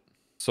good point.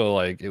 So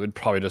like it would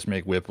probably just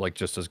make whip like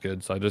just as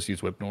good. So I just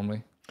use whip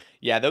normally.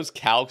 Yeah, those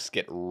calcs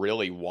get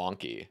really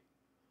wonky.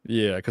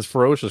 Yeah, because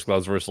ferocious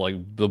gloves versus like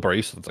the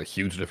brace, it's a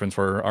huge difference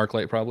for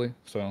Arclight probably.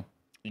 So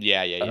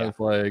yeah. It's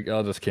like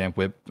I'll just camp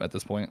whip at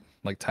this point,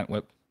 like tent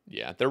whip.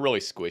 Yeah, they're really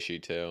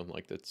squishy too.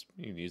 Like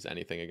you can use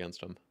anything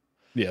against them.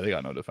 Yeah, they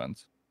got no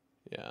defense.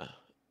 Yeah.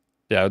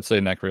 Yeah, I would say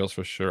Necreals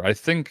for sure. I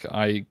think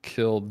I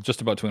killed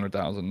just about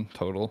 200,000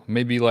 total.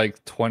 Maybe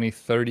like 20,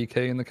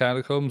 30K in the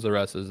Catacombs. The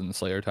rest is in the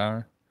Slayer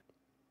Tower.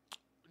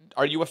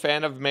 Are you a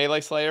fan of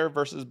Melee Slayer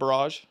versus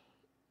Barrage?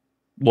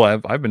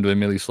 Well, I've been doing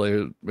Melee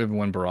Slayer even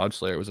when Barrage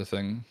Slayer was a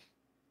thing.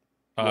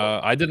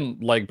 I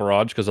didn't like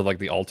Barrage because of like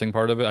the alting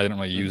part of it. I didn't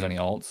really use any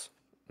alts.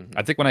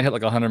 I think when I hit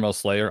like 100 mil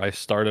Slayer, I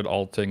started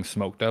alting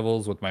Smoke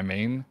Devils with my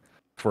main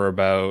for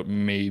about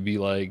maybe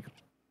like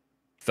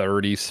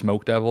 30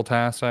 Smoke Devil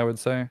tasks, I would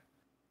say.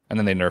 And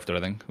then they nerfed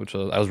everything, which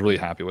I was really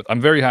happy with. I'm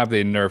very happy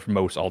they nerfed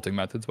most alting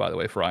methods, by the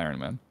way, for Iron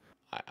Man.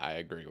 I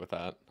agree with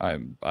that.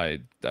 I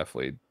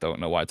definitely don't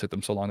know why it took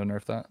them so long to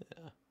nerf that.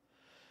 Yeah.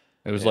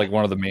 It was like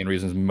one of the main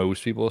reasons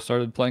most people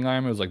started playing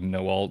Iron Man. It was like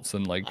no alts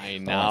and like I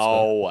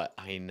know.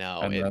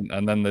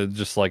 And then they're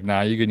just like,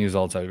 nah, you can use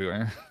alts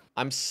everywhere.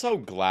 I'm so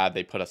glad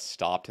they put a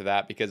stop to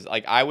that because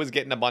like I was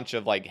getting a bunch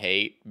of like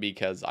hate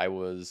because I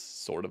was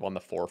sort of on the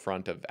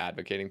forefront of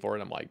advocating for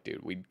it. I'm like,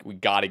 dude, we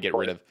got to get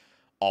rid of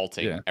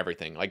alting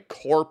everything. Like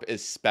Corp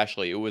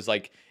especially. It was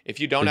like if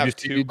you don't have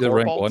two the Corp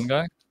rank alts, 1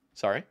 guy?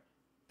 Sorry?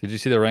 Did you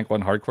see the rank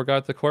 1 hardcore guy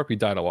at the Corp? He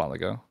died a while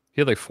ago.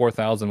 He had like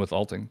 4,000 with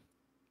alting.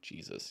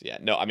 Jesus, yeah.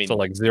 No, I mean, So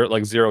like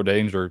zero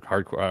danger,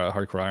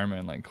 hardcore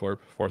Ironman, like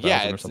corp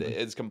 4,000 or something.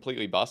 it's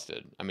completely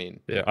busted. I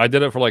mean, Yeah, I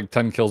did it for like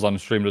 10 kills on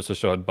stream just to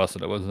show how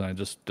busted it was, and I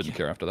just didn't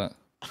care after that.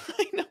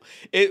 I know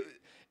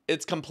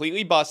it's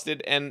completely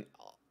busted, and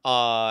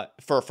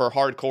for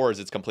hardcores,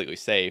 it's completely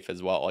safe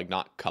as well. Like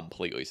not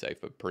completely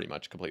safe, but pretty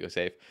much completely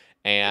safe.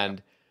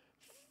 And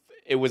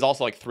it was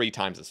also like 3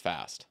 times as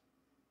fast.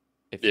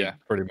 Yeah,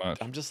 pretty much.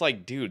 I'm just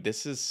like, dude,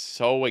 this is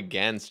so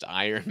against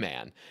Iron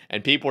Man,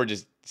 and people are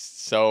just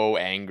so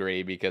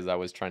angry because I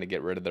was trying to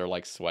get rid of their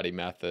like sweaty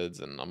methods,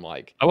 and I'm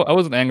like, I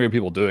wasn't angry at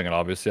people doing it.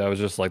 Obviously, I was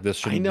just like, this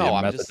I shouldn't be know, a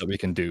I'm method just that we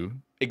can do.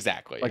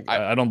 exactly. Like,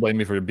 I don't blame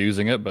you for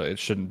abusing it, but it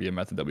shouldn't be a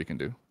method that we can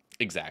do.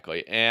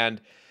 Exactly.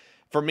 And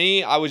for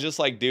me, I was just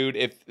like, dude,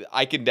 if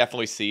I can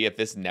definitely see if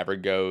this never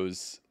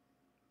goes,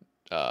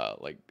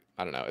 like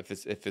I don't know, if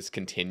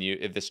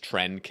this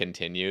trend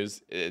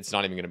continues, it's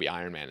not even going to be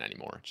Iron Man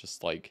anymore. It's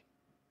just like,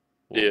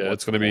 yeah,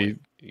 it's going to be.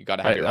 You got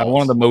to have your I alts.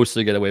 wanted to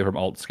mostly get away from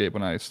Altscape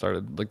when I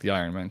started like the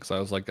Iron Man, because I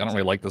was like, I don't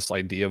really like this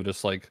idea of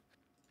just like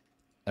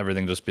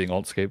everything just being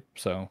Altscape.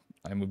 So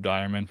I moved to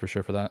Iron Man for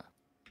sure for that.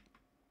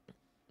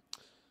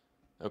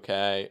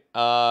 Okay.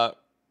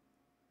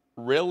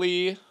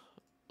 Really?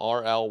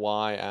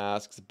 RLY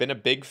asks, been a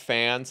big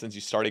fan since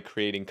you started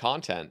creating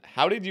content.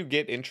 How did you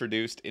get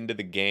introduced into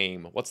the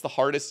game? What's the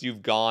hardest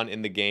you've gone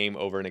in the game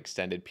over an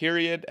extended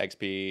period?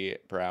 XP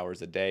per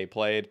hours a day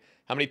played.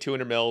 How many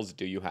 200 mils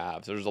do you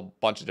have? So there's a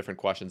bunch of different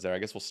questions there. I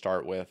guess we'll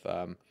start with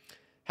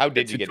how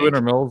did you get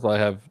 200 mils? I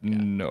have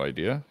no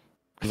idea.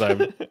 Because I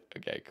have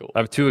okay, cool. I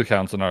have 2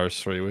 accounts in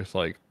RS3 with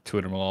like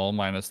 200 mil all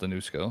minus the new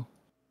skill.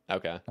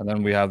 Okay. And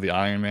then we have the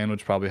Iron Man,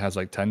 which probably has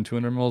like 10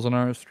 200 mils in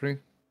RS3.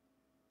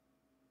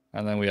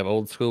 And then we have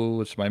Old School,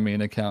 which my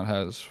main account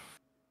has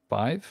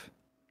 5.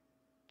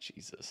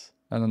 Jesus.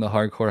 And then the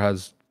Hardcore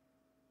has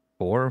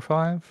 4 or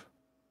 5.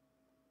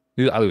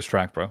 Dude, I lose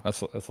track, bro.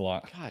 That's a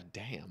lot. God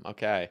damn.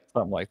 Okay.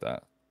 Something like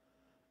that.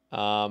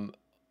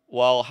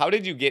 Well, how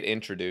did you get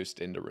introduced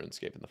into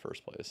RuneScape in the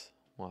first place?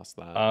 Lost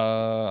that.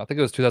 I think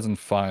it was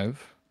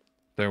 2005.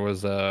 There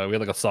was we had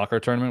like a soccer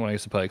tournament when I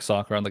used to play like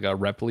soccer on like a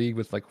rep league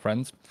with like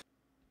friends.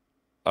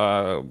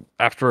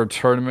 After a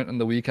tournament in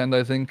the weekend,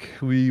 I think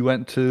we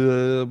went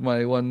to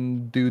my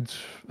one dude's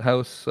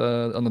house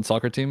on the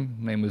soccer team.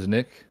 Name was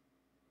Nick.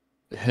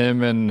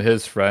 Him and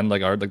his friend,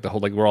 like the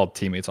whole, like we're all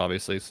teammates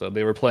obviously, so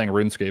they were playing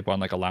RuneScape on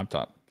like a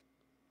laptop,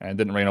 and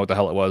didn't really know what the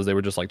hell it was. They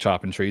were just like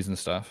chopping trees and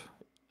stuff,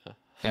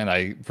 and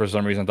I for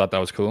some reason thought that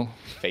was cool.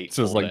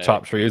 Fateful Just like day.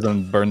 chop trees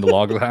and burn the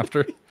log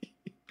after.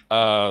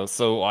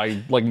 So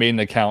I like made an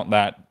account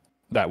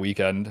that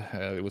weekend.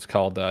 It was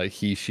called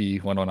He She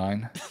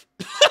 109.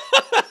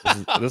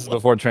 This is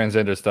before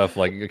transgender stuff.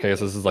 Like, okay,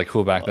 so this is like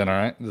cool back then, all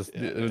right?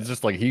 It was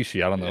just like he,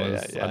 she. I don't know.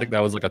 I think that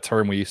was like a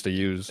term we used to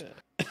use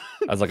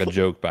as like a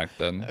joke back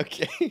then.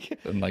 Okay.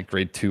 In like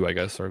grade 2, I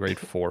guess, or grade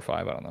 4 or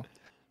 5. I don't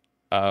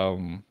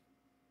know.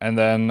 And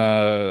then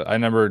I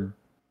never,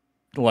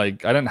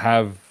 like, I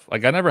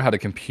never had a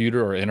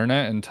computer or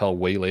internet until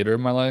way later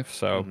in my life.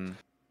 So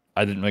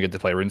I didn't really get to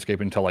play RuneScape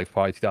until like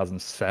probably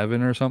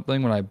 2007 or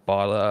something, when I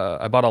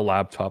bought a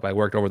laptop. I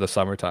worked over the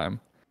summertime.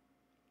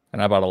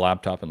 And I bought a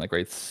laptop in like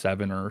grade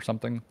 7 or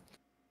something,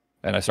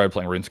 and I started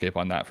playing RuneScape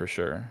on that for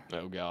sure.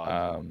 Oh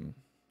god.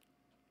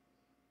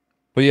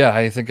 But yeah,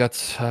 I think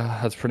that's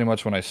pretty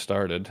much when I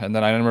started. And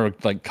then I remember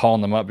like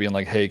calling them up, being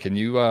like, "Hey, can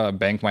you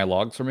bank my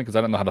logs for me? Because I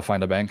don't know how to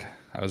find a bank."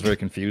 I was very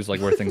confused, like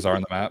where things are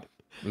on the map.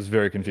 It was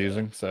very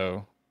confusing.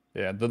 So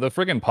yeah, the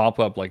friggin'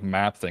 pop-up like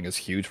map thing is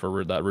huge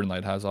for that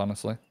RuneLite has,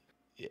 honestly.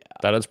 Yeah.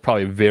 That is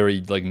probably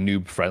very like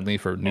noob friendly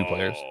for new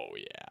players. Oh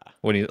yeah.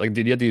 When you like,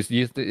 did you have these?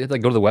 You had to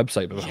like go to the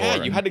website before.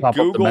 Yeah, you had to pop up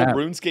the Google map.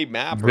 RuneScape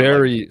map.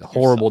 Very like,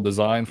 horrible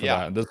design for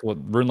Yeah. that. This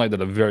what RuneLite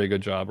did a very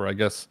good job, or I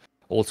guess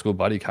Old School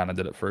Buddy kind of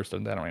did it first,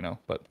 and I don't really know,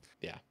 but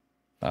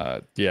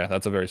yeah,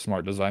 that's a very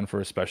smart design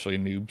for especially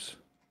noobs.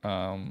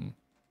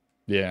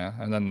 Yeah,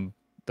 and then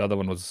the other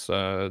one was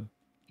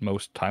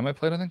most time I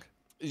played, I think.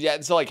 Yeah,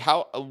 so like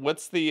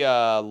what's the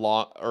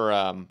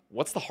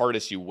what's the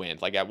hardest you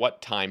went? Like at what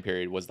time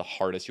period was the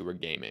hardest you were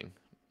gaming,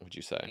 would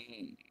you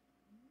say?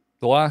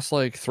 The last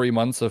like 3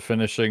 months of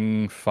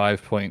finishing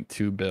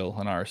 5.2 bill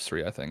on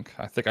RS3, I think.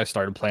 I think I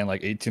started playing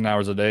like 18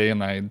 hours a day,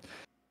 and I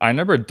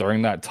remember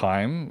during that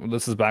time,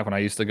 this is back when I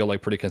used to go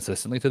like pretty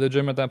consistently to the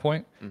gym at that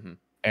point.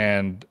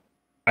 And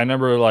I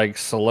remember like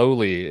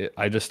slowly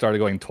I just started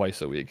going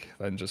twice a week,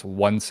 then just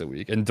once a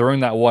week. And during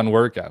that one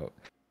workout,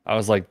 I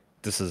was like,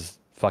 this is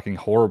fucking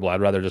horrible.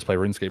 I'd rather just play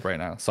RuneScape right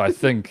now. So I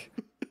think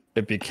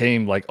it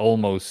became like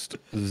almost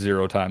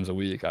 0 times a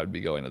week I'd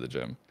be going to the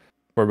gym.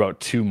 For about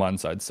 2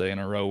 months, I'd say, in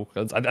a row.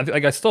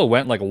 I still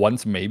went like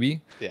once,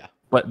 maybe. Yeah.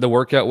 But the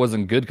workout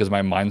wasn't good because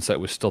my mindset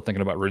was still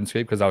thinking about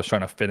RuneScape, because I was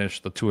trying to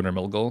finish the 200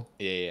 mil goal.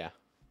 Yeah.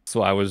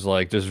 So I was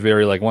like, just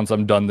very like, once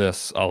I'm done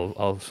this,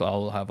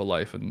 I'll have a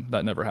life, and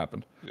that never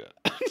happened.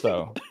 Yeah.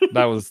 So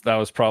that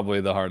was probably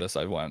the hardest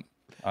I went.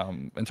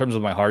 In terms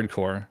of my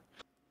hardcore,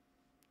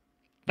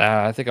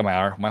 I think my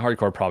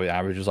hardcore probably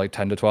averages like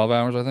 10 to 12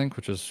 hours, I think,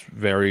 which is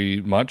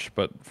very much.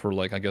 But for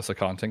like, I guess a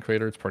content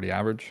creator, it's pretty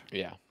average.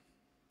 Yeah. I mean,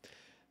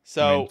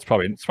 So it's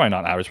probably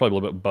not average, probably a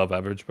little bit above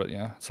average, but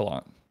yeah, it's a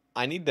lot.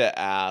 I need to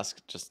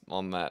ask, just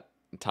on that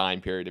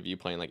time period of you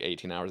playing like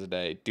 18 hours a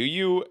day, do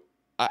you?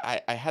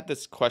 I had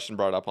this question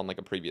brought up on like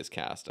a previous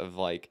cast of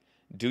like,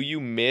 do you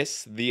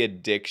miss the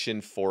addiction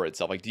for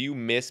itself? Like, do you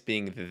miss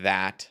being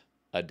that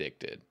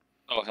addicted?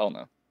 Oh hell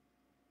no.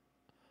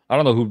 I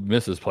don't know who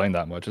misses playing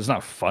that much. It's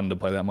not fun to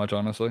play that much,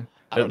 honestly.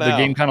 I don't The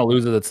game know. kind of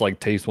loses its like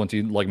taste once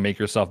you like make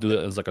yourself do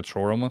it as like a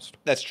chore almost.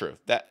 That's true.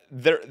 That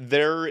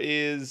there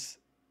is.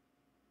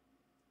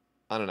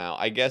 I don't know.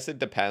 I guess it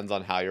depends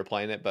on how you're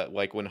playing it, but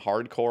like when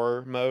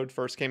hardcore mode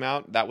first came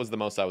out, that was the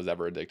most I was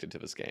ever addicted to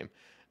this game.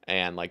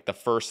 And like the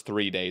first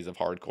 3 days of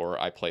hardcore,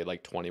 I played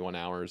like 21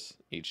 hours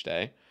each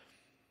day.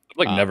 I've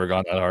like never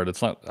gone that hard.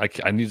 It's not.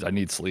 I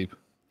need sleep.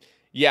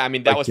 Yeah, I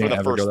mean I that was for can't the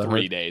ever go first that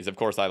 3 days. Of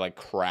course, I like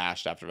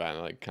crashed after that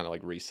and like kind of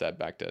like reset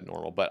back to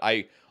normal. But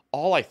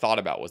all I thought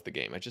about was the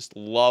game. I just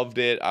loved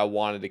it. I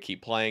wanted to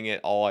keep playing it.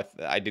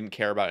 I didn't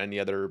care about any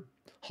other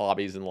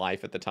hobbies in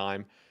life at the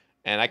time.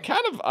 And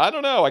I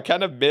don't know, I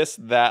kind of miss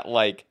that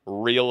like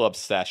real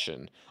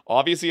obsession.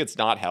 Obviously, it's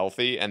not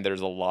healthy and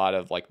there's a lot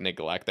of like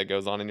neglect that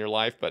goes on in your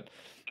life, but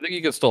I think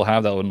you can still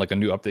have that when like a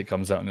new update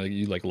comes out and like,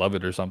 you like love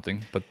it or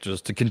something. But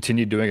just to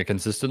continue doing it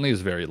consistently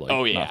is very like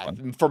oh not yeah,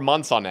 fun. for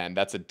months on end,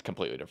 that's a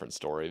completely different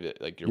story.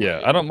 Like you're Yeah,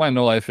 right. I don't mind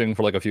no lifing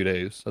for like a few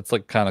days. That's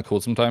like kind of cool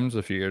sometimes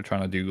if you're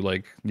trying to do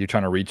like you're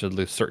trying to reach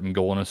a certain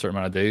goal in a certain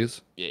amount of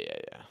days. Yeah.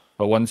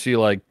 But once you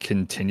like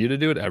continue to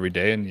do it every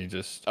day and you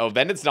just Oh,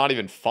 then it's not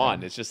even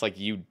fun. It's just like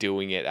you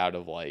doing it out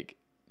of like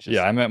just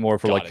yeah, I meant more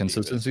for like gotta do this.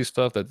 consistency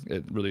stuff. That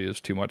it really is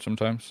too much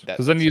sometimes. That's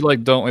Because then you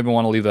like don't even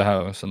want to leave the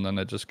house, and then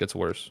it just gets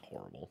worse.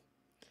 horrible.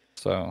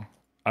 So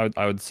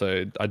I would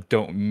say I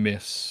don't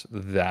miss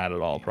that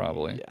at all.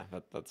 Probably. Yeah,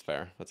 that's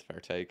fair. That's a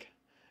fair take.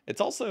 It's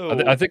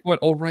also I think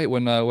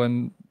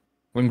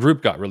when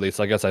Group got released,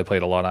 I guess I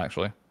played a lot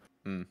actually.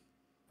 Hmm.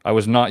 I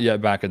was not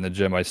yet back in the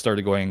gym. I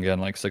started going again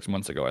like 6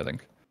 months ago, I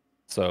think.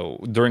 So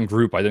during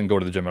Group, I didn't go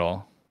to the gym at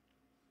all.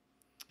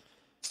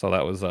 So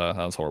that was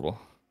horrible.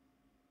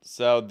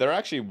 So there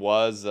actually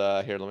was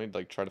here, let me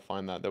like try to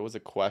find that. There was a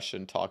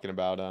question talking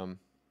about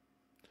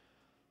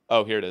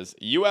oh, here it is.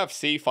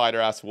 UFC fighter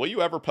asks, "Will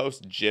you ever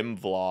post gym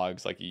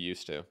vlogs like you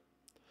used to?"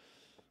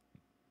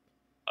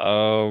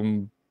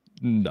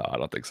 No, I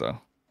don't think so.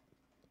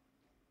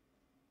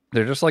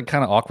 They're just like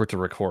kind of awkward to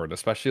record,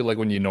 especially like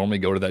when you normally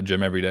go to that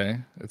gym every day.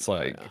 It's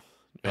like,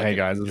 You're hey like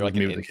guys, this you're is like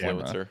me an with the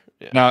camera. influencer.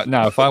 Yeah.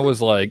 Now, if I was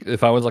like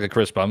a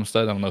Chris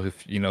Bumstead, I don't know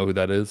if you know who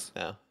that is.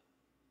 Yeah.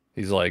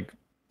 He's like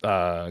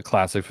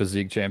classic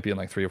physique champion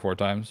like 3 or 4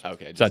 times.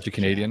 Okay. He's actually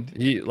Canadian.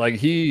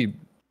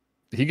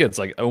 He gets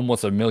like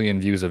almost 1 million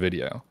views a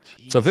video.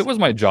 So if it was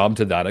my job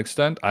to that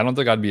extent, I don't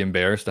think I'd be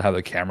embarrassed to have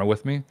a camera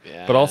with me.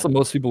 Yeah. But also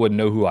most people would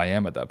know who I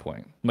am at that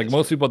point. Like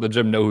most people at the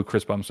gym know who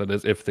Chris Bumstead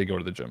is if they go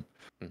to the gym.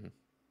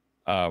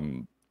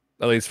 Mhm.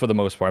 At least for the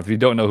most part. If you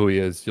don't know who he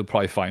is, you'll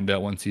probably find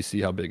out once you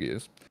see how big he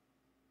is.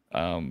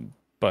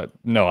 But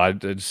no, I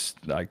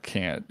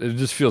can't. It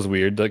just feels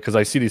weird because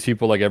I see these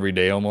people like every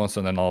day almost,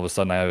 and then all of a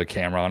sudden I have a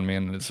camera on me,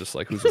 and it's just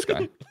like, who's this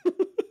guy?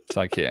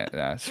 So I can't.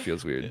 Yeah, it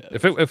feels weird. Yeah,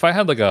 if I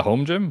had like a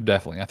home gym,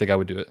 definitely, I think I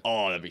would do it.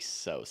 Oh, that'd be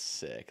so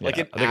sick. Yeah, Like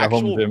an I think actual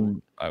a home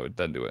gym, I would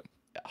then do it.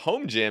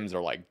 home gyms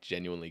are like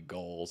genuinely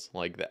goals.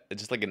 Like that,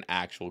 just like an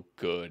actual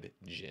good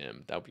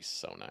gym. That would be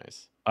so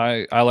nice.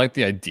 I like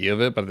the idea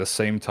of it, but at the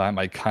same time,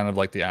 I kind of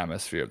like the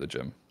atmosphere of the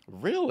gym.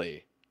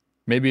 Really?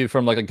 Maybe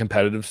from like a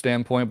competitive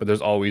standpoint, but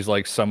there's always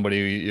like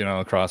somebody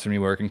across from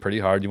you working pretty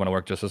hard. You want to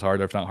work just as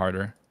hard, if not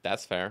harder.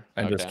 That's fair.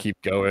 And just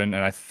keep going.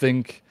 And I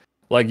think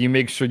like you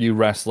make sure you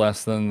rest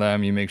less than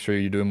them. You make sure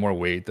you're doing more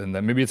weight than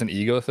them. Maybe it's an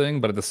ego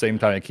thing, but at the same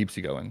time, it keeps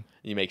you going.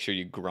 You make sure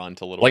you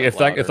grunt a little. Like bit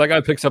if that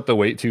guy picks up the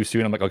weight too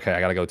soon, I'm like, okay, I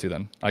gotta go too.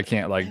 Then I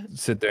can't like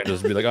sit there and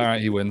just be like, all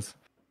right, he wins.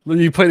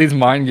 You play these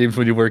mind games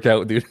when you work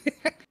out, dude.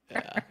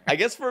 Yeah. I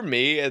guess for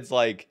me, it's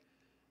like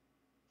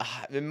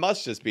it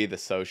must just be the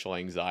social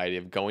anxiety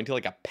of going to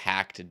like a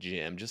packed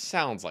gym. Just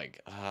sounds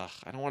like I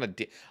don't want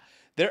to.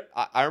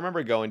 I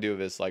remember going to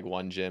this like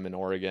one gym in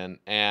Oregon,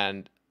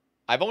 and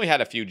I've only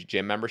had a few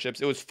gym memberships.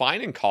 It was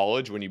fine in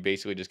college when you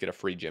basically just get a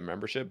free gym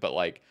membership, but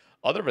like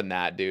other than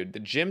that, dude, the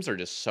gyms are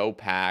just so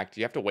packed.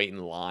 You have to wait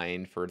in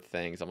line for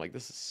things. I'm like,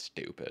 this is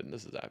stupid.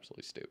 This is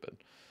absolutely stupid.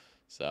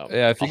 So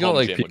yeah, if you go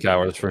like gym would peak be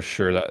hours, amazing. for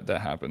sure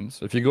that happens.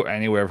 If you go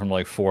anywhere from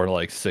like 4 to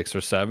like 6 or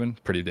 7,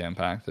 pretty damn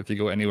packed. If you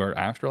go anywhere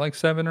after like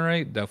 7 or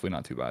 8, definitely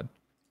not too bad.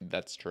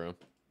 That's true.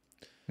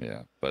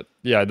 Yeah, but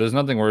yeah, there's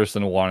nothing worse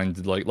than wanting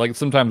to like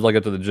sometimes I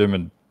get to the gym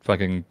and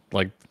fucking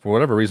like for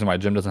whatever reason my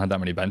gym doesn't have that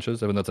many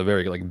benches, even though it's a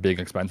very like big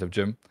expensive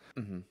gym.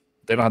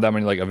 They don't have that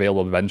many like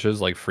available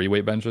benches, like free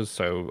weight benches,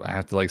 so I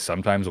have to like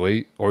sometimes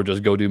wait or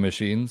just go do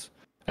machines.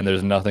 And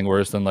there's nothing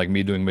worse than like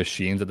me doing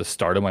machines at the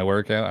start of my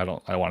workout. I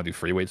don't want to do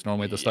free weights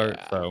normally at the start.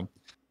 Yeah. So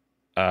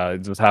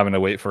just having to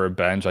wait for a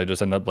bench, I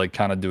just end up like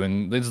kind of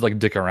doing they just like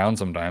dick around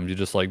sometimes. You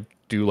just like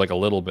do like a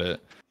little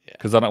bit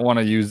because I don't want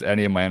to use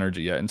any of my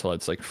energy yet until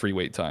it's like free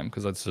weight time,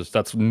 because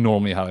that's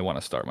normally how I want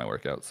to start my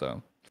workout.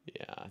 So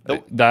yeah,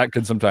 that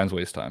could sometimes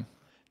waste time.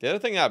 The other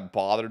thing that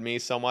bothered me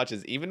so much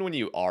is even when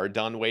you are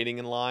done waiting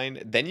in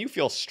line, then you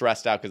feel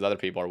stressed out because other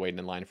people are waiting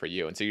in line for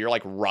you, and so you're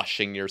like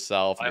rushing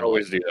yourself. I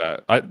always do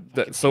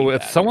that. So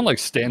if someone like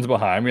stands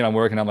behind me and I'm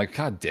working, I'm like,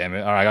 God damn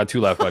it! All right, I got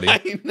 2 left, buddy.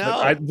 I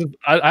know.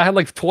 I had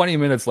like 20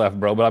 minutes left,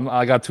 bro, but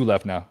I got 2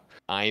 left now.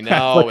 I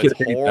know, it's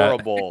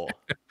horrible.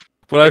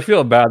 But I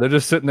feel bad. They're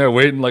just sitting there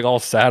waiting, like all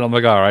sad. I'm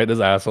like, all right,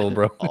 this asshole,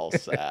 bro. All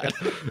sad.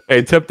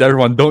 Hey, tip to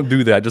everyone: don't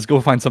do that. Just go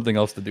find something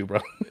else to do, bro.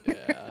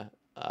 Yeah.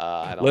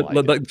 I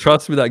don't like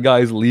trust me, that guy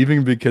is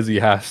leaving because he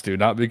has to,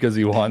 not because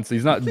he wants.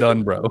 He's not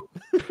done, bro.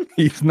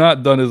 He's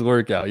not done his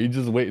workout. He's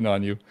just waiting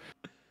on you.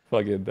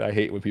 Fucking, I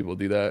hate when people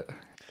do that.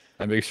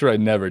 I make sure I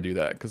never do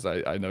that because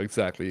I know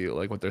exactly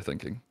like what they're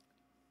thinking.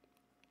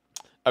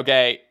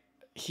 Okay,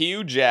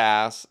 Huge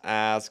Ass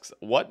asks,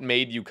 what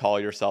made you call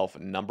yourself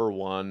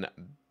 #1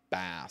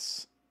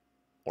 bass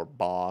or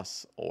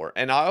boss?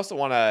 And I also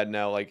want to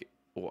know, like,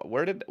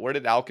 where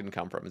did Alkan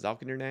come from? Is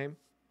Alkan your name?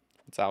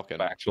 What's Alkan?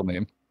 My actual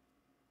name.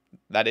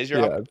 That is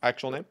your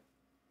actual name?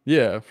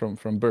 Yeah, from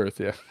birth.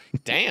 Yeah.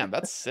 Damn,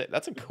 that's sick.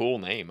 That's a cool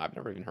name. I've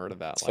never even heard of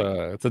that.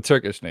 It's a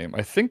Turkish name.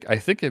 I think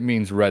it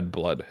means red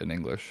blood in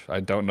English. I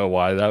don't know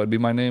why that would be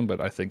my name,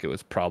 but I think it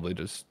was probably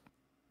just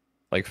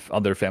like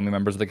other family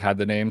members that had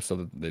the name,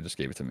 so they just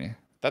gave it to me.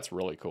 That's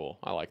really cool.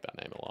 I like that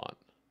name a lot.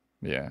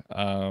 Yeah.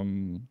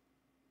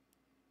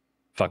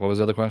 Fuck. What was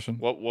the other question?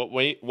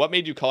 What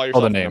made you call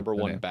yourself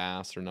 #1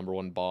 bass or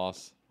 #1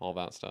 boss? All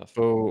that stuff.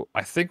 So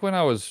I think when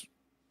I was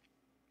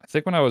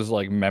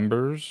like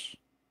members,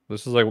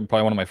 this is like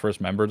probably one of my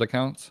first members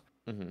accounts.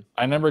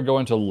 I remember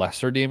going to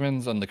Lesser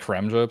Demons and the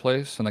Kremja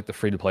place in like the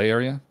free to play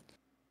area.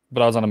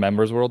 But I was on a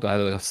members world. I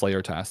had a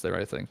Slayer task there,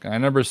 I think. And I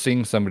remember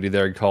seeing somebody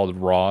there called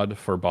Rod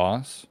for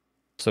boss.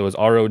 So it was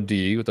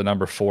ROD with the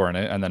number 4 in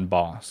it and then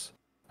boss.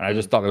 And I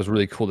just thought it was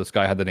really cool. This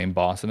guy had the name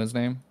boss in his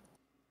name.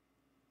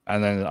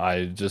 And then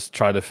I just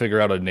tried to figure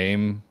out a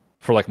name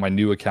for like my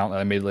new account that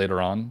I made later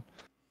on,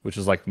 which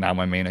is like now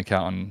my main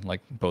account on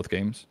like both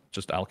games,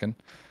 just Alkan.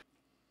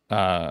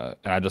 And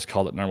I just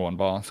called it #1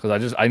 boss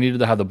because I needed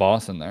to have the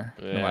boss in there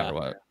no matter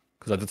what.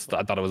 Because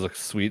I thought it was a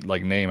sweet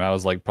like name. I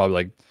was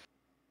probably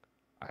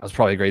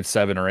grade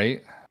 7 or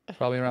 8,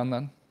 probably around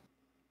then.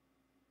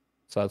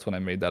 So that's when I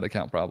made that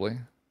account probably.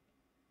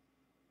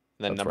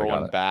 And then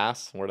 #1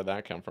 bass, where did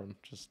that come from?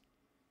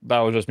 That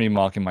was just me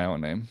mocking my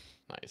own name.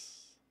 Nice.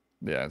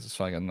 Yeah, it's just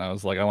fucking. I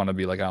was like, I want to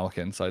be like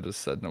Alkan, so I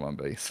just said #1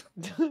 base.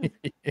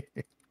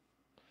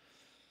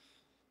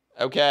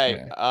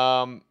 Okay.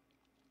 Yeah.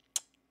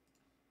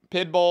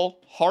 Pitbull,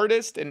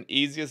 hardest and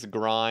easiest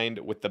grind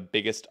with the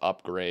biggest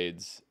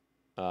upgrades.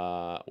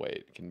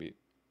 Wait, can be.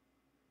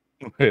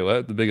 Wait,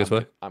 what? The biggest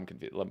what? I'm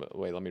confused.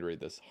 Let me read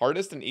this.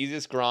 Hardest and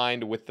easiest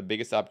grind with the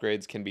biggest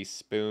upgrades can be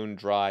spoon,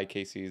 dry,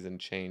 KCs, and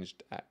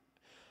changed.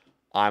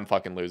 I'm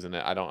fucking losing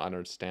it. I don't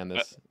understand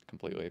this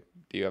completely.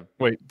 Do you have?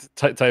 Wait,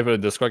 type it in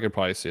Discord. I could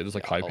probably see it. Just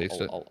like high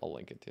paste it. I'll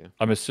link it too.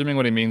 I'm assuming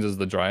what he means is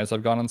the driest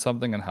I've gone on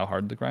something and how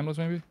hard the grind was,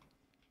 maybe.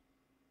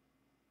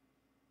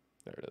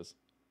 There it is.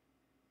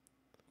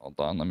 Hold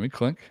on, let me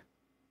click.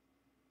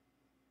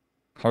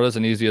 Hardest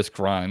and easiest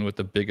grind with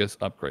the biggest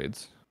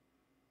upgrades.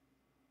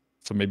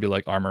 So maybe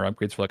like armor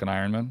upgrades for like an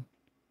Iron Man?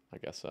 I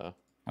guess so.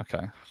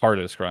 Okay.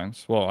 Hardest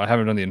grinds. Well, I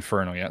haven't done the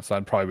Inferno yet, so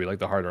that'd probably be like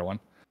the harder one.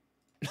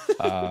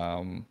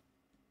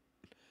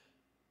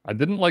 I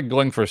didn't like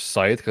going for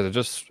Scythe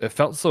because it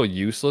felt so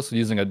useless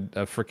using a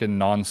freaking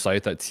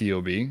non-Scythe at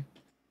TOB.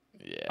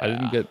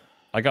 Yeah.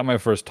 I got my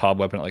first top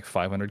weapon at like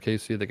 500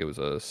 KC. I think it was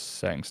a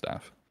Sang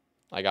Staff.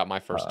 I got my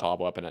first top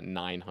weapon at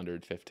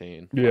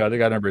 915. Yeah, I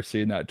think I remember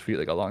seeing that tweet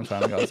like a long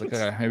time ago. I was like,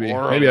 okay,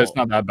 maybe it's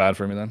not that bad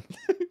for me then.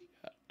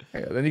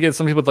 Yeah, then you get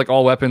some people with like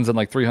all weapons and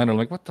like 300. I'm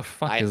like, what the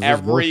fuck is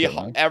this bullshit,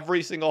 man?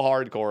 Every single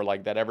hardcore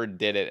like that ever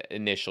did it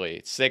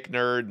initially. Sick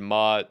Nerd,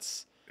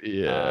 Mutts.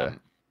 Yeah.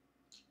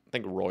 I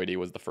think Roydy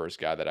was the first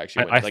guy that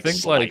actually went like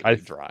slightly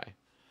dry.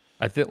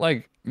 I think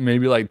like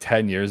maybe like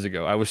 10 years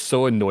ago, I was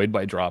so annoyed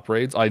by drop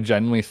rates. I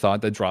genuinely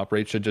thought that drop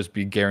rate should just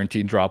be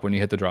guaranteed drop when you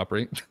hit the drop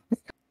rate.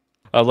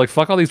 I was like,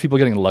 fuck all these people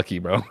getting lucky,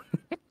 bro.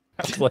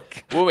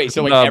 Like, wait,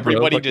 so like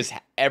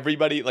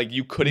everybody like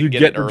you couldn't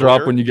get it the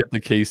drop when you get the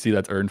KC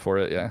that's earned for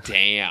it. Yeah.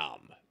 Damn.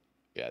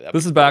 Yeah.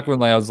 This is back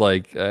when I was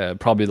like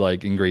probably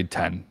like in grade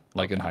 10,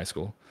 like in high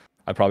school.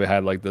 I probably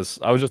had like this.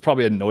 I was just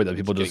probably annoyed that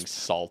people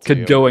just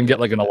could go and get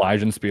like an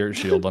Elysian Spirit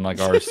Shield on like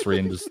RS3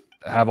 and just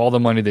have all the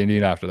money they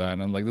need after that.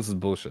 And I'm like, this is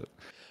bullshit.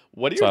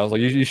 So I was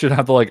like, you should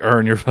have to like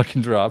earn your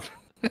fucking drop.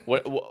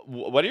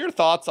 What are your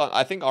thoughts on?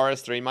 I think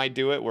RS3 might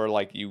do it where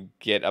like you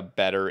get a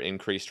better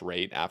increased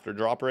rate after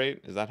drop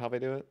rate. Is that how they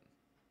do it?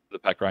 The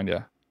pet grind,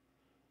 yeah.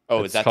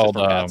 Oh, is that called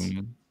just for pets?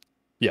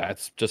 Yeah,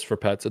 it's just for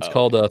pets. It's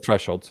called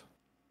thresholds.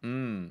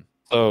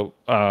 So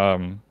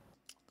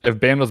if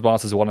Bando's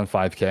boss is 1 in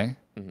 5k,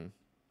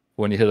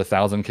 when you hit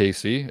 1,000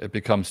 KC, it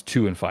becomes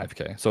 2 in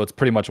 5k. So it's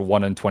pretty much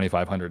 1 in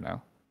 2,500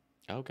 now.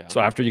 Okay.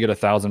 So after you get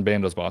 1,000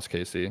 Bando's boss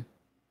KC,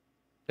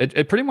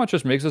 It pretty much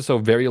just makes it so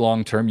very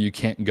long term you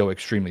can't go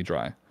extremely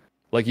dry.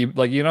 Like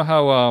you know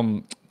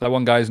how that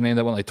one guy's name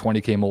that went like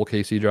 20k mole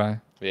KC dry.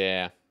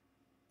 Yeah.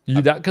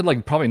 That could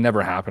like probably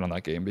never happen on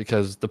that game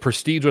because the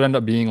prestige would end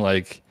up being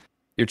like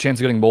your chance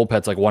of getting mole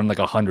pets like 1 in like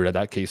 100 at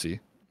that KC.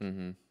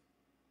 Mm-hmm.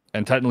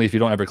 And technically, if you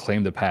don't ever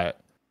claim the pet,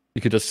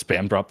 you could just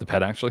spam drop the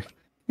pet actually.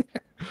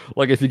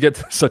 Like if you get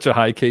to such a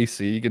high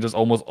KC, you could just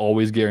almost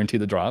always guarantee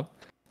the drop.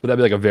 But that'd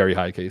be like a very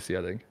high KC,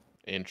 I think.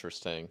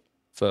 Interesting.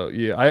 So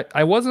yeah,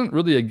 I wasn't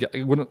really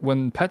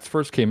when pets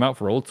first came out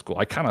for old school,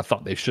 I kind of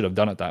thought they should have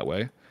done it that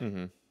way.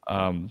 Mm-hmm.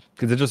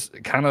 Because it just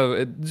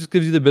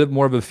gives you a bit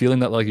more of a feeling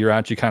that like you're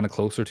actually kind of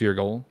closer to your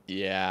goal.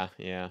 Yeah,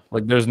 yeah.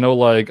 Like there's no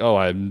like, oh,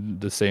 I'm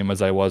the same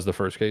as I was the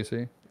first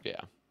KC.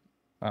 Yeah.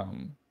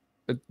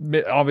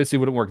 It obviously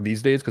wouldn't work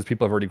these days because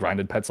people have already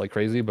grinded pets like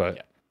crazy, but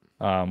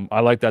yeah. I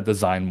like that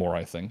design more,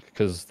 I think,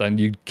 because then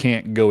you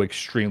can't go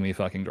extremely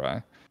fucking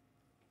dry.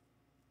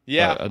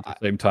 Yeah. But at the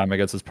same time, I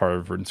guess it's part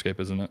of RuneScape,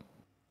 isn't it?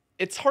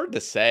 It's hard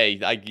to say.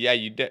 Like, yeah,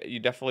 you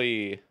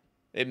definitely,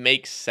 it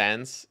makes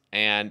sense.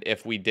 And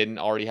if we didn't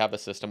already have the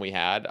system we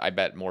had, I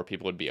bet more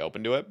people would be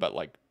open to it. But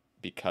like,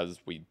 because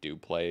we do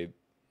play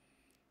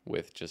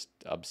with just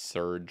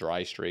absurd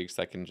dry streaks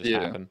that can just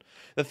happen.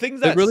 The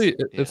things that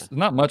it's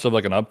not much of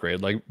like an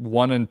upgrade. Like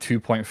 1 and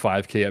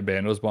 2.5k at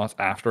Bandos boss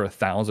after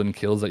 1,000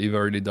 kills that you've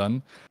already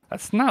done.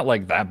 That's not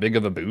like that big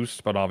of a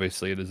boost, but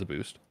obviously it is a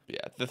boost.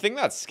 Yeah. The thing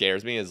that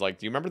scares me is like,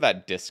 do you remember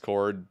that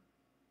Discord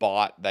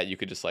bot that you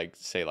could just like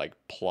say like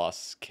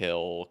plus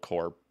kill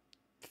corp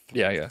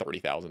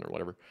 30,000 or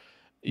whatever?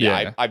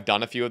 Yeah, I've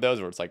done a few of those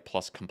where it's like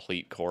plus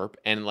complete corp,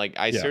 and like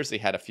I seriously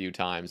had a few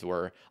times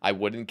where I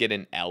wouldn't get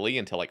an Ellie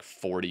until like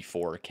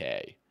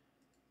 44k.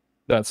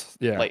 That's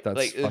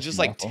it's just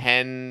like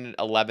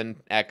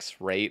 10-11x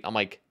rate. I'm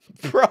like,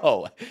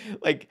 bro,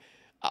 like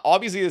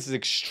obviously this is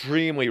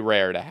extremely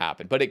rare to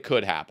happen, but it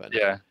could happen.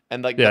 Yeah,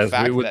 and like the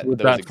fact with that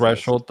that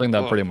threshold thing,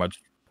 that pretty much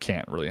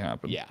can't really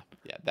happen. Yeah,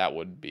 that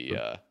would be.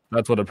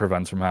 That's what it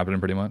prevents from happening,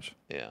 pretty much.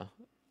 Yeah.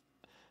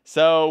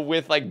 So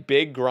with like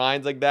big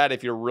grinds like that,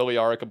 if you really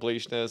are a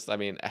completionist, I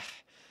mean,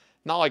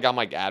 not like I'm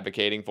like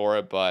advocating for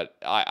it, but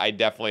I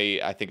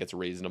definitely think it's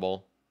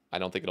reasonable. I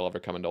don't think it'll ever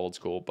come into old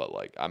school, but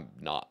like I'm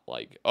not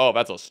like, oh,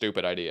 that's a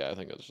stupid idea. I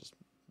think it's just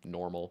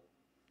normal.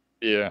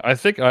 Yeah, I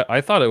think I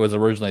thought it was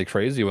originally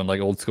crazy when like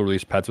old school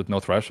released pets with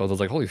no thresholds. I was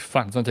like, holy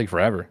fuck, it's gonna take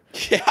forever.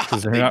 Yeah,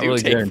 because they're not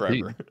really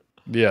guaranteed.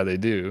 Yeah, they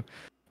do.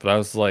 But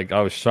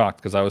I was shocked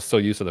because I was so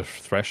used to the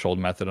threshold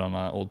method on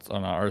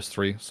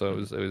RS3, so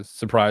it was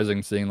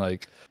surprising seeing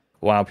like,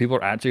 wow, people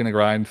are actually gonna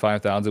grind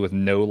 5,000 with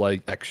no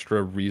like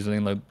extra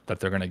reasoning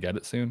that they're gonna get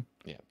it soon.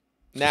 Yeah.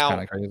 It's now,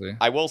 kind of crazy.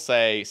 I will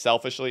say,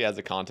 selfishly, as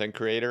a content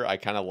creator, I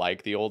kind of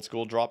like the old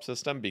school drop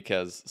system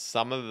because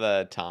some of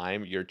the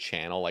time your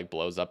channel like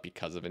blows up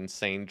because of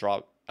insane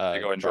drop.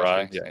 Going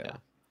dry.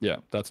 Yeah,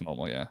 that's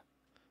normal. Yeah.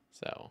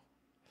 So.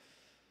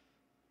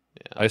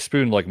 Yeah. I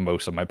spooned like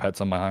most of my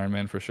pets on my Iron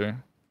Man for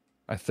sure.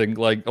 I think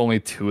like only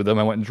 2 of them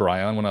I went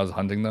dry on when I was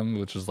hunting them,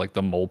 which is like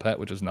the mole pet,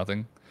 which is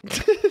nothing.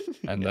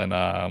 And then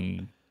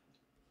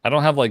I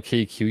don't have like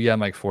KQ yet. I'm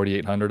like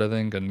 4,800, I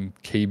think, and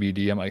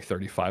KBD I'm like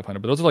 3,500.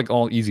 But those are like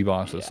all easy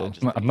bosses, so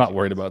I'm not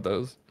worried about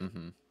those.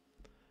 Mm-hmm.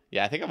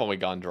 Yeah, I think I've only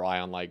gone dry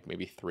on like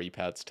maybe 3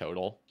 pets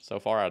total so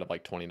far out of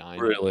like 29.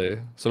 Really?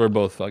 So we're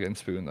both fucking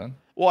spooned then.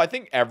 Well, I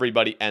think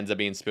everybody ends up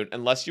being spooned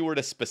unless you were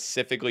to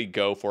specifically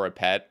go for a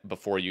pet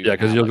before you. Yeah,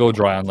 because you'll go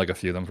dry on like a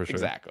few of them for sure.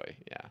 Exactly.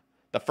 Yeah.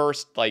 The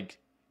first like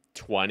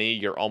 20,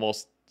 you're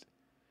almost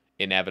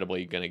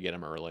inevitably gonna get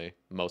them early.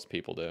 Most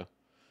people do.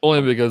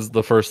 Only because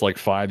the first like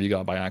 5 you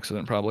got by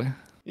accident, probably.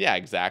 Yeah,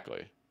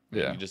 exactly.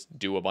 Yeah. You just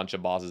do a bunch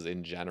of bosses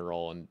in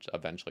general, and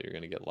eventually you're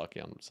gonna get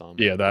lucky on some.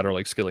 Yeah, that or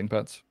like skilling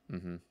pets.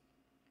 Mm-hmm.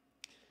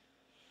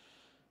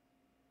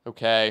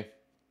 Okay.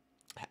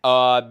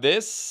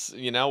 This,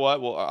 you know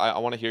what? Well, I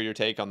want to hear your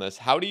take on this.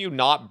 How do you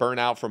not burn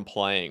out from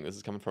playing? This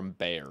is coming from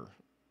Bear.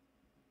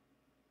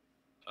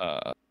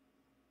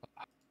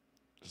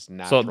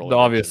 So the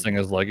obvious thing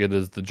is like it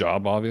is the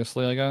job,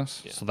 obviously, I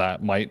guess. Yeah. So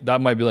that might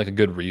be like a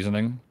good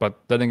reasoning. But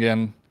then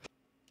again,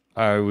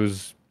 I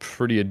was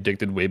pretty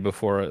addicted way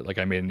before like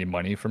I made any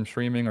money from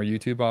streaming or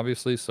YouTube,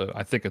 obviously. So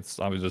I think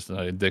I was just an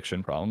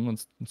addiction problem.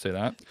 Let's say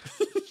that.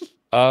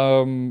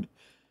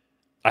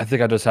 I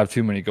think I just have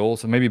too many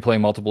goals, and maybe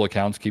playing multiple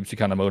accounts keeps you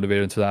kind of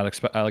motivated to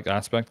that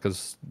aspect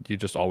because you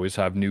just always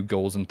have new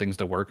goals and things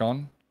to work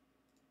on.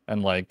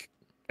 And like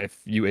if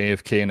you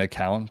AFK an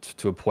account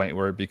to a point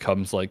where it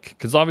becomes like,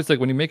 because obviously like,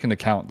 when you make an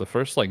account, the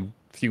first like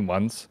few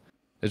months,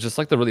 it's just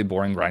like the really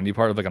boring grindy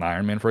part of like an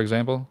Iron Man, for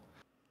example.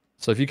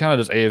 So if you kind of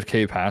just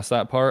AFK past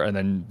that part, and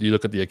then you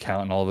look at the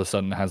account and all of a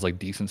sudden it has like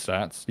decent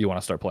stats, you want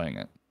to start playing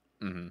it.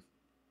 Mm-hmm.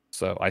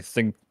 So I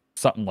think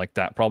something like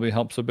that probably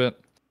helps a bit.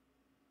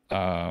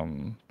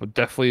 But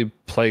definitely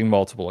playing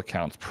multiple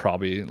accounts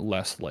probably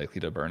less likely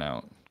to burn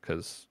out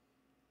because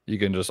you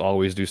can just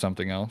always do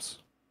something else.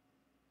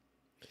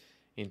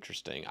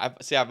 Interesting.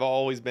 I've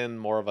always been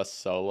more of a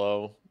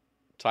solo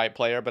type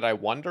player, but I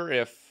wonder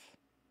if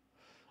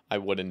I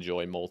would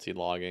enjoy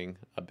multi-logging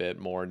a bit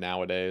more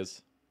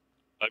nowadays.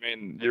 I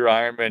mean, your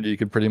Iron Man, you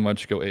could pretty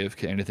much go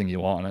AFK anything you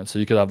want on it. So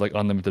you could have like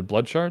unlimited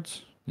blood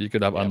shards. You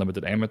could have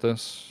unlimited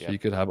amethysts. Yep. You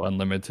could have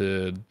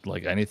unlimited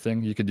like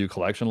anything. You could do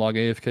collection log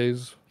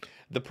AFKs.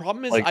 The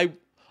problem is Like,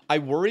 I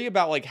worry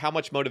about like how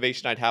much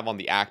motivation I'd have on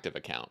the active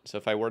account. So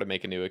if I were to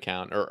make a new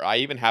account, or I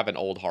even have an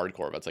old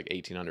hardcore that's like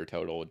 1800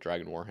 total with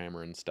Dragon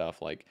Warhammer and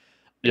stuff, like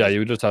yeah, you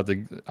would just have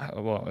to.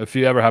 Well, if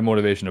you ever have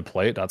motivation to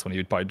play it, that's when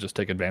you'd probably just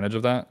take advantage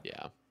of that.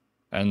 yeah.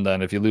 And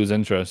then if you lose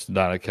interest,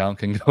 that account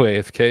can go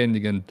AFK and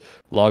you can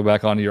log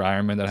back onto your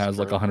Iron Man that has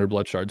like 100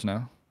 blood shards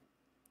now.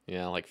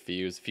 Yeah, like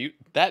Fuse.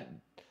 That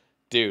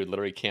dude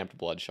literally camped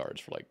blood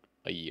shards for like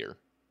a year.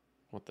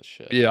 What the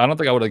shit? Yeah, I don't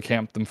think I would have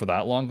camped them for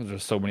that long because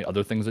there's so many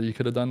other things that you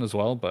could have done as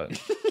well.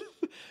 But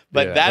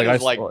but yeah, that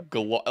is like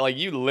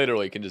you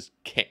literally can just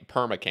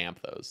perma camp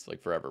those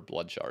like forever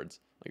blood shards.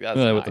 Like that's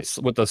yeah, nice.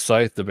 with the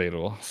Scythe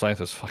debatable. Scythe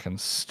is fucking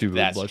stupid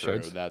That's blood true.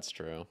 shards. That's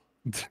true.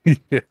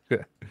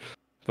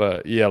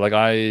 But yeah, like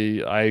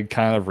I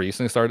kind of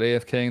recently started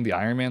AFKing the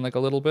Iron Man like a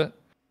little bit.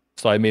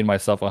 So I made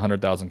myself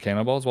 100,000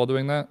 cannonballs while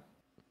doing that.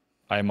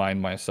 I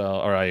mined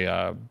myself, or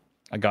I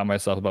got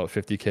myself about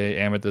 50k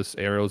amethyst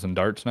arrows and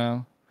darts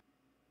now,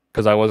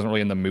 because I wasn't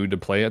really in the mood to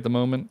play at the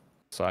moment.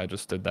 So I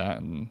just did that,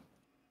 and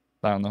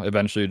I don't know.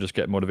 Eventually, you just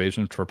get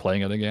motivation for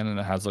playing it again, and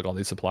it has like all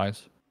these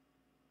supplies.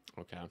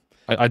 Okay.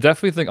 I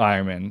definitely think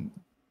Iron Man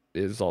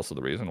is also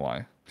the reason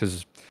why,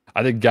 because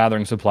I think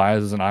gathering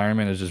supplies as an Iron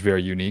Man is just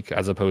very unique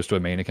as opposed to a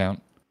main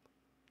account.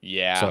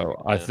 Yeah.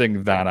 So I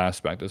think that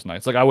aspect is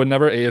nice. Like I would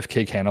never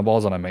AFK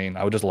cannonballs on a main.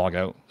 I would just log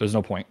out. There's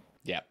no point.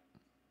 Yeah.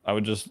 I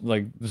would just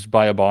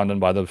buy a bond and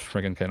buy the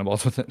friggin'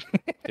 cannonballs with it.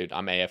 Dude,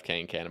 I'm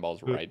AFKing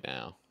cannonballs right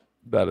now.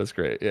 That is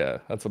great. Yeah,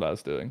 that's what I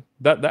was doing.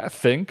 That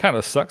thing kind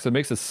of sucks. It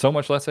makes it so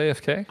much less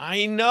AFK.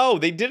 I know.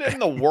 They did it in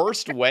the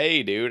worst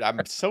way, dude.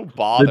 I'm so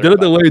bothered. They did it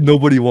the way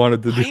nobody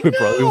wanted to do it,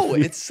 bro. No,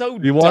 it's so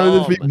dumb. You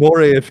wanted it to be more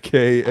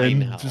AFK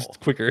and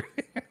just quicker.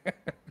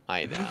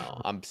 I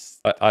know.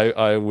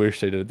 I wish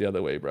they did it the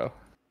other way, bro.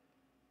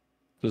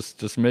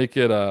 Just make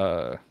it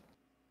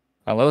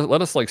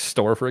let us like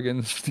store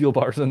friggin' steel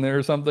bars in there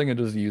or something and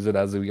just use it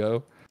as we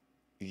go.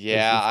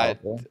 Yeah,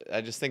 I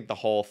just think the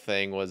whole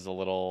thing was a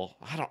little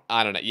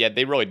I don't know. Yeah,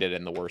 they really did it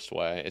in the worst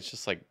way. It's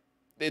just like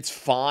it's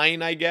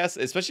fine, I guess,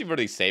 especially for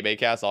these Sae Bae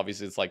casts.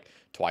 Obviously, it's like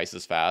twice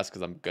as fast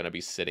because I'm gonna be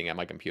sitting at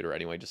my computer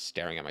anyway, just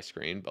staring at my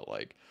screen. But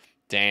like,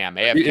 damn,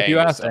 AFK. If you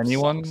ask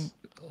anyone,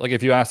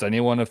 if you ask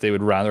anyone if they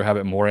would rather have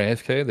it more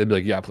AFK, they'd be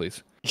like, yeah,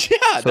 please.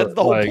 Yeah, so, that's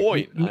the whole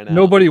point. I know.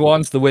 Nobody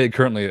wants the way it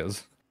currently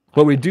is,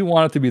 but we do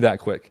want it to be that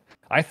quick.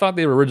 I thought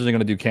they were originally going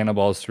to do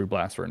cannonballs through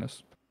blast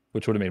furnace,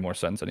 which would have made more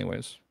sense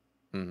anyways.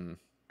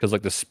 Because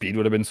like the speed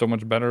would have been so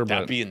much better.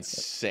 That'd be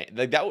insane.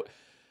 Like that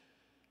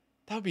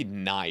would be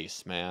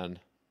nice, man.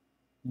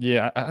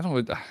 Yeah, I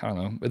don't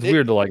know. It's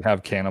weird to like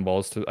have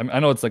cannonballs to. I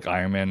know it's like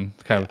Iron Man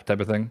kind of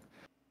type of thing,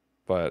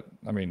 but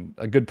I mean,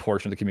 a good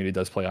portion of the community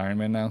does play Iron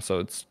Man now,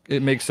 so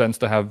it makes sense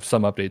to have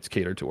some updates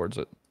catered towards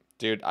it.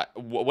 Dude,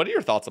 what are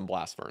your thoughts on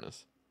blast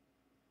furnace?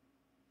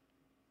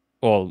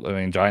 Well, I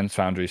mean, Giant's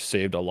Foundry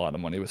saved a lot of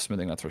money with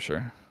smithing, that's for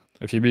sure.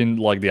 If you mean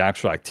like the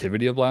actual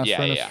activity of blast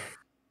furnace,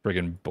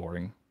 friggin'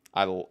 boring.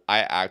 I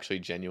actually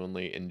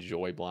genuinely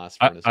enjoy blast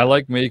furnace. I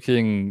like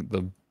making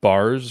the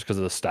bars because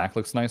the stack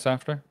looks nice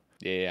after.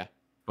 Yeah.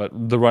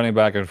 But the running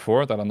back and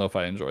forth, I don't know if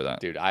I enjoy that.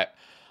 Dude, I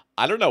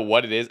don't know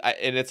what it is,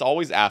 and it's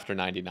always after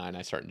 99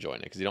 I start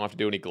enjoying it because you don't have to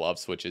do any glove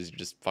switches. You're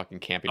just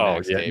fucking camping.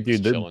 Oh yeah,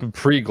 dude, the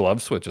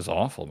pre-glove switch is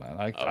awful, man.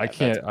 I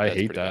can't. I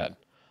hate that. Bad.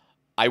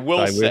 I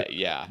will say,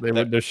 yeah.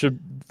 There should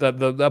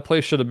that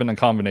place should have been a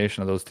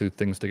combination of those two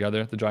things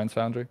together. The Giant's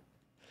Foundry.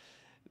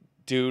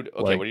 Dude,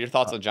 okay, what are your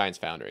thoughts on Giant's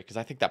Foundry? Because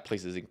I think that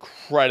place is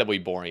incredibly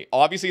boring.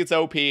 Obviously, it's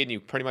OP, and you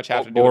pretty much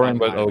have to do it. Boring,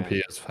 but OP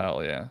as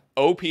hell, yeah.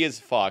 OP as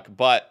fuck,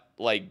 but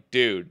like,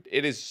 dude,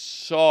 it is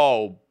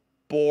so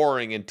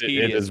boring and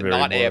tedious and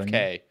not boring.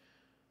 AFK.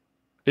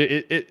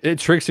 It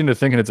tricks you into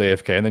thinking it's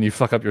AFK, and then you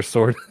fuck up your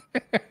sword.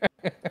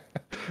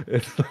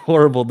 It's a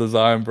horrible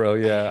design, bro.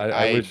 Yeah,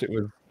 I wish it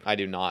was. I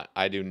do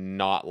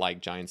not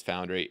like Giant's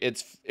Foundry.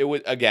 It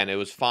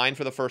was fine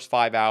for the first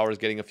 5 hours,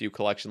 getting a few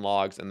collection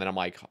logs, and then I'm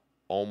like,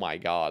 oh my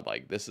god,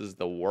 like this is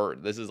the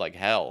word. This is like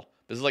hell.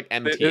 This is like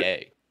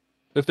MTA.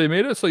 If they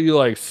made it so you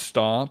like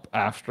stop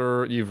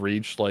after you've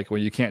reached like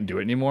when you can't do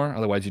it anymore,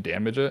 otherwise you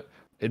damage it,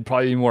 it'd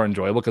probably be more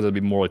enjoyable because it'd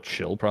be more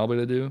chill probably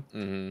to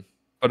do.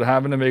 But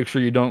having to make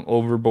sure you don't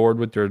overboard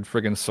with your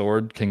friggin'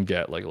 sword can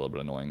get like a little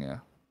bit annoying, yeah.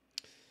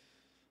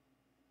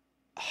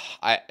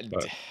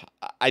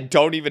 I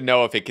don't even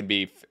know if it can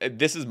be.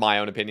 This is my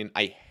own opinion.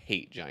 I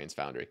hate Giant's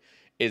Foundry.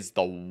 It's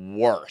the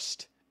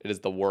worst. It is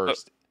the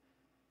worst.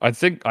 I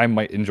think I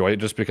might enjoy it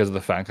just because of the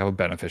fact how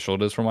beneficial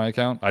it is for my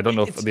account. I don't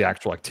know if the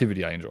actual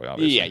activity I enjoy,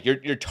 obviously. Yeah,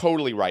 you're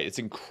totally right. It's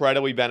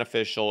incredibly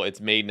beneficial. It's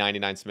made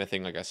 99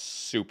 smithing like a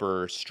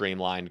super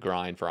streamlined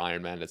grind for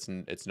Iron Man.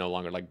 It's no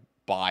longer like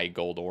buy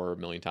gold ore a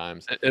million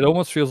times. It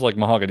almost feels like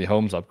Mahogany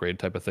Homes upgrade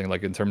type of thing,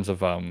 like in terms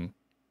of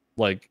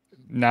like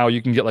now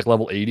you can get like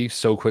level 80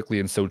 so quickly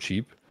and so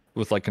cheap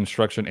with like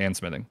construction and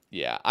smithing.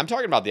 Yeah, I'm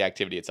talking about the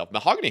activity itself.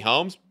 Mahogany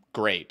Homes,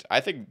 great. I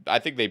think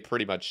they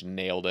pretty much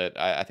nailed it.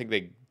 I think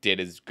they did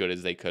as good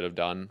as they could have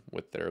done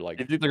with their like.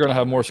 You think they're gonna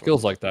have more skills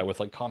resources. like that with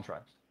like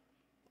contracts?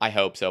 I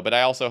hope so, but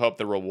I also hope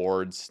the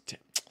rewards.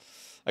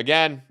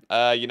 Again,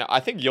 you know, I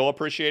think you'll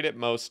appreciate it.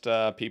 Most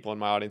people in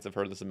my audience have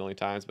heard this a million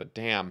times, but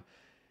damn,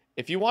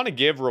 if you want to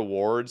give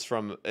rewards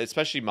from,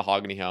 especially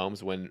Mahogany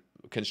Homes, when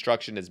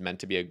construction is meant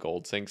to be a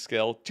gold sync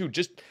skill, dude,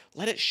 just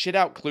let it shit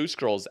out clue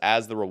scrolls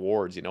as the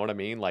rewards. You know what I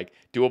mean? Like,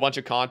 do a bunch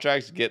of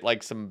contracts, get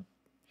like some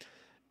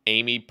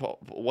Amy,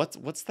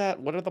 what's that?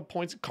 What are the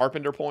points?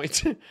 Carpenter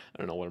points? I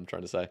don't know what I'm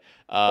trying to say.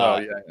 Oh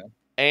yeah.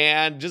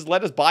 And just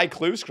let us buy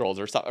clue scrolls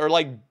or something, or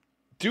like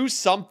do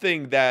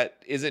something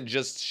that isn't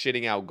just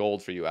shitting out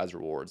gold for you as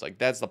rewards. Like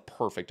that's the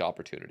perfect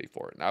opportunity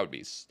for it. And that would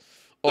be.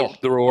 Oh,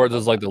 the rewards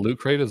is like the loot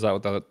crate. Is that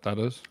what that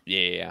is?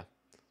 Yeah.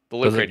 The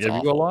loot Does it crate's give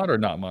awful. you a lot or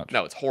not much?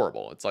 No, it's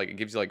horrible. It's like it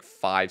gives you like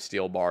 5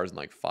 steel bars and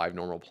like 5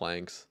 normal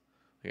planks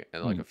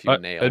and like a few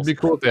nails. It'd be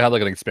cool if they had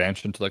like an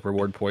expansion to like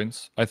reward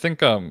points. I think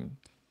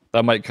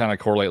that might kind of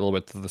correlate a little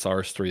bit to this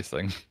RS3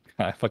 thing.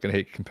 I fucking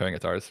hate comparing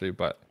it to RS3,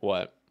 but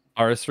What?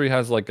 RS3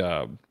 has like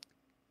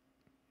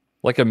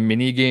a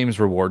mini games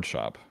reward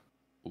shop.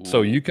 Ooh.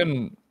 So you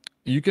can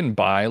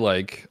buy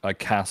like a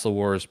Castle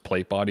Wars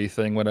plate body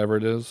thing, whatever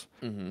it is,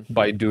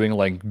 by doing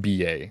like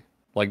BA.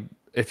 Like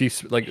if you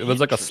like, it was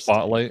like a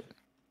spotlight.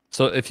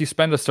 So if you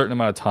spend a certain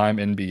amount of time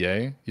in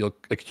BA, you'll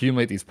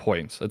accumulate these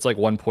points. It's like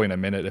 1 point a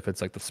minute if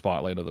it's like the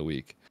spotlight of the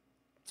week.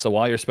 So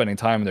while you're spending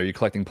time there, you're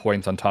collecting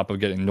points on top of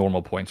getting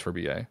normal points for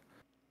BA.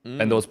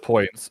 And those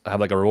points have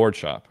like a reward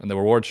shop. And the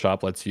reward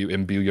shop lets you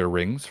imbue your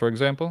rings, for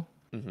example,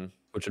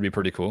 which would be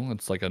pretty cool.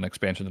 It's like an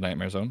expansion to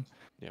Nightmare Zone.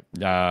 Yep.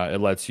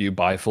 It lets you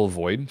buy full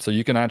void. So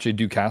you can actually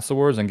do Castle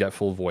Wars and get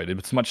full void.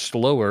 It's much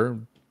slower,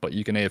 but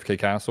you can AFK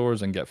Castle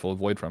Wars and get full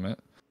void from it.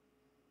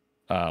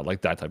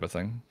 Like that type of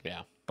thing.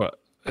 Yeah. But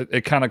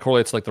it kind of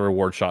correlates like the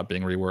reward shop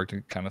being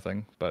reworked kind of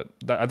thing. But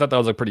I thought that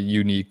was a pretty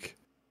unique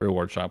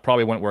reward shop.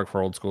 Probably wouldn't work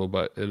for old school,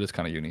 but it is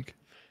kind of unique.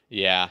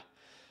 Yeah.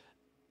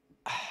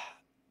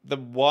 The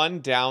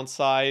one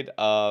downside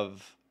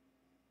of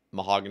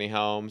Mahogany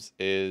Homes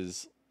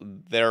is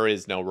there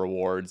is no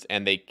rewards,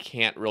 and they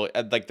can't really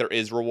like there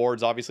is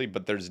rewards obviously,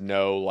 but there's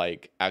no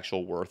like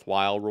actual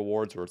worthwhile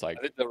rewards where it's like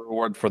I think the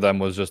reward for them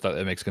was just that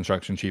it makes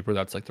construction cheaper.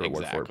 That's like the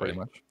reward for it pretty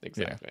much.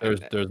 Exactly.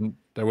 Yeah,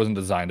 there wasn't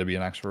designed to be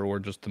an actual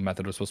reward. Just the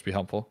method was supposed to be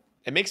helpful.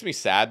 It makes me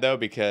sad though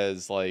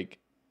because like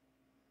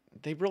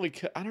they really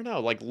could. I don't know.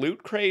 Like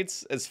loot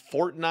crates, as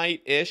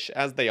Fortnite-ish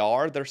as they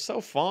are, they're so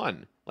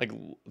fun. Like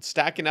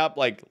stacking up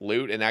like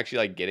loot and actually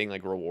like getting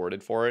like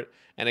rewarded for it.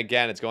 And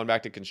again, it's going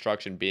back to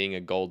construction being a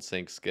gold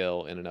sync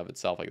skill in and of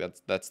itself. Like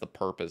that's the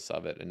purpose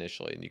of it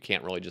initially. And you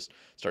can't really just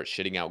start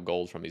shitting out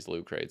gold from these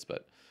loot crates.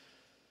 But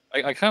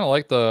I kind of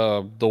like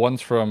the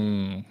ones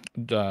from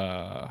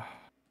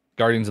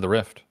Guardians of the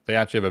Rift. They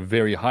actually have a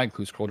very high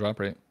clue scroll drop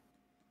rate.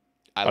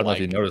 I don't know if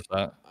you noticed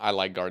that. I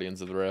like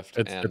Guardians of the Rift.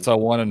 It's a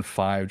 1 in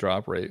 5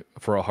 drop rate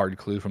for a hard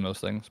clue from those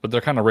things, but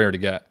they're kind of rare to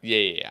get.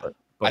 Yeah.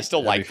 But I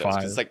still like those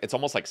because it's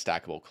almost like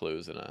stackable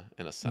clues in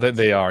a sense.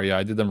 They are, yeah.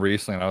 I did them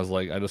recently, and I was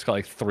like, I just got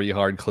like 3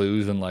 hard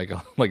clues in like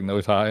no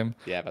time.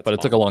 Yeah, that's but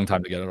it took a long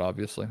time to get it,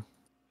 obviously.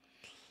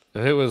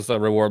 If it was a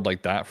reward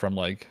like that from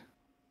like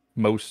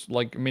most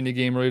like mini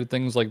game related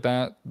things like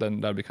that, then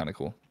that'd be kind of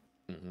cool.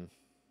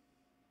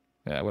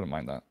 Yeah, I wouldn't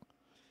mind that.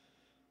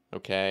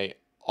 Okay,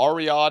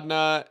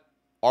 Ariadna.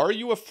 Are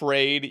you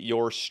afraid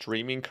your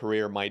streaming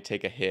career might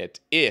take a hit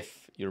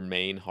if your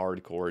main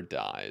hardcore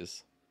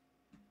dies?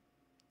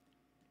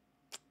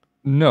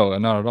 No,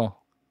 not at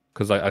all.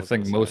 Because I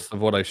think most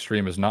of what I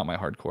stream is not my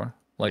hardcore.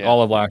 Like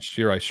all of last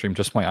year, I streamed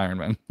just my Iron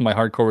Man. My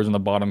hardcore was in the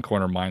bottom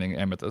corner mining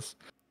amethyst.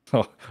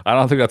 So I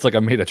don't think that's like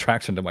a main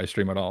attraction to my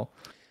stream at all.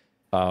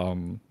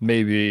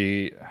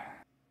 Maybe.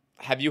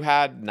 Have you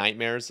had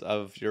nightmares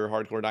of your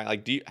hardcore dying?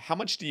 Like, how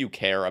much do you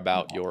care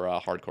about your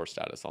hardcore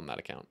status on that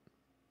account?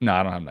 No,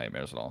 I don't have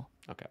nightmares at all.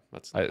 Okay,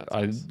 that's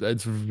nice.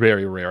 It's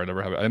very rare. I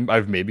never have it.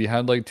 I've maybe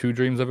had like 2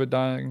 dreams of it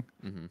dying.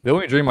 The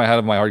only dream I had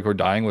of my hardcore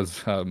dying was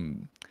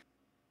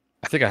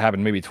I think it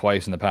happened maybe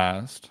twice in the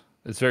past.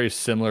 It's very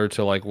similar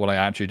to like what I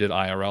actually did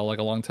IRL like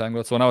a long time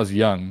ago. So when I was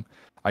young,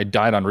 I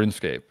died on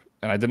RuneScape,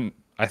 and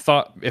I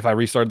thought if I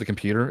restarted the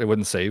computer, it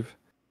wouldn't save.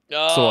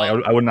 So like,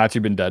 I wouldn't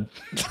actually been dead.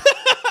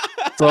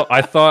 So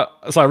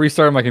I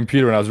restarted my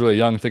computer when I was really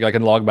young, think I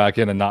can log back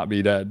in and not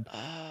be dead.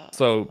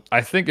 So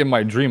I think in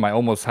my dream, I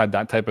almost had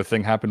that type of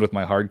thing happen with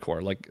my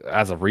hardcore, like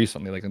as of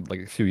recently, like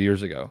a few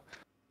years ago,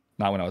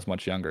 not when I was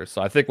much younger.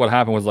 So I think what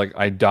happened was like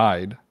I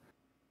died,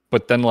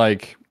 but then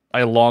like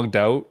I logged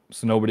out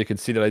so nobody could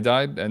see that I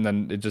died, and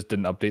then it just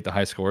didn't update the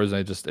high scores,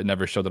 and it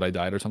never showed that I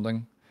died or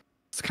something.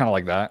 It's kind of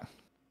like that.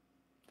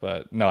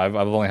 But no, I've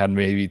only had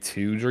maybe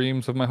 2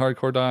 dreams of my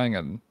hardcore dying,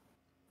 and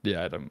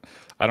yeah,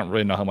 I don't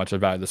really know how much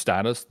I've added the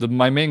status.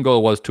 My main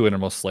goal was to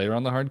Innermost Slayer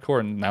on the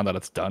hardcore, and now that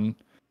it's done,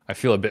 I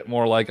feel a bit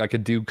more like I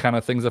could do kind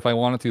of things if I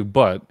wanted to,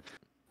 but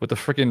with the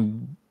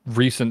freaking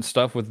recent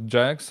stuff with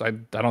Jax, I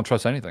don't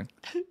trust anything.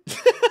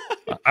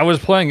 I was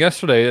playing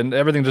yesterday and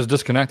everything just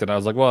disconnected. I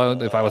was like,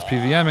 well, if I was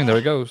PVMing, there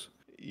it goes.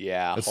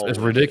 Yeah, It's holy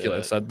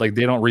ridiculous. shit. Like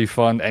they don't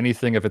refund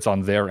anything if it's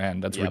on their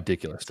end. That's Yep,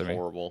 ridiculous it's to me.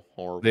 horrible,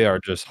 horrible. They are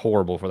just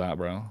horrible for that,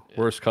 bro. Yeah.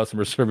 Worst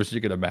customer service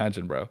you can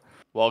imagine, bro.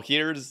 Well,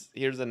 here's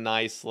a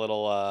nice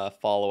little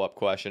follow-up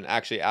question.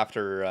 Actually,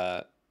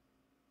 after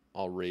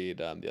I'll read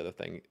the other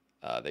thing.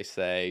 They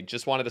say,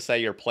 just wanted to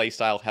say your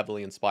playstyle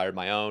heavily inspired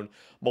my own.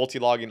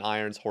 Multi-logging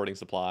irons, hoarding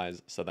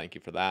supplies. So thank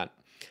you for that.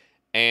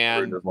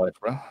 And Life,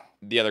 bro.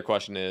 the other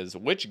question is,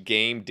 which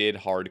game did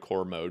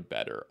hardcore mode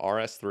better,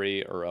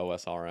 RS3 or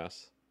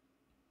OSRS?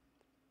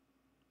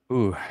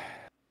 Ooh.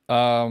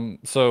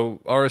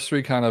 So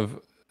RS3 kind of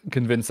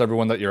convinced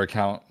everyone that your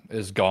account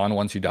is gone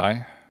once you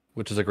die,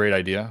 which is a great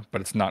idea,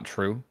 but it's not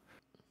true.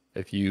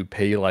 If you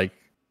pay like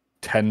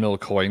 10 mil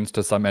coins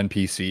to some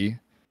NPC,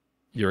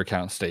 your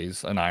account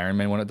stays an Iron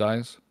Man when it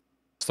dies.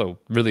 So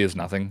really is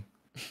nothing.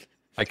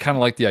 I kind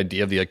of like the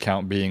idea of the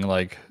account being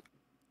like,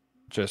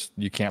 just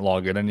you can't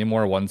log in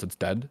anymore once it's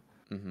dead.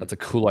 That's a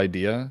cool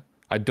idea.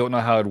 I don't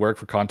know how it'd work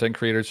for content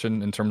creators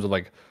in terms of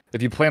like,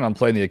 if you plan on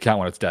playing the account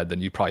when it's dead,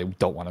 then you probably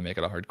don't want to make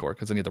it a hardcore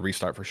because then you have to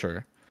restart for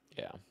sure.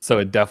 Yeah. So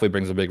it definitely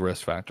brings a big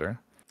risk factor.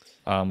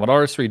 What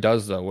RS3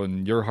 does though,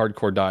 when your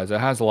hardcore dies, it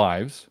has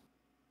lives.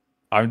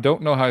 I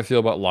don't know how I feel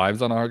about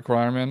lives on a hardcore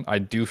Ironman. I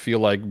do feel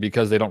like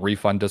because they don't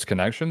refund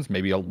disconnections,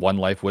 maybe one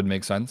life would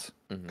make sense.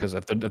 Because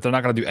if they're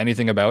not going to do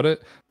anything about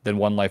it, then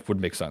one life would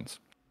make sense.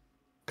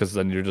 Because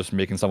then you're just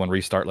making someone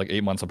restart like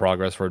 8 months of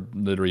progress for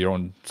literally your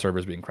own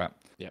servers being crap.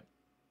 Yep.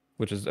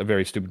 Which is a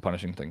very stupid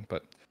punishing thing.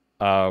 But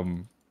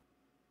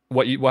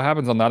what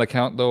happens on that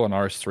account though on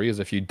RS3 is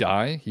if you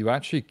die, you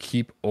actually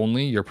keep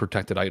only your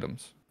protected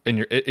items in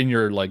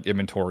your like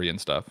inventory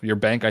and stuff. Your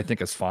bank I think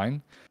is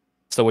fine.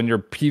 So when you're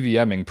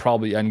PVMing,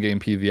 probably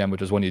endgame PVM,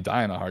 which is when you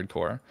die in a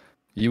hardcore,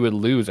 you would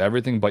lose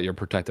everything but your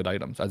protected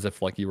items, as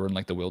if like you were in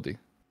like the wildy.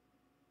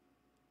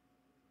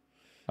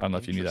 I don't know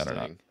if you knew that or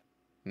not.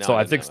 No, So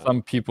I think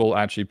some people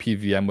actually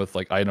PVM with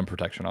like item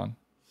protection on,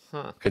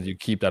 huh? because you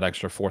keep that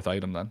extra 4th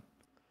item then.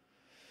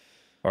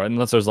 Or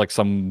unless there's like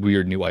some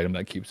weird new item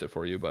that keeps it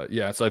for you. But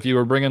yeah, so if you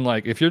were bringing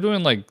like, if you're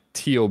doing like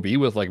TOB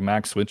with like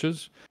max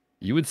switches,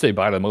 you would say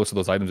bye to most of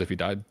those items if you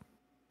died.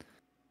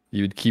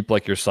 You'd keep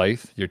like your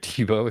scythe, your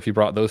T-bow if you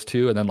brought those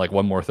two, and then like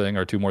one more thing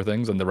or 2 more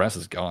things, and the rest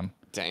is gone.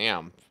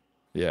 Damn.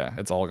 Yeah,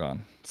 it's all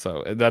gone.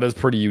 So that is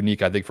pretty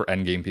unique, I think, for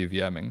endgame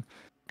PVMing,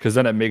 because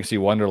then it makes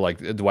you wonder,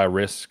 like, do I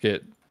risk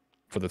it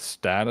for the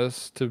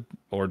status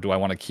or do I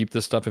want to keep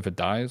this stuff if it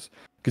dies?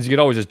 Because you could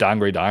always just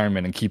downgrade to Iron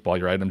Man and keep all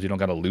your items. You don't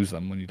got to lose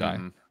them when you die.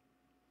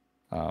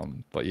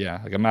 But yeah,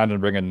 like imagine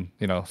bringing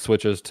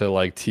switches to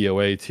like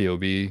TOA,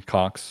 TOB,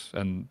 Cox,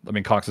 and I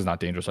mean Cox is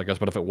not dangerous, I guess,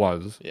 but if it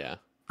was, yeah.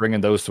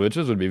 Bringing those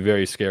switches would be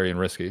very scary and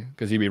risky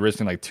because you'd be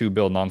risking like 2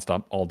 bill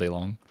nonstop all day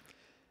long.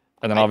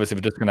 And then obviously if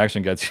a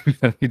disconnection gets you,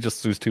 then you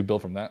just lose 2 bill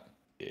from that.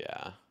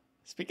 Yeah.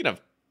 Speaking of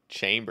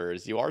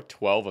chambers, you are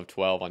 12 of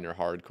 12 on your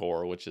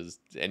hardcore, which is,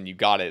 and you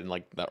got it in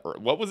like,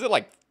 what was it,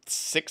 like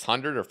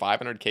 600 or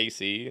 500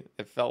 KC?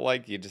 It felt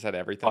like you just had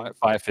everything.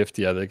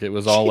 550, I think. It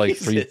was all like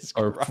 3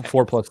 or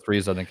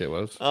 4+3s, I think it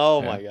was.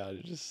 Oh my God,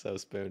 you're just so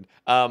spooned.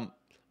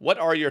 What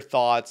are your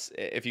thoughts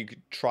if you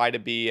could try to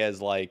be as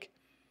like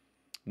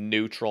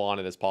neutral on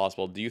it as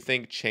possible? Do you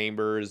think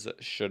chambers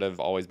should have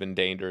always been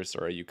dangerous,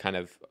 or are you kind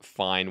of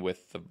fine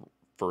with the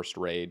first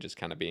raid just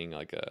kind of being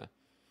like a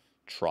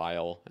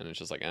trial and it's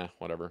just like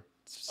whatever?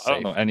 I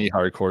don't know any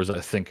hardcores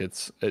that think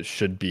it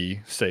should be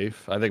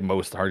safe. I think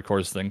most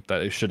hardcores think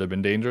that it should have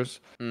been dangerous.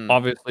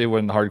 Obviously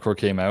when hardcore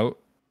came out,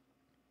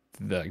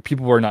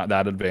 people were not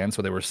that advanced,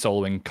 so they were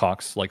soloing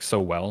Cox like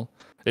so well.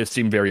 It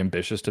seemed very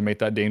ambitious to make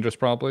that dangerous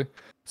probably.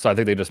 So I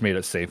think they just made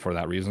it safe for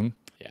that reason.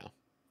 Yeah.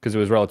 Because it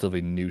was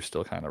relatively new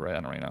still kind of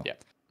right now. Yeah.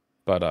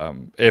 But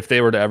if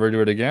they were to ever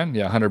do it again,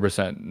 yeah,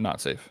 100% not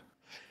safe.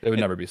 It would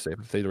never be safe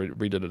if they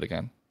redid it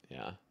again.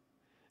 Yeah.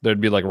 There'd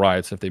be like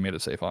riots if they made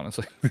it safe,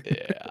 honestly.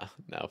 Yeah,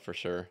 no, for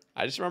sure.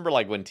 I just remember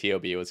like when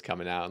TOB was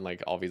coming out and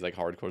like all these like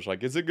hardcores were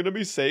like, is it going to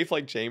be safe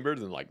like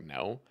chambers? And like,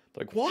 no.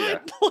 Like, what?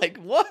 Yeah. Like,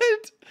 what?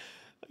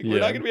 Like, we're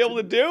not going to be able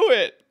to do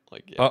it.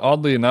 Like, yeah.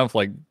 Oddly enough,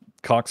 like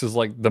Cox is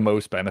like the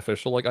most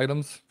beneficial like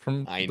items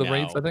from the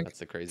raids, I think. That's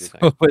the crazy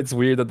thing. So it's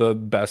weird that the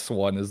best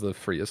one is the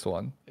freest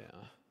one. Yeah.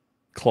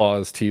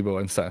 Claws, T-bow,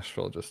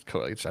 Ancestral, just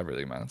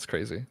everything, man. It's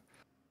crazy.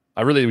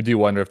 I really do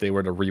wonder if they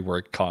were to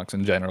rework Cox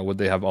in general, would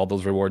they have all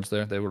those rewards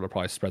there? They would have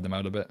probably spread them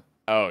out a bit.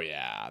 Oh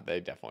yeah, they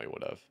definitely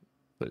would have.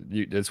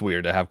 It's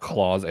weird to have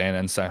Claws and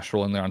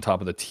Ancestral in there on top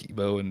of the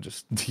T-bow and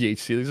just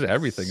THC. These are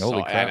everything.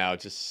 Holy crap. I know,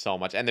 just so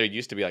much. And there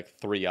used to be like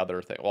 3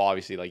 other things. Well,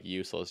 obviously like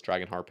useless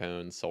Dragon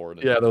Harpoon, Sword.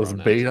 And yeah, those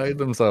bait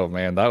items. Oh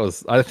man,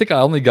 I think I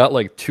only got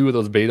like 2 of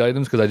those bait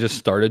items because I just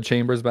started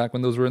Chambers back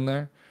when those were in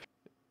there.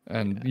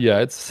 And yeah,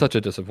 it's such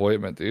a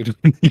disappointment, dude.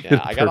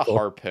 Yeah, I got a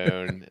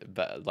Harpoon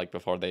like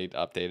before they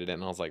updated it,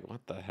 and I was like,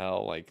 what the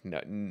hell? Like,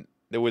 no,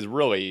 it was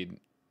really.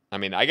 I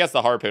mean, I guess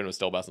the Harpoon was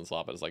still best in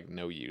slot, but it's like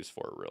no use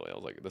for it really. I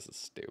was like, this is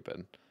stupid.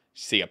 You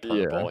see a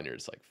purple and you're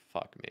just like,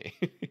 fuck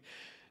me.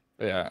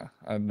 Yeah,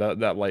 and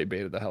that light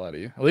baited the hell out of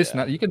you. At least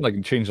now you can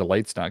like change the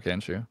light stack,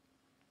 can't you?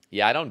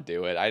 Yeah, I don't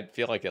do it. I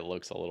feel like it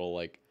looks a little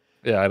like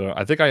Yeah, I don't know.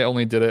 I think I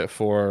only did it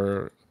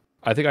for.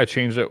 I think I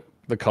changed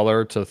the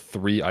color to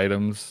 3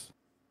 items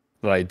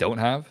that I don't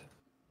have.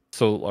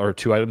 So, or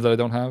 2 items that I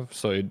don't have.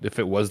 So if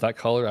it was that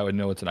color, I would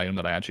know it's an item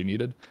that I actually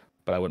needed,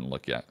 but I wouldn't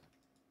look yet.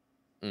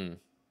 Mm.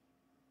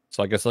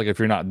 So I guess like if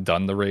you're not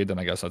done the raid, then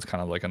I guess that's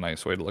kind of like a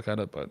nice way to look at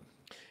it. But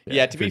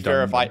Yeah, to be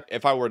fair, done,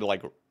 if I were to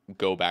like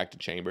go back to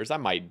chambers, I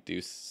might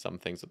do some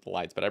things with the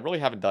lights, but I really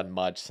haven't done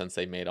much since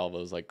they made all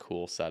those like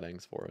cool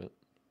settings for it. are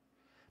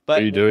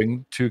But you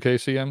doing 2K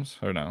CMs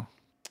or no?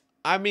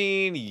 I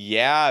mean,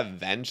 yeah,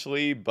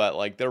 eventually, but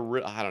like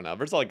I don't know.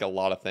 There's like a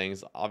lot of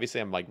things. Obviously,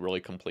 I'm like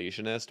really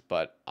completionist,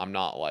 but I'm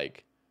not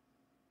like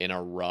in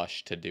a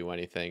rush to do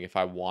anything. If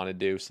I want to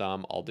do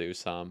some, I'll do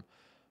some.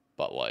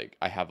 But like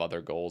I have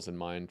other goals in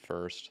mind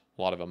first.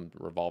 A lot of them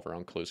revolve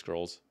around clue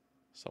scrolls.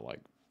 So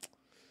like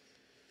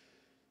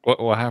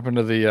What happened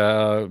to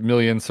the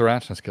million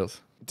Sriracha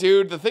skills?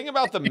 dude, the thing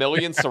about the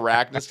million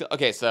Sarachnis.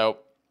 Okay, so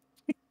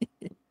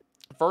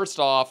first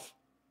off,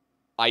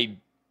 I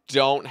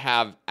don't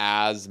have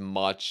as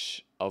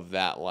much of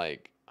that.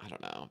 Like, I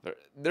don't know.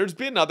 There's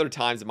been other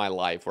times in my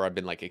life where I've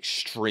been like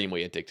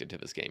extremely addicted to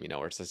this game, you know,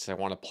 where it's just I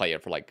want to play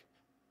it for like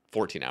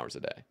 14 hours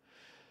a day.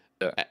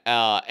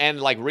 And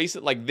like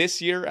like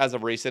this year, as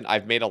of recent,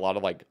 I've made a lot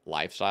of like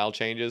lifestyle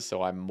changes,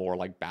 so I'm more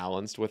like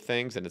balanced with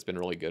things, and it's been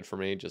really good for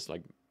me, just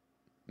like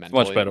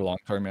mentally. Much better long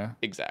term, yeah.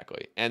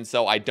 Exactly. And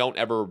so I don't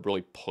ever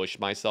really push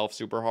myself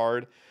super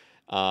hard.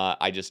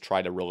 I just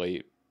try to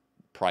really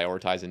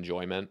prioritize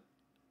enjoyment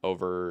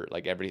over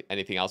like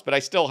anything else. But I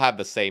still have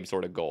the same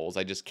sort of goals.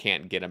 I just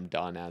can't get them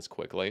done as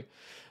quickly.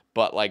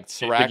 But like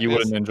You think you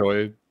wouldn't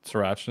enjoy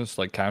Sriracha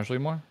like casually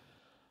more?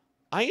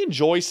 I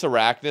enjoy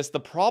Sarachnis. The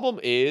problem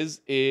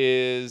is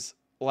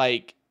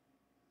like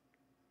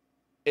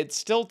it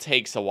still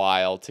takes a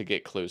while to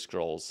get clue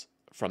scrolls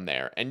from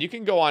there, and you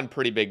can go on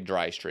pretty big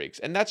dry streaks,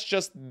 and that's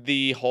just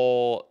the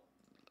whole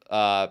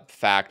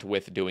fact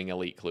with doing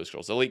elite clue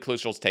scrolls. Elite clue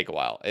scrolls take a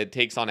while. It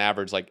takes on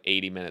average like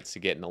 80 minutes to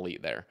get an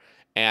elite there,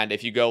 and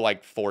if you go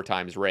like 4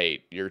 times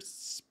rate, you're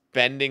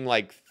spending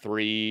like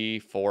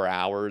 3-4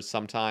 hours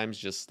sometimes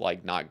just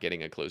like not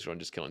getting a clue scroll and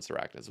just killing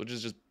Sarachnis, which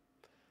is just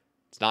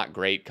it's not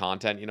great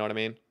content. You know what I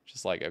mean?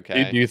 Just like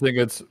okay. Do you think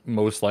it's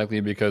most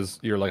likely because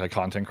you're like a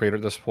content creator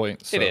at this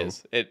point? So it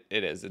is. It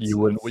is. You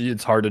wouldn't.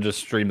 It's hard to just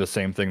stream the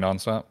same thing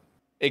nonstop.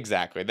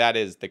 Exactly. That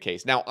is the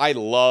case. Now, I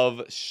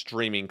love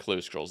streaming clue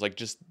scrolls. Like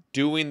just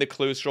doing the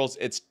clue scrolls,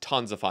 it's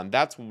tons of fun.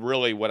 That's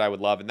really what I would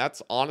love. And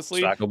that's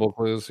honestly stackable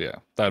clues. Yeah,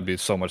 that'd be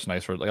so much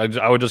nicer. Like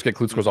I would just get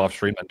clue scrolls off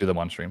stream and do them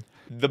on stream.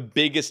 The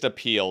biggest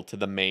appeal to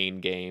the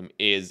main game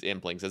is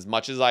implinks. As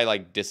much as I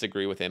like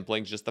disagree with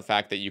implinks, just the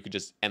fact that you could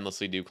just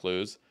endlessly do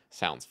clues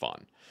sounds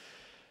fun.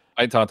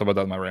 I talked about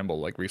that in my ramble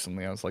like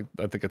recently. I was like,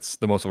 I think it's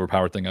the most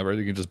overpowered thing ever.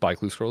 You can just buy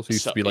clue scrolls. It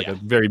used to be like a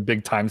very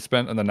big time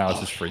spent, and then now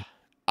it's just free.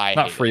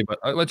 Not free, but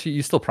let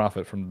you still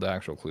profit from the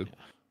actual clue.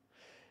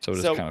 So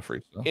it's kind of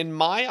free. So. In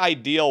my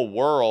ideal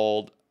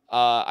world,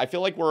 I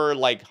feel like we're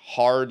like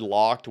hard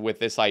locked with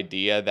this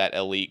idea that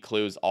elite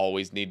clues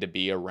always need to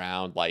be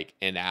around like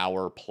an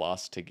hour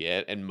plus to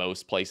get, and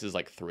most places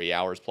like 3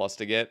 hours plus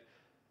to get.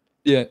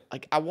 Yeah.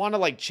 Like I want to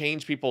like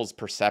change people's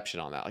perception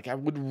on that. Like I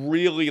would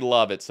really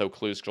love it so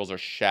clue scrolls are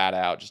shat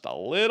out just a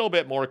little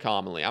bit more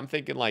commonly. I'm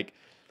thinking like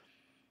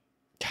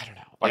I don't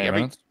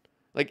know.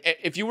 Like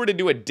if you were to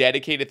do a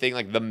dedicated thing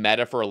like the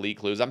meta for elite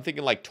clues, I'm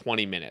thinking like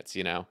 20 minutes,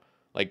 you know?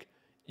 Like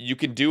you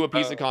can do a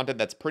piece of content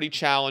that's pretty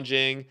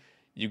challenging,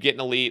 you get an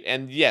elite,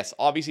 and yes,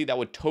 obviously that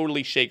would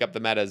totally shake up the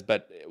metas,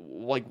 but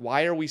like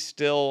why are we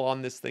still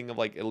on this thing of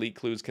like elite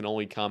clues can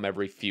only come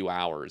every few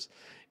hours?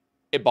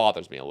 It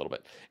bothers me a little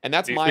bit. And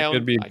that's my own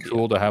idea. It'd be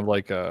cool to have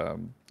like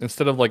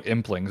instead of like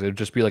implings, it'd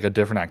just be like a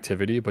different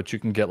activity, but you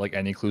can get like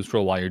any clue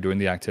scroll while you're doing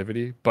the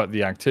activity, but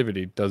the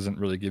activity doesn't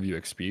really give you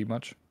XP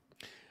much.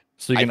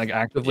 So you can like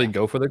actively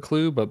go for the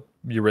clue, but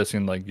you're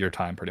risking like your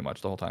time pretty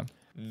much the whole time.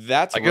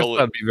 That's I guess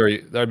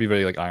that'd be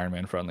very like Iron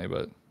Man friendly,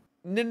 but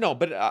no,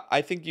 but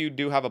I think you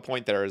do have a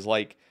point there. Is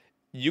like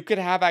you could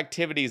have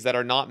activities that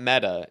are not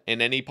meta in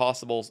any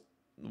possible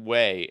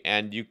way,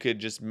 and you could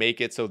just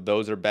make it so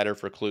those are better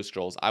for clue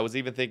scrolls. I was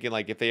even thinking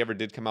like if they ever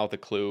did come out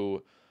with a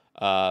clue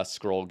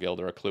scroll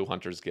guild or a clue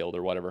hunters guild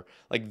or whatever,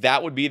 like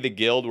that would be the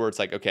guild where it's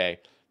like okay.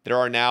 There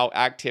are now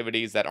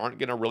activities that aren't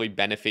going to really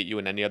benefit you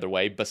in any other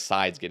way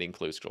besides getting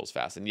clue scrolls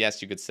fast. And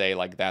yes, you could say,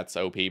 like, that's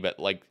OP, but,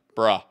 like,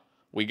 bruh,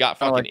 we got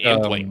fucking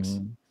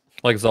implings.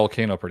 Like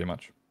Volcano, pretty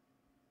much.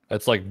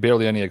 It's, like,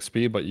 barely any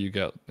XP, but you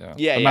get,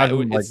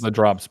 imagine, like, the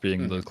drops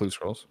being the clue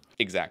scrolls.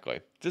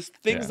 Exactly. Just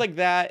things like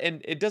that,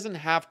 and it doesn't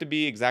have to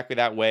be exactly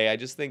that way. I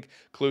just think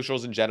clue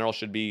scrolls in general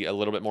should be a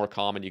little bit more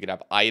common. You could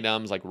have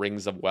items, like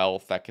Rings of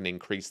Wealth, that can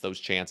increase those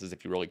chances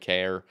if you really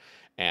care,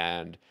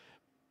 and...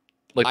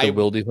 Like the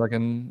Wildy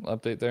fucking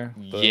update there?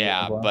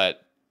 Yeah,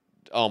 but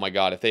oh my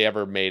god, if they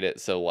ever made it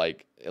so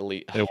like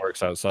elite... It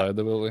works outside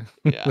the Wildy.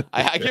 Yeah,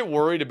 I get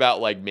worried about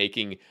like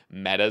making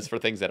metas for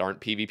things that aren't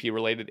PvP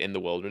related in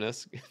the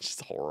wilderness. It's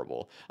just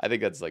horrible. I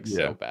think that's like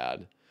so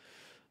bad.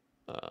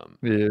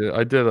 Yeah,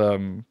 I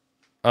did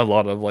a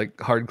lot of like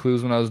hard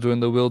clues when I was doing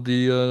the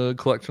Wildy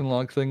collection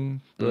log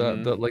thing.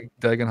 That like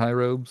Dagon High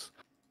Robes.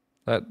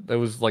 That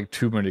was like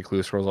too many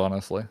clue scrolls,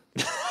 honestly.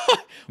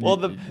 Well,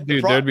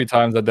 Dude, there'd be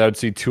times that I'd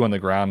see 2 on the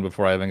ground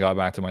before I even got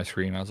back to my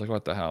screen. I was like,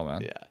 what the hell,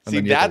 man? Yeah. And See,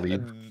 then you have to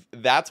leave.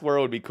 that's where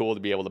it would be cool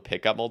to be able to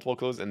pick up multiple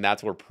clues, and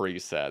that's where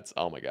presets.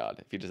 Oh my god,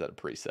 if you just had a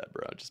preset,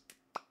 bro, just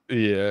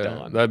Yeah,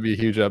 done. that'd be a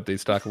huge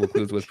update. Stackable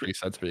clues with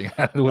presets being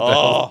added. What the Oh,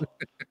 hell?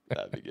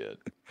 that'd be good.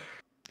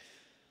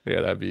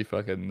 Yeah, that'd be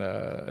fucking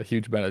a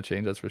huge meta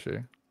change, that's for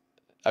sure.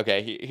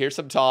 Okay, here's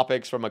some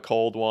topics from a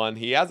cold one.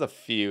 He has a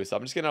few, so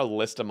I'm just gonna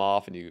list them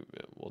off, and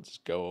we'll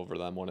just go over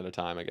them one at a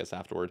time, I guess,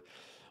 afterward.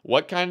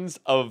 What kinds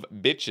of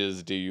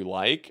bitches do you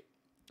like?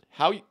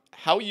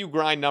 How you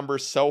grind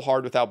numbers so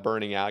hard without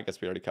burning out? I guess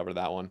we already covered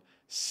that one.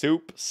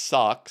 Soup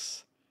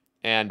sucks,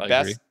 and I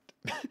best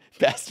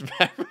best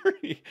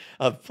memory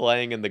of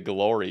playing in the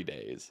glory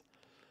days.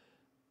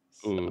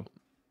 So, Ooh.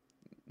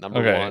 number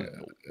Okay,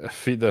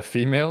 one. the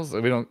females,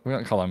 we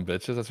don't call them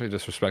bitches. That's very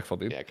disrespectful,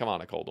 dude. Yeah, come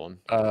on, a cold one.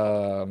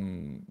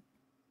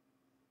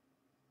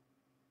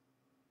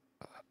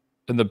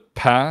 In the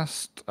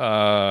past,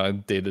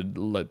 dated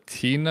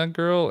Latina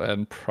girl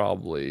and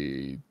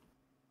probably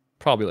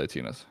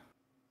Latinas.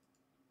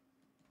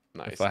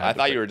 Nice. I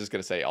thought you were just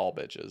gonna say all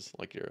bitches,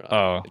 like you're.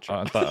 I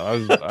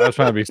was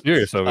trying to be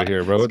serious over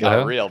here, bro. This What the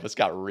hell? real. This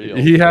got real.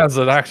 He has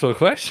an actual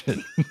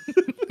question.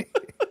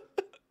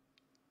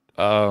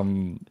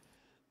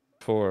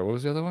 For what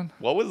was the other one?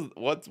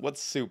 What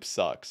soup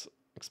sucks?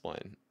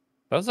 Explain.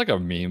 That was like a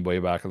meme way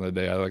back in the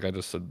day.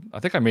 I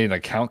think I made an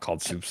account called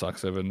Soup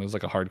Sucks even. It was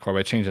like a hardcore, but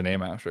I changed the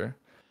name after.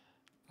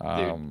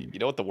 Dude, you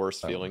know what the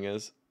worst feeling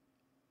is?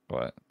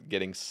 What?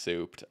 Getting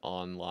souped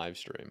on live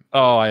stream.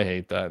 Oh, I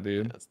hate that,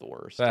 dude. That's the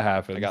worst. That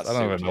happens. I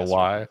don't even know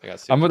why.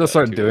 I'm gonna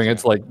start doing it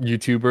to like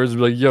YouTubers.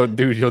 Be like, yo,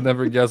 dude, you'll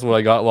never guess what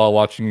I got while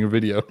watching your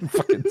video.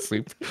 Fucking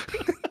soup.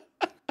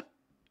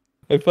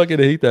 I fucking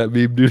hate that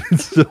meme, dude.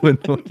 It's so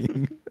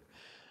annoying.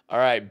 All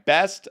right,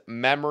 best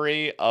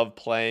memory of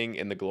playing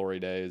in the glory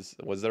days.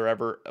 Was there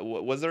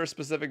a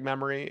specific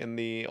memory in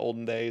the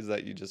olden days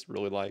that you just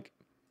really like?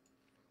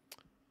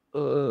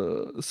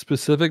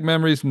 Specific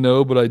memories,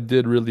 no, but I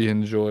did really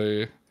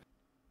enjoy.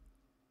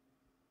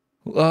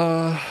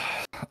 I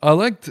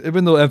liked,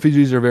 even though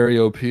effigies are very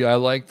OP, I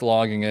liked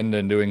logging in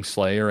and doing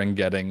Slayer and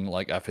getting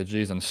like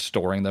effigies and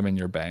storing them in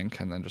your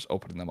bank and then just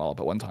opening them all up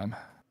at one time.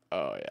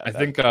 Oh yeah.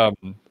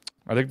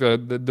 I think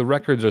the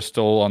records are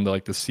still on the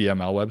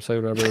CML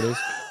website, whatever it is.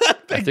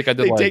 I think I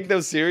did. They take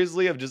those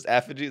seriously of just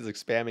effigies, like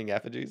spamming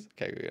effigies.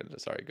 Okay,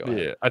 sorry, go ahead.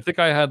 Yeah, I think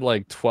I had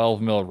like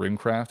 12 mil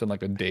runecraft in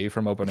like a day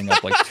from opening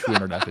up like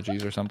 200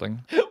 effigies or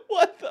something.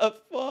 What the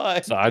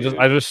fuck? So I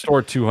just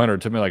stored 200.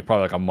 It took me like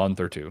probably like a month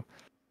or two,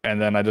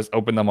 and then I just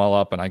opened them all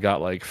up and I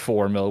got like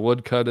 4 mil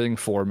wood cutting,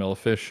 4 mil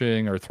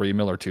fishing, or 3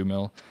 mil or 2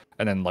 mil,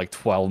 and then like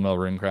 12 mil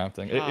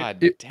runecrafting.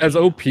 As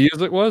OP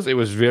as it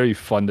was very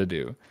fun to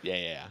do.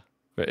 Yeah.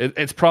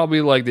 It's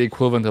probably like the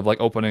equivalent of like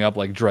opening up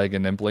like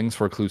dragon implings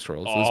for clue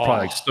scrolls. It's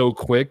probably like so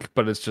quick,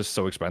 but it's just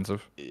so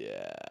expensive.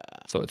 Yeah.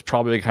 So it's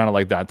probably kind of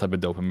like that type of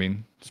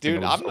dopamine.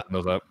 Dude, I don't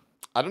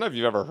know if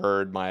you've ever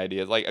heard my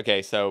ideas. Like,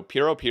 okay, so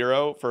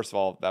Piro, first of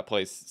all, that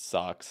place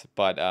sucks,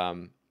 but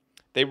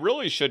they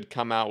really should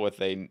come out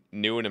with a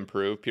new and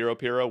improved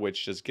Piro,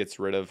 which just gets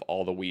rid of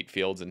all the wheat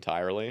fields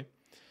entirely.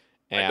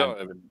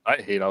 And I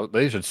hate how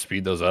they should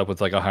speed those up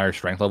with like a higher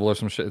strength level or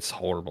some shit. It's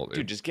horrible,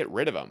 dude. Just get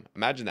rid of them.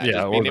 Imagine that. Yeah,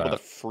 just being able to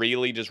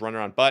freely just run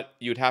around. But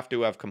you'd have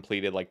to have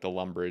completed like the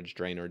Lumbridge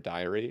Drainer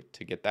Diary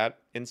to get that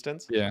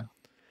instance. Yeah.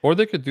 Or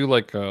they could do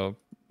like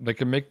they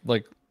could make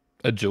like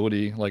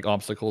agility like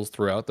obstacles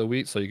throughout the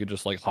wheat, so you could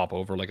just like hop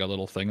over like a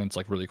little thing and it's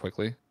like really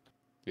quickly.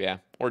 Yeah.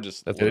 Or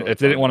just if they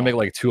didn't want to make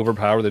like too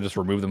overpowered, they just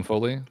remove them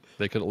fully.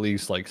 They could at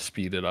least like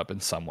speed it up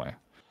in some way.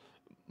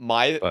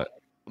 I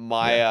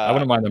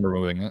wouldn't mind them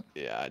removing it.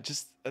 Yeah,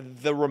 just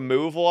the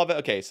removal of it.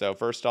 Okay, so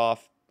first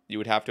off, you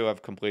would have to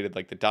have completed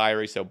like the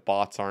diary, so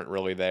bots aren't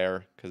really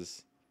there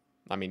because,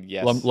 I mean,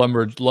 yes,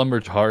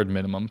 Lumbridge hard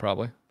minimum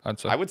probably.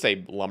 I would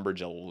say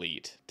Lumbridge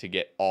elite to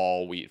get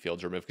all wheat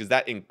fields removed because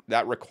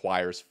that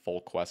requires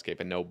full Questscape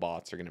and no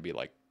bots are going to be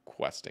like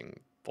questing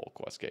full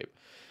Questscape.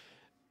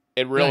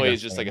 It really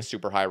is just like a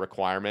super high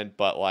requirement,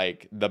 but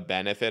like the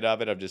benefit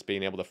of it of just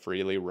being able to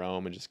freely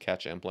roam and just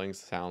catch implings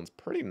sounds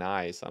pretty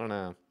nice. I don't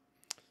know.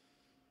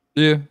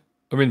 Yeah,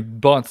 I mean,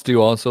 bots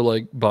do also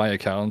like buy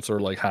accounts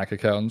or like hack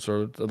accounts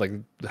or like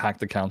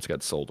hacked accounts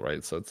get sold,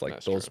 right? So it's like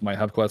those might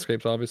have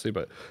Questscapes, obviously,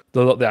 but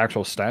the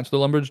actual stats of the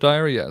Lumbridge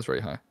Diary, yeah, is very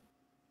high.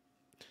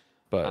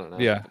 But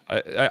yeah,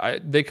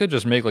 they could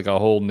just make like a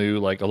whole new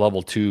like a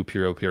level 2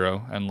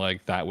 Piro, and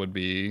like that would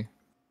be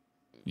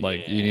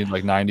like you need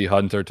like 90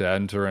 Hunter to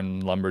enter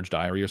in Lumbridge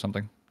Diary or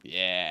something.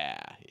 Yeah.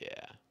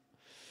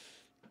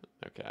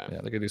 Okay.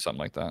 Yeah, they could do something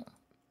like that.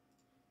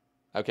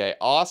 Okay,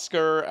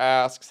 Oscar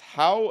asks,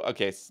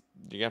 okay,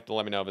 you have to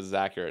let me know if this is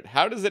accurate.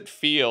 How does it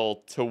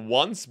feel to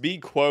once be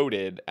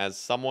quoted as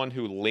someone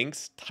who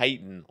Link's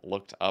Titan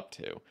looked up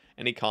to?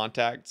 Any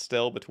contact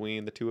still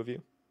between the two of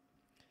you?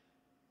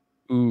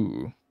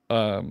 Ooh.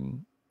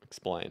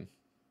 Explain.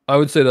 I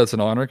would say that's an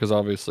honor because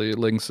obviously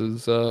Lynx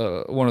is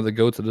one of the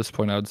goats at this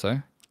point. I would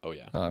say. Oh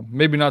yeah.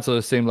 Maybe not to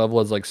the same level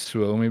as like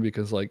Suomi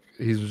because like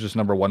he was just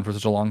 #1 for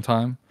such a long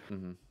time.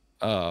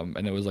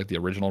 And it was like the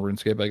original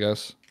RuneScape, I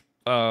guess.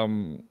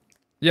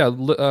 Yeah,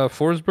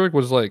 Forsberg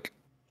was like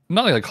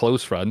not like a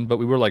close friend, but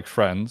we were like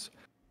friends.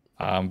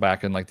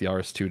 Back in like the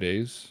RS2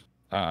 days.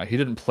 He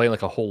didn't play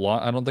like a whole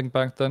lot, I don't think,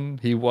 back then.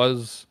 He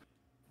was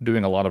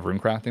doing a lot of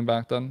runecrafting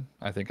back then.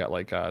 I think at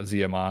like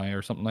ZMI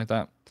or something like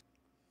that.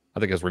 I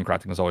think his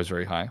runecrafting was always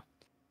very high.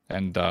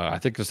 And I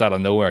think just out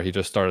of nowhere, he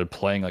just started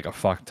playing like a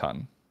fuck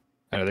ton.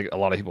 And I think a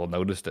lot of people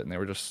noticed it and they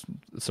were just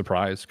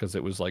surprised because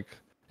it was like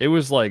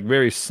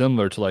very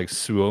similar to like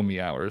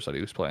Suomi hours that he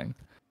was playing.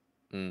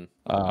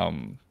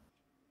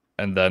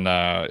 And then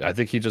I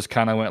think he just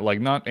kind of went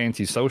like not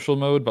antisocial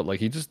mode, but like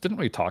he just didn't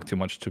really talk too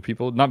much to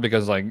people. Not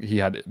because like he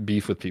had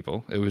beef with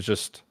people. It was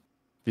just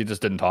he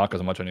just didn't talk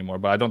as much anymore.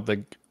 But I don't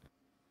think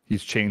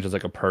he's changed as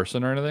like a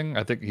person or anything.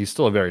 I think he's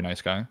still a very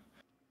nice guy.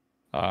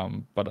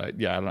 But I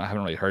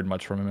haven't really heard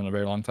much from him in a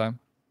very long time.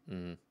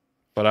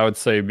 But I would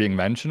say being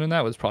mentioned in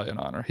that was probably an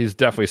honor. He's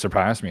definitely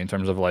surpassed me in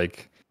terms of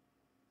like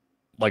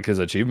his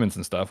achievements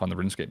and stuff on the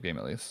RuneScape game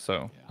at least.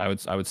 So yeah.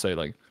 I would say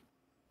like.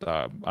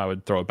 I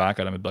would throw it back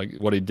at him. Like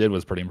what he did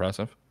was pretty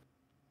impressive.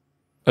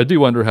 I do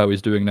wonder how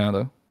he's doing now,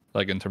 though,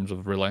 like in terms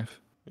of real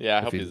life. Yeah,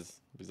 I hope he's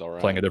all right.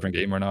 Playing a different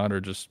game or not,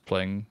 or just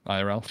playing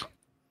IRL.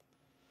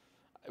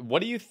 What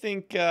do you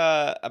think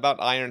about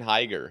Iron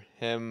Higer?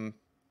 Him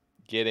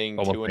getting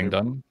almost being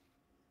done.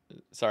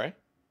 Sorry.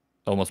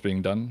 Almost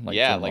being done. Like,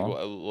 yeah,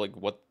 like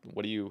what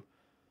do you?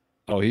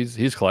 Oh,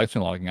 he's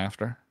collection logging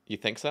after. You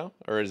think so,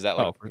 or is that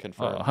like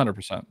confirmed?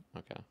 100%.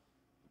 Okay.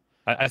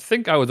 I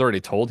think I was already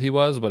told he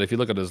was, but if you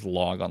look at his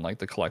log on like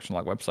the collection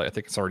log website, I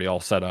think it's already all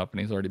set up and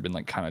he's already been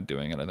like kind of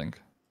doing it. I think.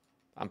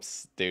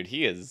 Dude,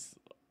 he is.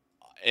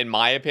 In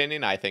my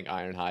opinion, I think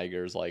Iron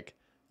Higer is like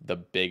the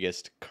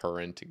biggest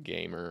current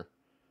gamer.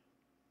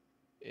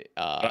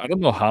 I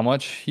don't know how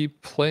much he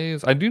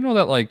plays. I do know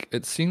that like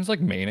it seems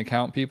like main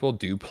account people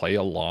do play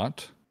a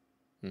lot.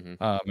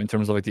 In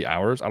terms of like the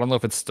hours, I don't know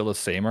if it's still the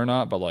same or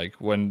not, but like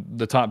when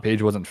the top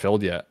page wasn't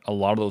filled yet, a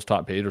lot of those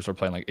top pagers are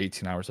playing like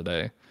 18 hours a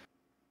day.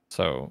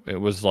 So it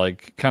was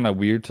like kind of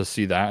weird to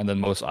see that, and then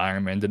most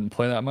Iron Man didn't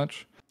play that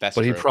much. But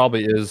true. He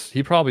probably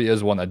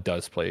is one that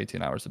does play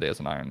 18 hours a day as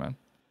an Iron Man.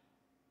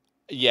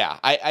 Yeah,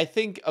 I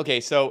think okay.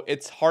 So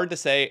it's hard to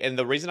say, and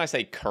the reason I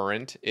say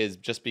current is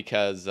just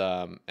because,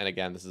 and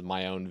again, this is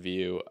my own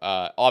view.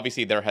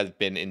 Obviously, there has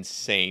been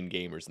insane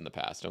gamers in the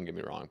past. Don't get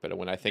me wrong, but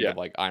when I think of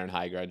like Iron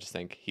Higer, I just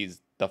think he's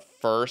the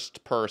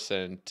first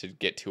person to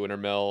get 200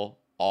 mil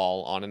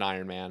all on an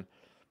Iron Man.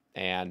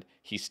 And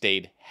he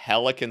stayed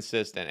hella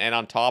consistent. And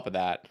on top of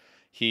that,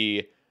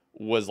 he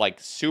was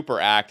like super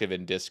active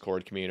in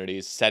Discord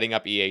communities, setting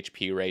up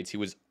EHP rates. He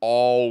was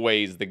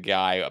always the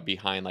guy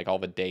behind like all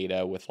the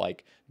data with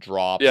like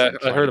drops. Yeah,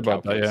 I heard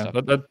about that.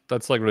 Yeah,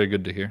 that's like really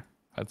good to hear,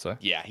 I'd say.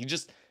 Yeah, he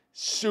just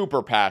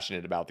super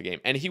passionate about the game.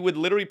 And he would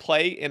literally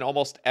play in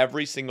almost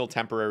every single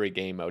temporary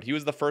game mode. He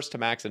was the first to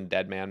max in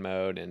Deadman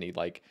mode, and he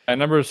like... I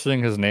remember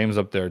seeing his names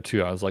up there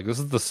too. I was like, this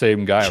is the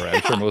same guy, right?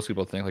 I'm sure most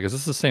people think, like, is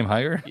this the same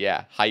Higer?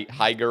 Yeah,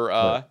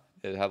 Higer,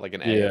 it had like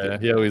an A. Yeah,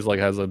 he always like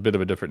has a bit of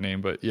a different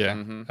name, but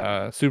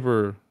yeah,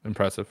 super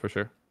impressive for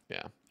sure.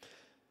 Yeah.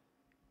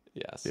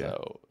 Yeah,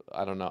 so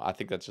I don't know. I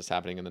think that's just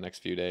happening in the next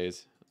few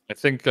days. I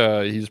think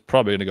he's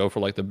probably gonna go for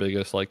like the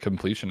biggest like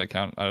completion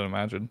account, I'd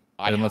imagine.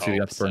 Unless he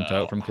gets burnt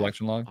out from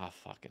collection log. I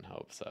fucking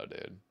hope so,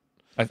 dude.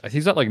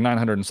 He's at like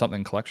 900 and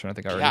something collection. I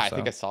think I already saw. I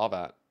think I saw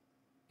that.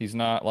 He's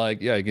not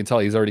like you can tell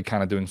he's already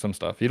kind of doing some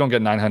stuff. You don't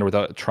get 900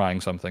 without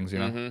trying some things, you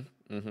know.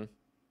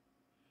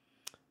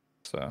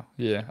 So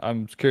yeah,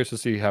 I'm curious to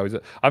see how he's.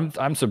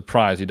 I'm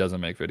surprised he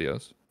doesn't make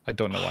videos. I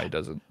don't know why he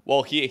doesn't.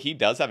 Well, he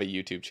does have a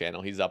YouTube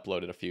channel. He's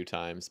uploaded a few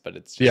times, but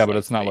it's just but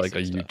it's not like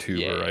a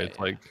YouTuber, right?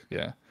 Like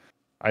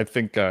I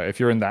think if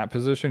you're in that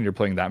position, you're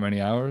playing that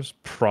many hours,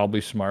 probably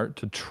smart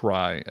to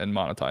try and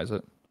monetize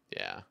it.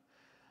 Yeah,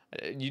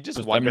 you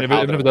just wonder.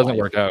 Even if it doesn't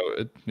work out,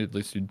 at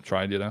least you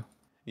tried, you know.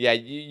 Yeah,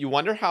 you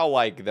wonder how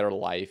like their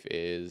life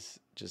is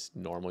just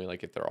normally,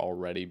 like if they're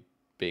already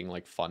being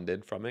like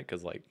funded from it,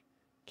 because like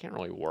can't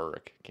really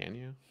work, can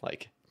you?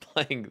 Like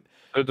playing.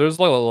 There's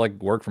like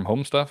work from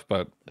home stuff,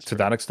 but to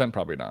that extent,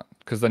 probably not,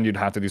 because then you'd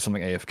have to do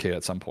something AFK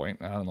at some point.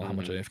 I don't know how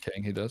much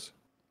AFKing he does.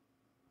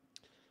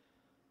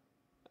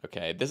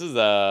 Okay, this is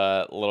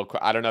a little...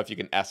 I don't know if you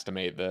can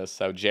estimate this.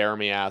 So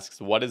Jeremy asks,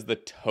 what is the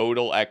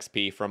total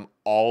XP from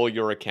all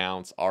your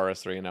accounts,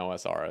 RS3 and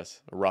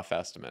OSRS? A rough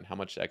estimate. How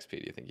much XP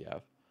do you think you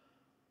have?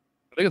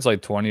 I think it's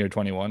like 20 or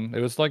 21.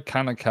 It was like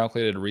kind of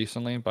calculated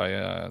recently by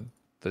I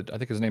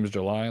think his name is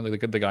July, like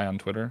the guy on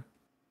Twitter.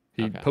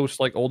 He posts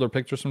like older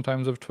pictures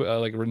sometimes of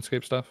like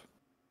RuneScape stuff.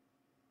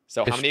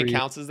 So how many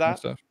accounts is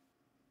that?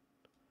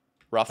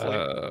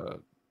 Roughly?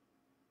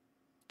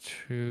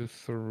 2,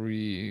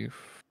 3,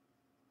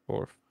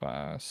 4,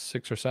 5,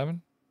 6 or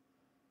 7.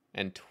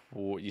 And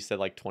you said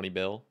like 20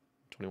 bill,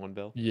 21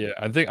 bill. Yeah,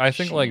 I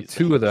think like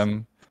two of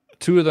them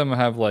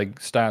have like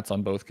stats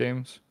on both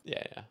games.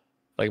 Yeah.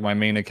 Like my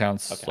main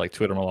account's Okay. like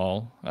Twitter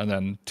Malal, and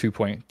then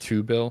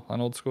 2.2 bill on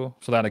old school.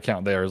 So that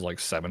account there is like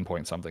 7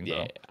 point something Yeah,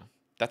 bill.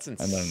 that's And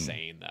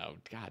insane though.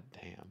 God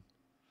damn.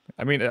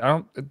 I mean, I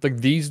don't like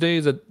these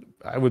days.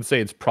 I would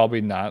say it's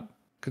probably not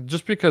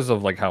just because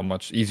of like how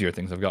much easier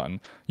things have gotten.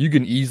 You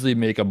can easily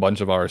make a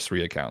bunch of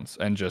RS3 accounts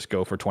and just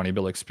go for 20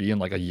 bill XP in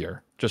like a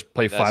year. Just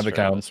play That's 5 true, that's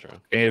accounts, true.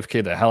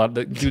 AFK the hell out.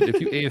 Dude, if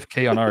you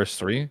AFK on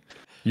RS3,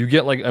 you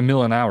get like a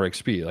mil an hour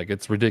XP. Like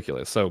it's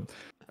ridiculous. So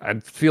I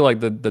feel like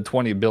the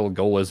 20 bill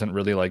goal isn't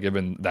really like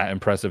even that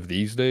impressive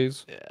these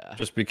days. Yeah.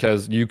 Just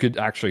because you could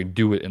actually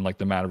do it in like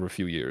the matter of a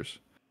few years.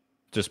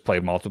 Just play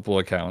multiple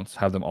accounts,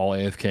 have them all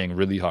AFKing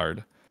really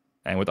hard.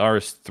 And with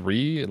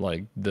RS3,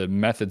 like the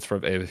methods for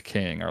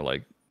AFKing are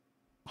like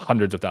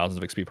hundreds of thousands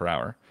of XP per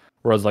hour.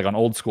 Whereas like on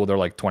old school, they're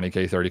like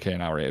 20k, 30k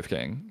an hour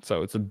AFKing.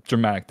 So it's a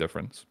dramatic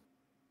difference.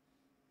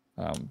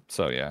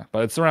 So yeah,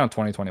 but it's around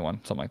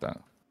 2021, something like that.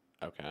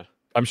 Okay.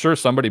 I'm sure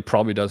somebody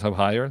probably does have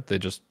higher. They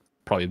just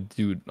probably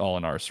do it all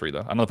in RS3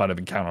 though. I don't know if I'd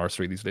even count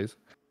RS3 these days.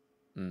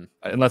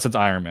 Unless it's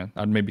Iron Man.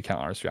 I'd maybe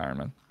count RS3 Iron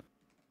Man.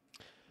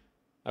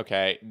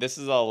 Okay, this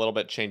is a little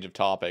bit change of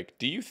topic.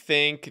 Do you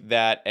think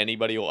that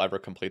anybody will ever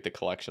complete the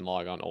collection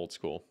log on old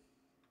school?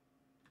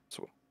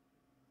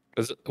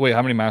 Wait,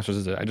 how many masters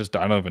is it? I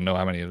don't even know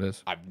how many it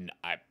is. I've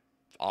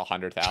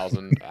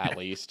 100,000 at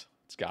least.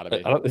 It's got to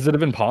be. Is it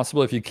even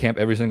possible if you camp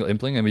every single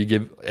impling and we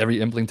give every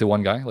impling to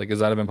one guy? Like, is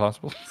that even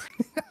possible?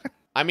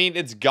 I mean,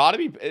 it's got to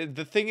be.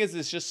 The thing is,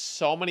 it's just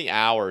so many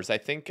hours. I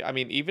think, I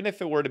mean, even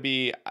if it were to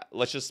be,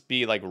 let's just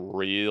be like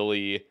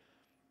really,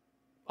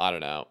 I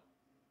don't know.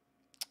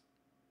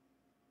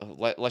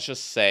 Let's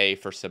just say,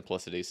 for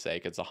simplicity's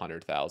sake, it's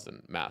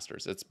 100,000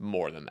 masters. It's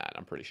more than that,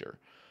 I'm pretty sure.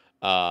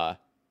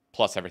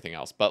 Plus everything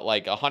else. But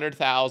like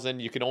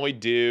 100,000, you can only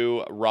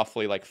do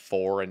roughly like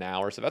 4 an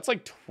hour. So that's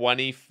like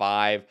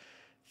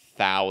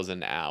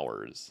 25,000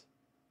 hours.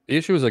 The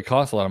issue is it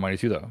costs a lot of money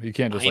too, though. You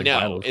can't just like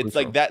buy those. It's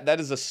like that.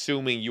 That is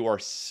assuming you are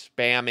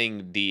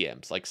spamming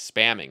DMs, like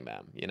spamming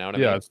them. You know what I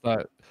mean? Yeah, it's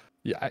not.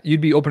 Yeah,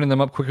 you'd be opening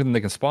them up quicker than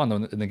they can spawn though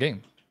in the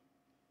game,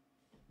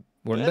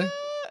 wouldn't they?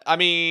 I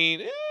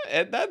mean,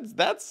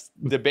 that's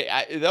debate.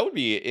 That would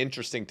be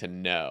interesting to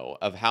know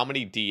of how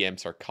many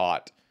DMs are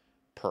caught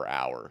per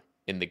hour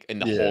in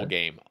the whole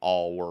game,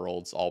 all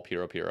worlds, all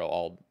Puro,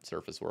 all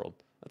surface world.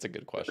 That's a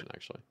good question,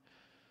 actually.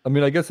 I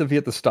mean, I guess if you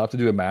had to stop to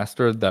do a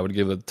master, that would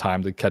give it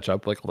time to catch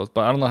up. Like, but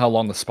I don't know how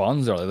long the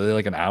spawns are. Are they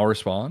like an hour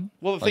spawn?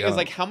 Well, the thing is,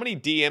 like, how many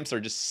DMs are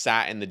just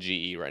sat in the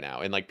GE right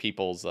now in like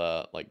people's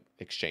like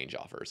exchange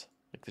offers?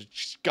 Like, there's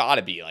just got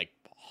to be like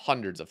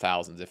hundreds of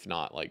thousands, if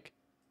not like.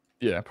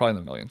 Yeah, probably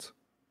in the millions.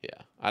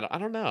 Yeah, I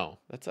don't know.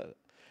 It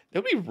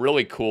would be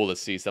really cool to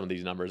see some of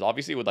these numbers.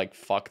 Obviously, it would like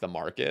fuck the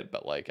market,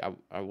 but like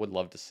I would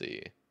love to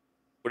see.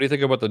 What do you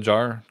think about the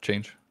jar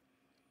change?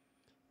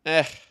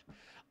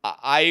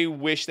 I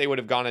wish they would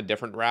have gone a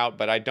different route,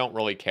 but I don't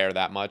really care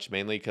that much,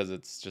 mainly because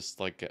it's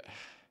just like.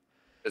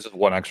 It's just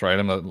one extra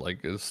item that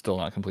like is still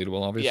not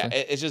completable, obviously.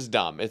 Yeah, it's just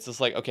dumb. It's just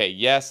like, okay,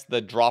 yes,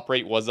 the drop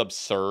rate was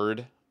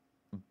absurd,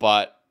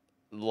 but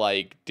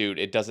like, dude,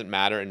 it doesn't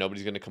matter, and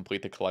nobody's going to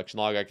complete the collection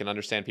log. I can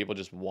understand people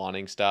just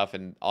wanting stuff,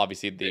 and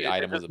obviously the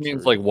item was absurd.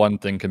 Means like one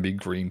thing can be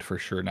greened for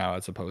sure now,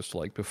 as opposed to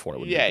like before.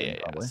 It would be green,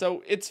 probably.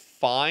 So it's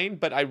fine,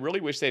 but I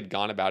really wish they had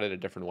gone about it a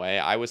different way.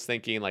 I was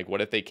thinking, like,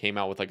 what if they came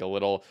out with like a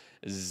little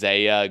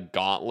Zaya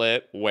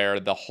gauntlet,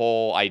 where the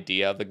whole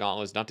idea of the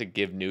gauntlet is not to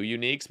give new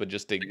uniques, but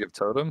just to give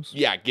totems.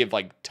 Yeah, give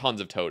like tons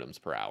of totems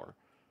per hour.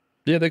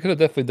 Yeah, they could have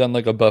definitely done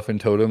like a buff in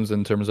totems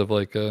in terms of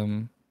like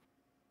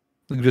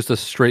just a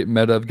straight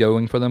meta of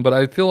going for them. But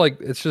I feel like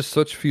it's just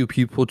such few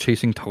people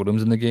chasing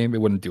totems in the game. It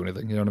wouldn't do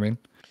anything. You know what I mean?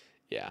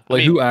 Yeah.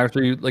 Like, who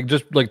actually, like,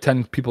 just like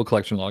 10 people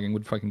collection logging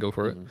would fucking go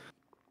for it.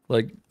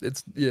 Like,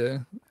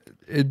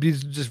 it'd be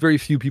just very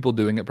few people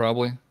doing it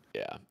probably.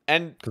 Yeah.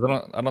 And because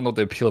I don't know what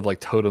the appeal of like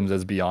totems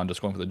is beyond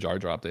just going for the jar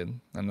drop in.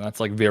 And that's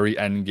like very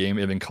end game,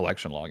 even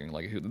collection logging.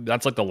 Like,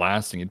 that's like the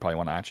last thing you'd probably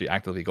want to actually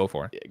actively go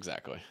for. Yeah,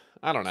 exactly.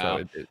 I don't know.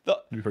 So it'd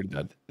be pretty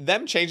dead.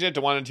 Them changing it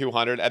to 1 in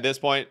 200 at this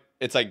point,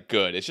 it's like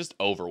good. It's just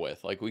over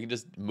with. Like, we can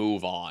just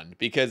move on,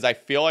 because I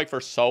feel like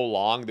for so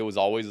long there was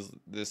always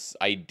this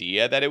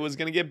idea that it was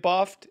going to get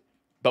buffed,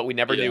 but we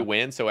never do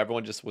win. So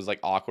everyone just was like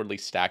awkwardly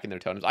stacking their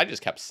totems. I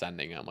just kept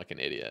sending them like an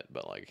idiot,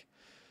 but like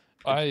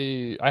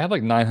I have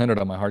like 900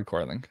 on my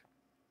hardcore, I think.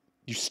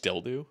 You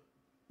still do?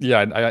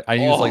 Yeah, I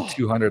used like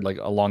 200 like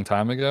a long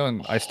time ago,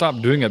 and I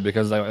stopped doing it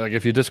because like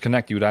if you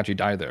disconnect, you would actually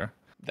die there.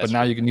 But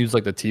now you can use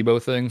like the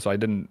Tebow thing, so I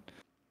didn't,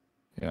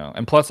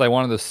 and plus I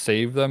wanted to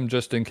save them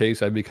just in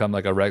case I become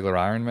like a regular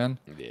Iron Man.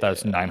 Yeah.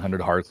 That's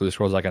 900 hard clue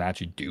scrolls I can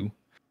actually do.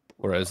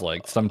 Whereas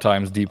like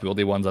sometimes deep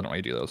wieldy ones, I don't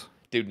really do those.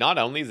 Dude, not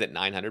only is it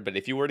 900, but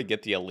if you were to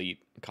get the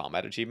elite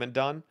combat achievement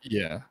done,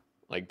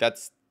 like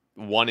that's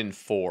 1 in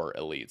 4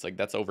 elites. Like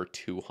that's over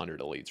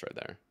 200 elites right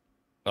there.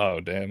 Oh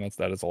damn,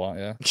 that is a lot,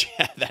 yeah.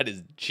 Yeah, that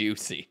is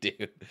juicy, dude.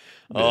 Yeah.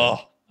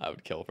 Oh, I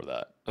would kill for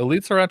that.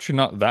 Elites are actually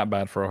not that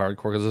bad for a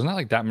hardcore because there's not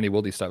like that many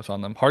wildy steps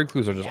on them. Hard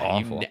clues are just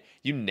awful.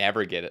 You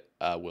never get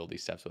wildy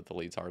steps with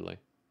elites hardly.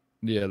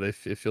 Yeah,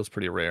 it feels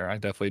pretty rare. I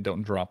definitely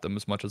don't drop them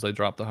as much as I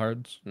drop the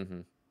hards.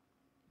 Mm-hmm.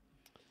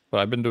 But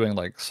I've been doing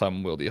like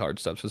some wieldy hard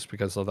steps just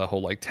because of the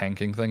whole like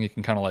tanking thing. You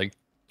can kind of like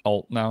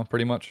alt now,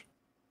 pretty much.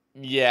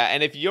 Yeah,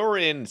 and if you're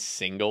in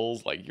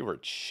singles, like you were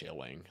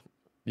chilling.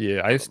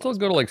 Yeah, I still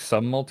go to like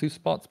some multi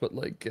spots, but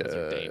like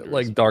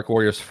Dark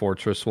Warrior's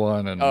Fortress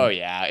one and oh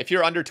yeah, if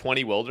you're under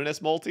 20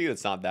 wilderness multi,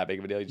 it's not that big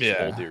of a deal. You just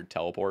hold your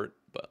teleport,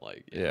 but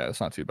like yeah,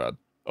 it's not too bad.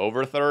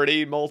 Over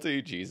 30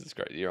 multi, Jesus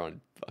Christ, you're on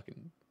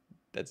fucking.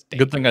 That's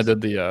dangerous. Good thing I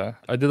did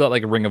that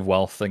like Ring of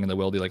Wealth thing in the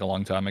wildy like a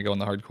long time ago in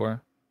the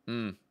hardcore.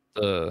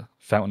 The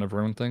Fountain of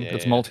Ruin thing.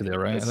 It's multi there,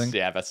 right? I think.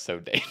 Yeah, that's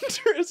so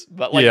dangerous.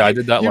 But like, yeah, I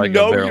did that. You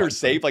know you're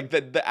safe. Like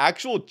the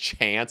actual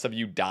chance of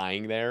you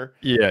dying there.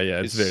 Yeah,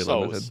 it's very so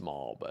limited.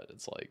 small, but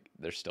it's like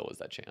there still is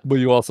that chance. But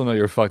you also know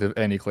you're fucked if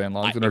any clan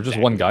logs in, or just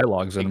one guy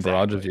logs in and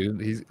barrages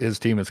you. His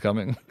team is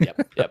coming.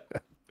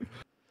 Yep.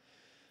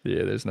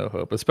 Yeah, there's no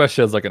hope,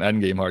 especially as like an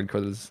end game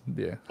hardcore.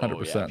 100%.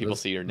 Oh, yeah. People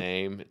see your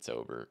name, it's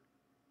over.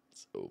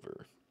 It's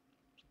over.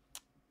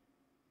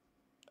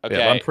 Okay.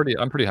 Yeah, I'm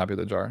pretty happy with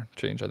the jar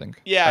change, I think.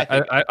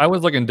 Yeah, I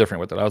was like indifferent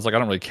with it. I was like, I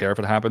don't really care if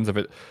it happens,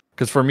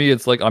 because for me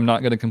it's like I'm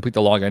not going to complete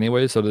the log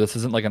anyway, so this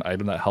isn't like an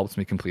item that helps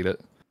me complete it,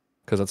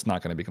 because it's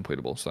not going to be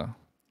completable. So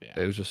yeah,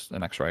 it was just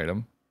an extra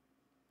item.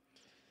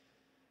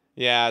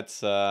 Yeah,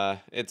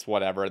 it's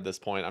whatever at this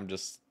point.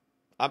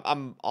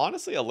 I'm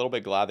honestly a little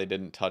bit glad they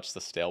didn't touch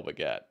the stale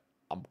baguette.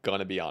 I'm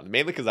gonna be honest,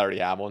 mainly because I already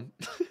have one.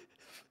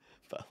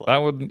 But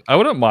like, I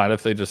wouldn't mind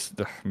if they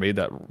just made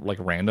that like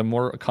random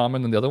more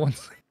common than the other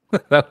ones.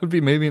 That would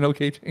be maybe an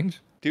okay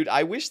change. Dude,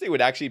 I wish they would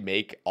actually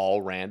make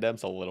all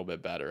randoms a little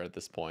bit better at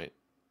this point.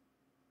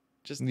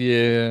 Just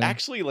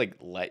actually like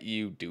let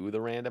you do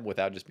the random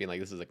without just being like,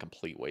 this is a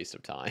complete waste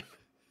of time.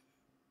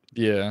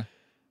 Yeah,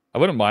 I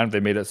wouldn't mind if they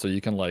made it so you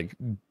can like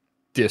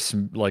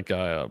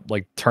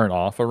turn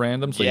off a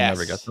random so you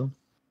never get them.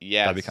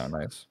 Yeah, that'd be kind of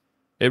nice.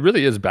 It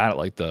really is bad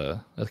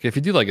at if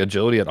you do like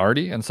agility at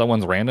Artie and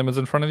someone's random is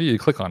in front of you, you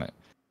click on it.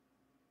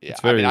 Yeah,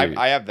 I mean,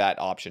 I have that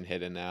option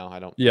hidden now. I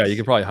don't. Yeah, you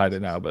can probably hide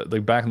it now, but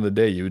like back in the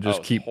day, you would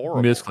just keep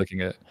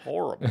misclicking it.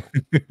 Horrible.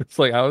 It's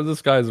like, how is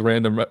this guy's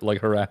random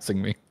like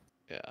harassing me?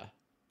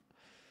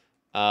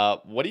 Yeah.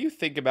 What do you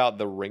think about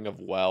the Ring of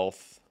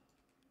Wealth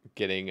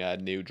getting a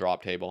new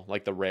drop table,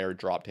 like the rare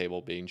drop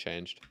table being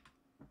changed?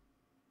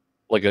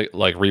 Like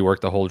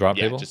rework the whole drop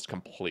table? Yeah, just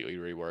completely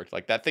reworked.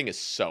 Like that thing is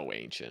so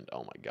ancient.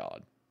 Oh my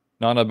god.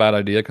 Not a bad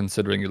idea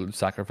considering you're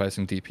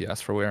sacrificing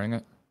DPS for wearing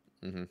it.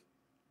 Mm-hmm.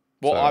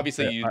 Well,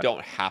 obviously you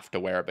don't have to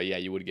wear it, but yeah,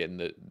 you would get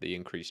the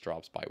increased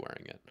drops by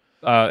wearing it.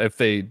 If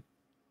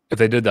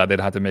they did that, they'd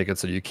have to make it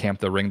so you camp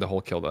the ring the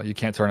whole kill though. You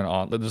can't turn it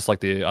on, just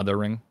like the other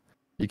ring.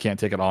 You can't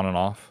take it on and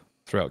off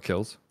throughout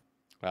kills.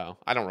 Wow,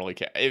 I don't really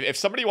care. If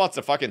somebody wants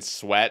to fucking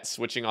sweat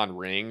switching on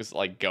rings,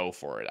 like go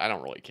for it. I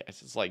don't really care. It's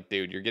just like,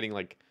 dude, you're getting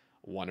like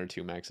 1 or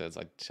 2 max hits.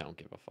 I don't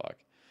give a fuck.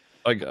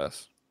 I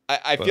guess.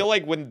 I feel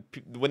like when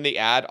they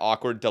add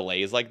awkward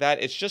delays like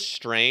that, it's just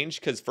strange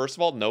because first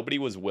of all, nobody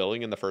was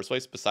willing in the first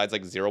place besides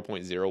like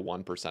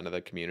 0.01% of the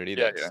community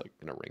that's like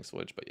gonna ring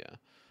switch. But yeah,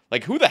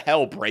 like who the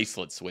hell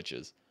bracelet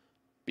switches?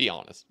 Be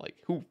honest, like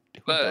who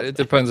it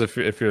depends if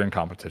you're in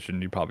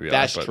competition, you probably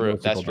that's true.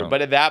 That's true.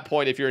 But at that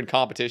point, if you're in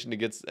competition to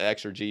get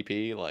extra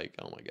GP, like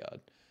oh my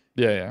god.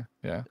 Yeah,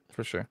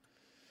 for sure.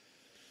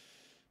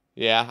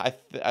 Yeah,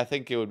 I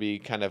think it would be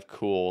kind of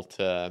cool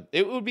to...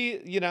 It would be,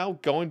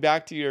 going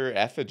back to your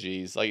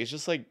effigies. Like, it's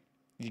just like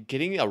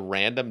getting a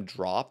random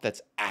drop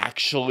that's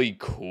actually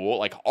cool.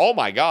 Like, oh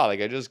my god,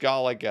 like I just got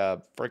like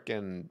a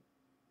freaking...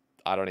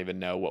 I don't even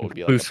know what would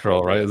be like clue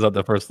scroll, right? Is that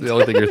the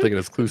only thing you're thinking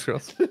is clue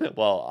scrolls?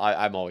 Well,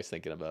 I'm always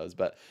thinking of those.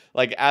 But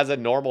like as a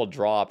normal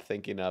drop,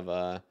 thinking of...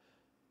 I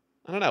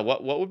don't know,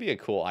 what would be a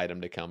cool item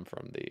to come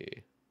from the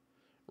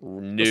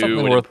new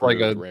and worth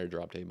like a rare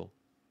drop table?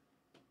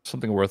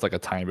 Something worth like a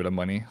tiny bit of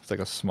money. It's like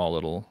a small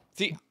little...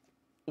 See,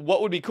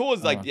 what would be cool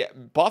is like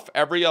buff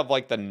every of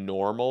like the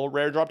normal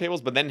rare drop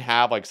tables, but then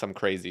have like some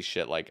crazy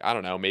shit. Like, I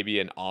don't know, maybe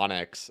an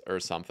Onyx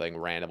or something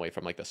randomly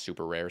from like the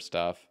super rare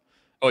stuff.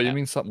 Oh, you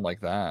mean something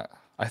like that?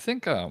 I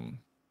think, I don't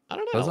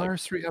know. Does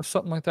RS3 have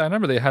something like that? I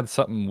remember they had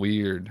something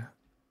weird.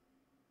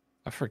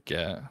 I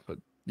forget, but...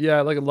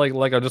 Yeah,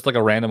 just like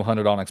a random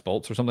 100 Onyx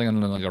bolts or something,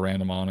 and then like a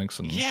random Onyx,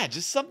 and yeah,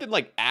 just something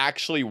like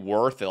actually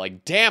worth it.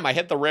 Like, damn, I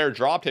hit the rare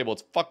drop table.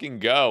 Let's fucking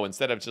go.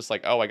 Instead of just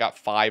like, oh, I got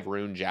 5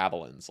 rune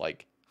javelins.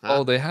 Like, huh?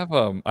 Oh, they have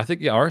I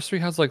think RS3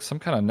 has like some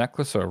kind of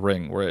necklace or a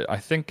ring where I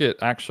think it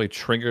actually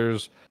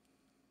triggers.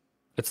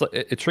 It's like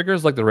it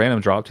triggers like the random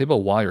drop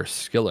table while you're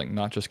skilling,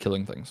 not just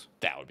killing things.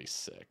 That would be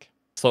sick.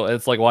 So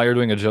it's like while you're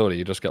doing agility,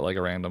 you just get like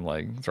a random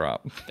like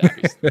drop.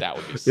 That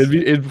would be sick.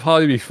 It'd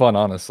probably be fun,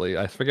 honestly.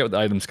 I forget what the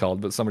item's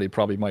called, but somebody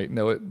probably might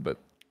know it, but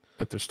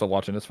if they're still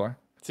watching this far.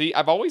 See,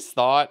 I've always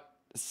thought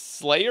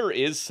Slayer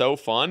is so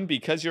fun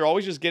because you're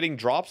always just getting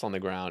drops on the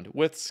ground.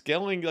 With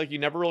skilling, like you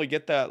never really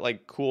get that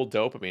like cool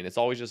dopamine. It's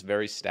always just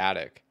very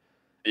static.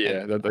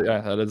 Yeah,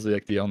 that is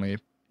like the only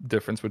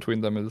difference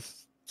between them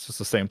is It's just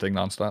the same thing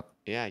nonstop.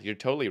 Yeah, you're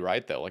totally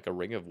right though. Like a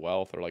Ring of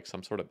Wealth or like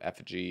some sort of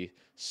effigy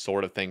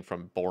sort of thing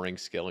from boring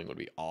skilling would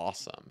be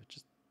awesome.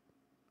 Just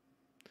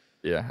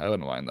Yeah, I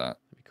wouldn't mind that.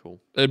 be cool.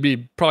 It'd be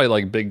probably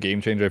like big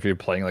game changer if you're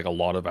playing like a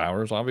lot of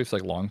hours, obviously,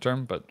 like long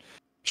term, but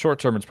short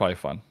term it's probably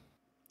fun.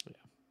 Yeah.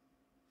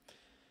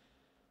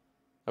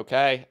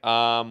 Okay.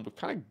 We've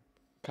kind of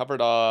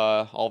covered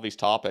all these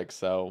topics,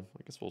 so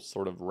I guess we'll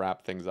sort of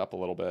wrap things up a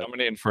little bit. How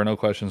many Inferno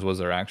questions was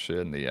there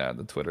actually in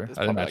the Twitter?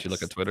 I didn't actually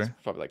look at Twitter.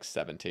 It's probably like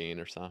 17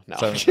 or so. No.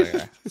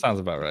 Okay. Sounds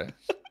about right.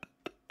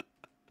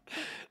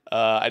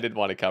 I didn't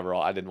want to cover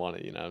all. I didn't want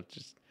to,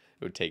 just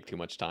it would take too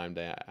much time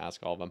to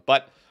ask all of them.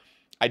 But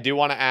I do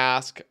want to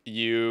ask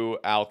you,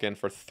 Alkan,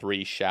 for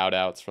 3 shout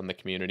outs from the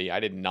community. I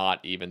did not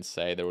even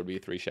say there would be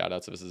 3 shout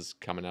outs. This is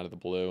coming out of the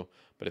blue.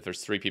 But if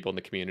there's 3 people in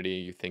the community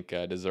you think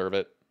deserve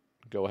it,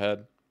 go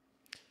ahead.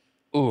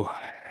 Ooh.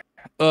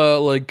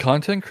 Like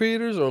content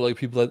creators or like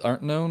people that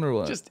aren't known or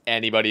what? Just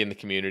anybody in the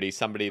community.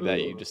 Somebody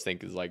that you just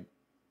think is like,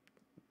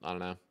 I don't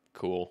know,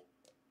 cool.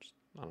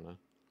 I don't know.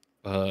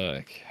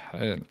 I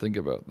didn't think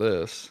about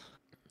this.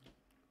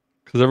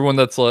 Because everyone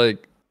that's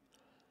like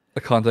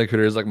a content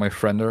creator is like my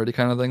friend already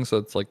kind of thing, so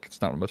it's like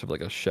it's not much of like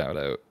a shout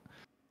out.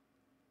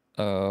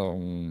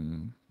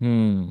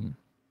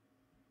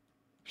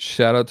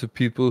 Shout out to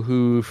people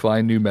who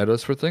find new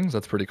metas for things.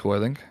 That's pretty cool, I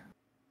think.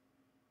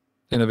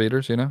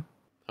 Innovators, you know?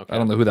 Okay. I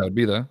don't know who that would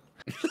be though.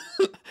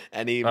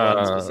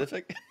 Anyone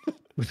specific?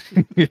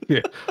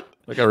 Yeah.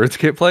 Like a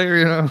RuneScape player,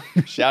 you know?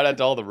 Shout out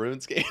to all the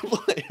RuneScape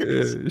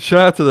players. Shout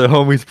out to the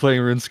homies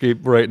playing RuneScape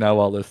right now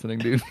while listening,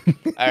 dude.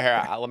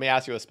 Let me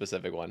ask you a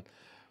specific one.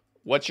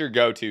 What's your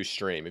go-to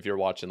stream if you're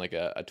watching like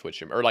a Twitch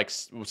stream, or like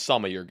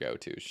some of your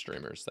go-to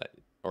streamers that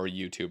or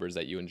YouTubers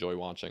that you enjoy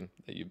watching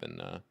that you've been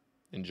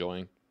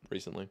enjoying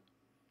recently?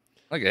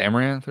 Like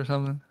Amaranth or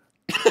something?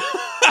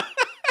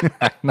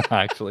 No,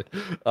 actually.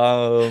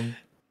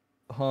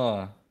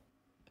 I'll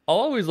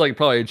always like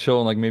probably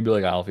chill in like maybe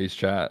like Alfie's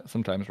chat,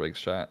 sometimes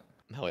Rake's chat.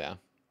 Hell yeah.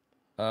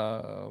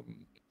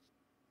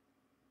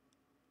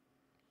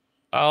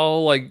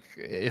 I'll like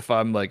if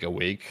I'm like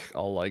awake,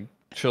 I'll like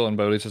chill in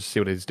Bodhi's just to see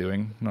what he's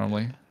doing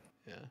normally.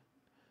 Yeah.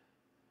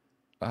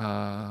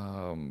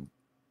 I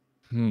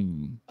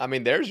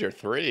mean, there's your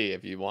 3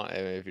 if you want,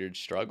 if you're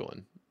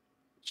struggling.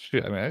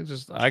 Shit, I mean,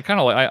 I kind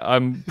of like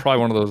I'm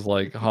probably one of those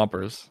like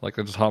hoppers, like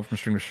I just hop from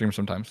stream to stream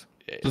sometimes,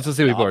 just to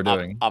see what people are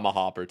doing. I'm a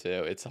hopper too.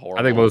 It's horrible.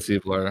 I think most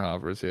people are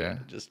hoppers, yeah.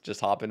 Just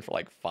hop in for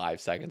like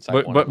 5 seconds.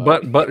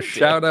 But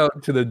shout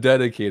out to the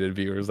dedicated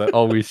viewers that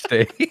always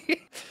stay.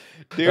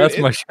 Dude, that's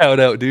my shout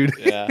out, dude.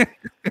 Yeah,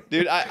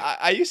 dude.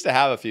 I used to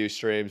have a few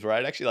streams where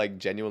I'd actually like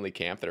genuinely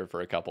camp there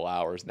for a couple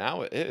hours.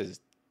 Now it is.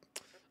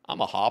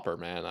 I'm a hopper,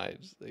 man.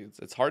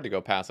 It's hard to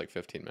go past like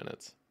 15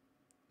 minutes.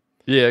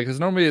 Yeah, because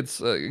normally it's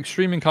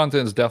streaming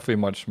content is definitely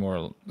much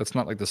more. It's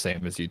not like the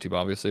same as YouTube,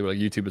 obviously. But like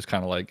YouTube is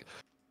kind of like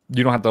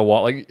you don't have to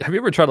watch. Like, have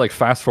you ever tried like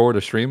fast forward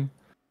a stream?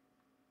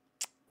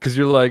 Because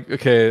you're like,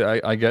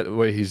 okay, I get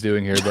what he's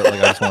doing here, but like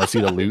I just want to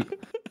see the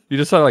loot. You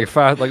just like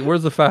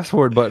where's the fast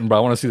forward button, bro? I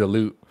want to see the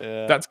loot.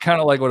 Yeah. That's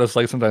kind of like what it's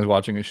like sometimes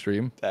watching a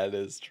stream. That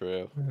is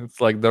true. It's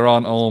like they're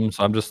on Ohm,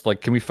 so I'm just like,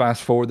 can we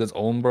fast forward this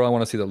Ohm, bro? I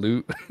want to see the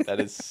loot. That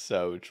is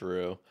so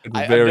true.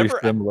 It's very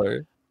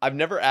similar. I've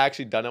never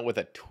actually done it with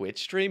a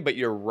Twitch stream, but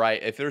you're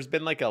right. If there's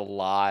been like a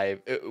live,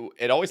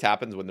 it always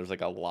happens when there's like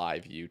a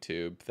live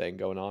YouTube thing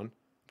going on. I'm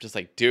just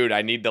like, dude,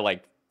 I need to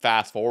like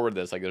fast forward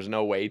this. Like, there's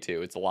no way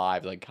to. It's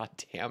live. Like, god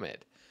damn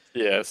it.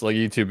 Yeah, it's like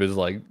YouTube is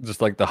like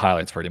just like the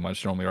highlights pretty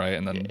much normally, right?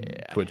 And then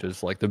Twitch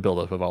is like the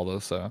buildup of all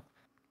those. So,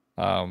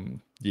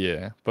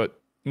 yeah, but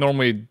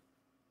normally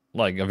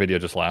like a video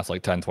just lasts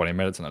like 10, 20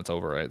 minutes and then it's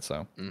over, right?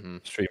 So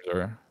streams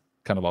are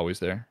kind of always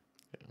there.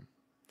 Yeah.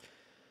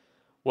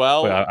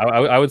 Well,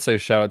 I would say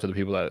shout out to the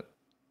people that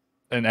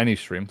in any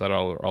stream that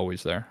are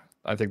always there.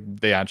 I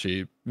think they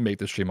actually make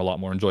the stream a lot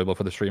more enjoyable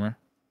for the streamer,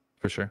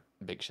 for sure.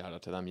 Big shout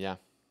out to them, yeah.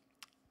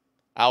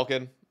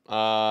 Alkan,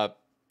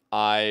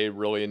 I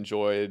really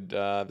enjoyed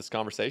this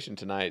conversation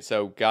tonight.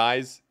 So,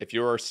 guys, if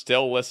you are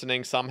still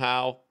listening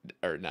somehow,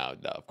 or no,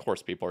 of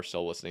course people are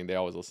still listening. They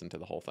always listen to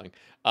the whole thing.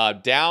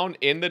 Down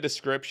in the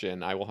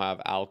description, I will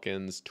have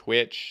Alkan's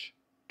Twitch,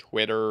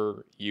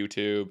 Twitter,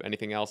 YouTube.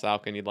 Anything else,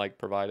 Alkan, you'd like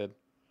provided?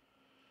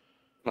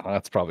 Oh,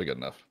 that's probably good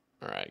enough.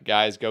 All right,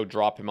 guys, go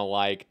drop him a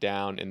like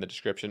down in the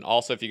description.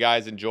 Also, if you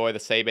guys enjoy the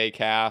Sae Bae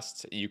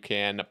casts, you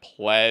can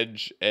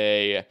pledge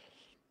a...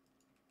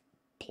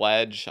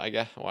 I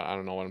guess. Well, I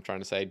don't know what I'm trying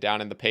to say.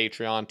 Down in the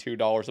Patreon,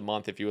 $2 a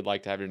month if you would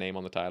like to have your name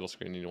on the title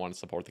screen and you want to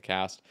support the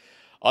cast.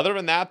 Other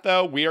than that,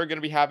 though, we are going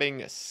to be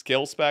having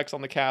skill specs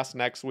on the cast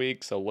next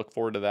week, so look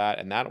forward to that,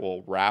 and that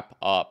will wrap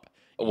up.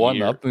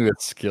 One up with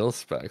skill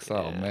specs. Yeah.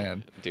 Oh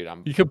man, dude,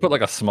 you could put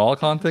like a small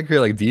content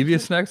creator like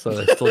Devious next, so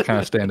they still kind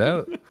of stand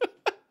out.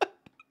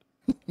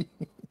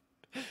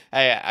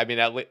 Hey, I mean,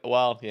 at least,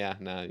 well, yeah,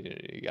 no,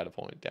 you got a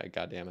point.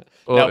 God damn it.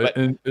 Well, no, but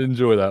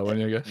enjoy that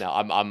one, I guess. No,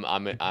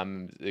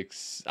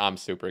 I'm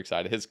super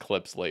excited. His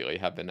clips lately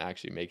have been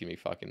actually making me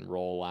fucking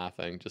roll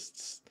laughing.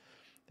 Just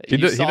he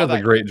does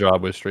a great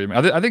job with streaming.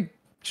 I think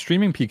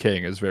streaming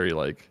PKing is very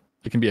like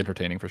It can be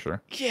entertaining for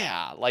sure.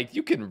 Yeah, like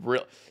you can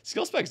real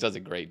Skill Specs does a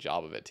great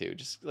job of it too.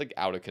 Just like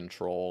out of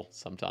control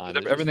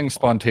sometimes. Everything's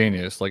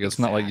spontaneous. Like it's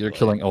not like you're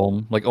killing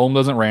Olm. Like Olm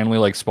doesn't randomly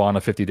like spawn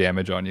a 50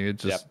 damage on you. It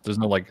just there's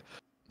no like.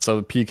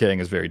 So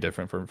PKing is very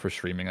different for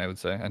streaming, I would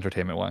say,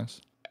 entertainment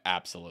wise.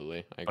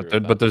 Absolutely, I agree.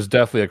 But there's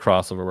definitely a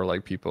crossover where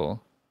like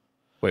people.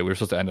 Wait, we're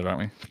supposed to end it,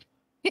 aren't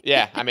we?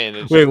 Yeah, I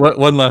mean. Wait,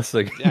 one last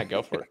thing. Yeah,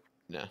 go for it.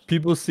 Yeah.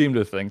 People seem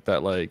to think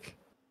that like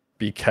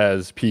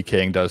because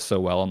PKing does so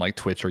well on like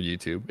Twitch or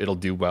YouTube, it'll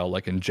do well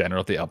like in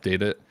general if they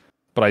update it.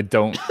 But I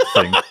don't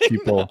think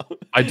people.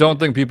 I don't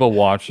think people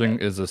watching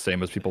is the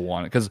same as people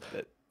want it. Because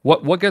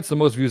what gets the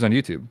most views on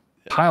YouTube?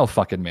 Tile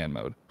fucking man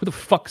mode. Who the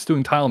fuck's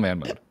doing tile man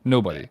mode?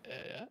 Nobody.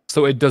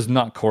 So it does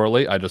not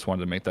correlate. I just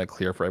wanted to make that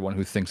clear for everyone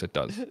who thinks it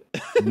does.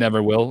 It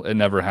never will. It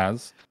never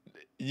has.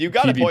 You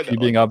got a point. PvP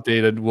being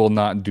updated will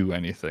not do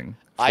anything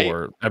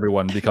for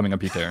everyone becoming a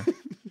PKer.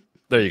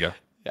 There you go.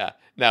 Yeah.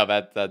 No,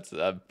 that's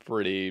a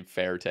pretty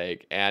fair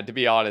take. And to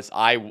be honest,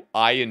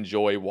 I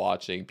enjoy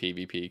watching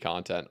PvP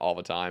content all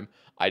the time.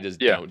 I just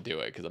don't do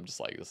it because I'm just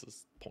like, this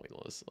is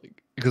pointless.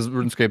 Like because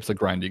RuneScape's a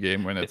grindy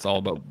game when it's all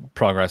about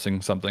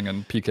progressing something,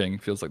 and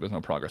PKing feels like there's no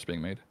progress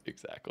being made.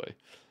 Exactly.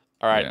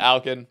 All right,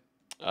 Alkan.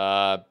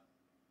 I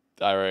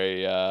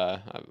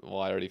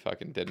already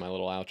fucking did my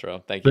little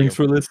outro. Thank you. Thanks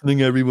for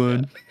listening,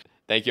 everyone. Yeah.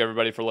 Thank you,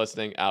 everybody, for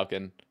listening.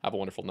 Alkan, have a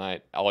wonderful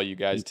night. All you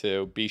guys,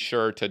 too. Be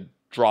sure to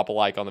drop a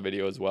like on the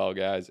video as well,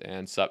 guys.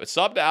 And sub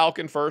to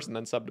Alkan first and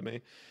then sub to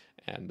me.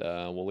 And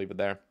we'll leave it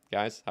there.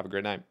 Guys, have a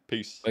great night.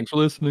 Peace. Thanks for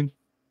listening.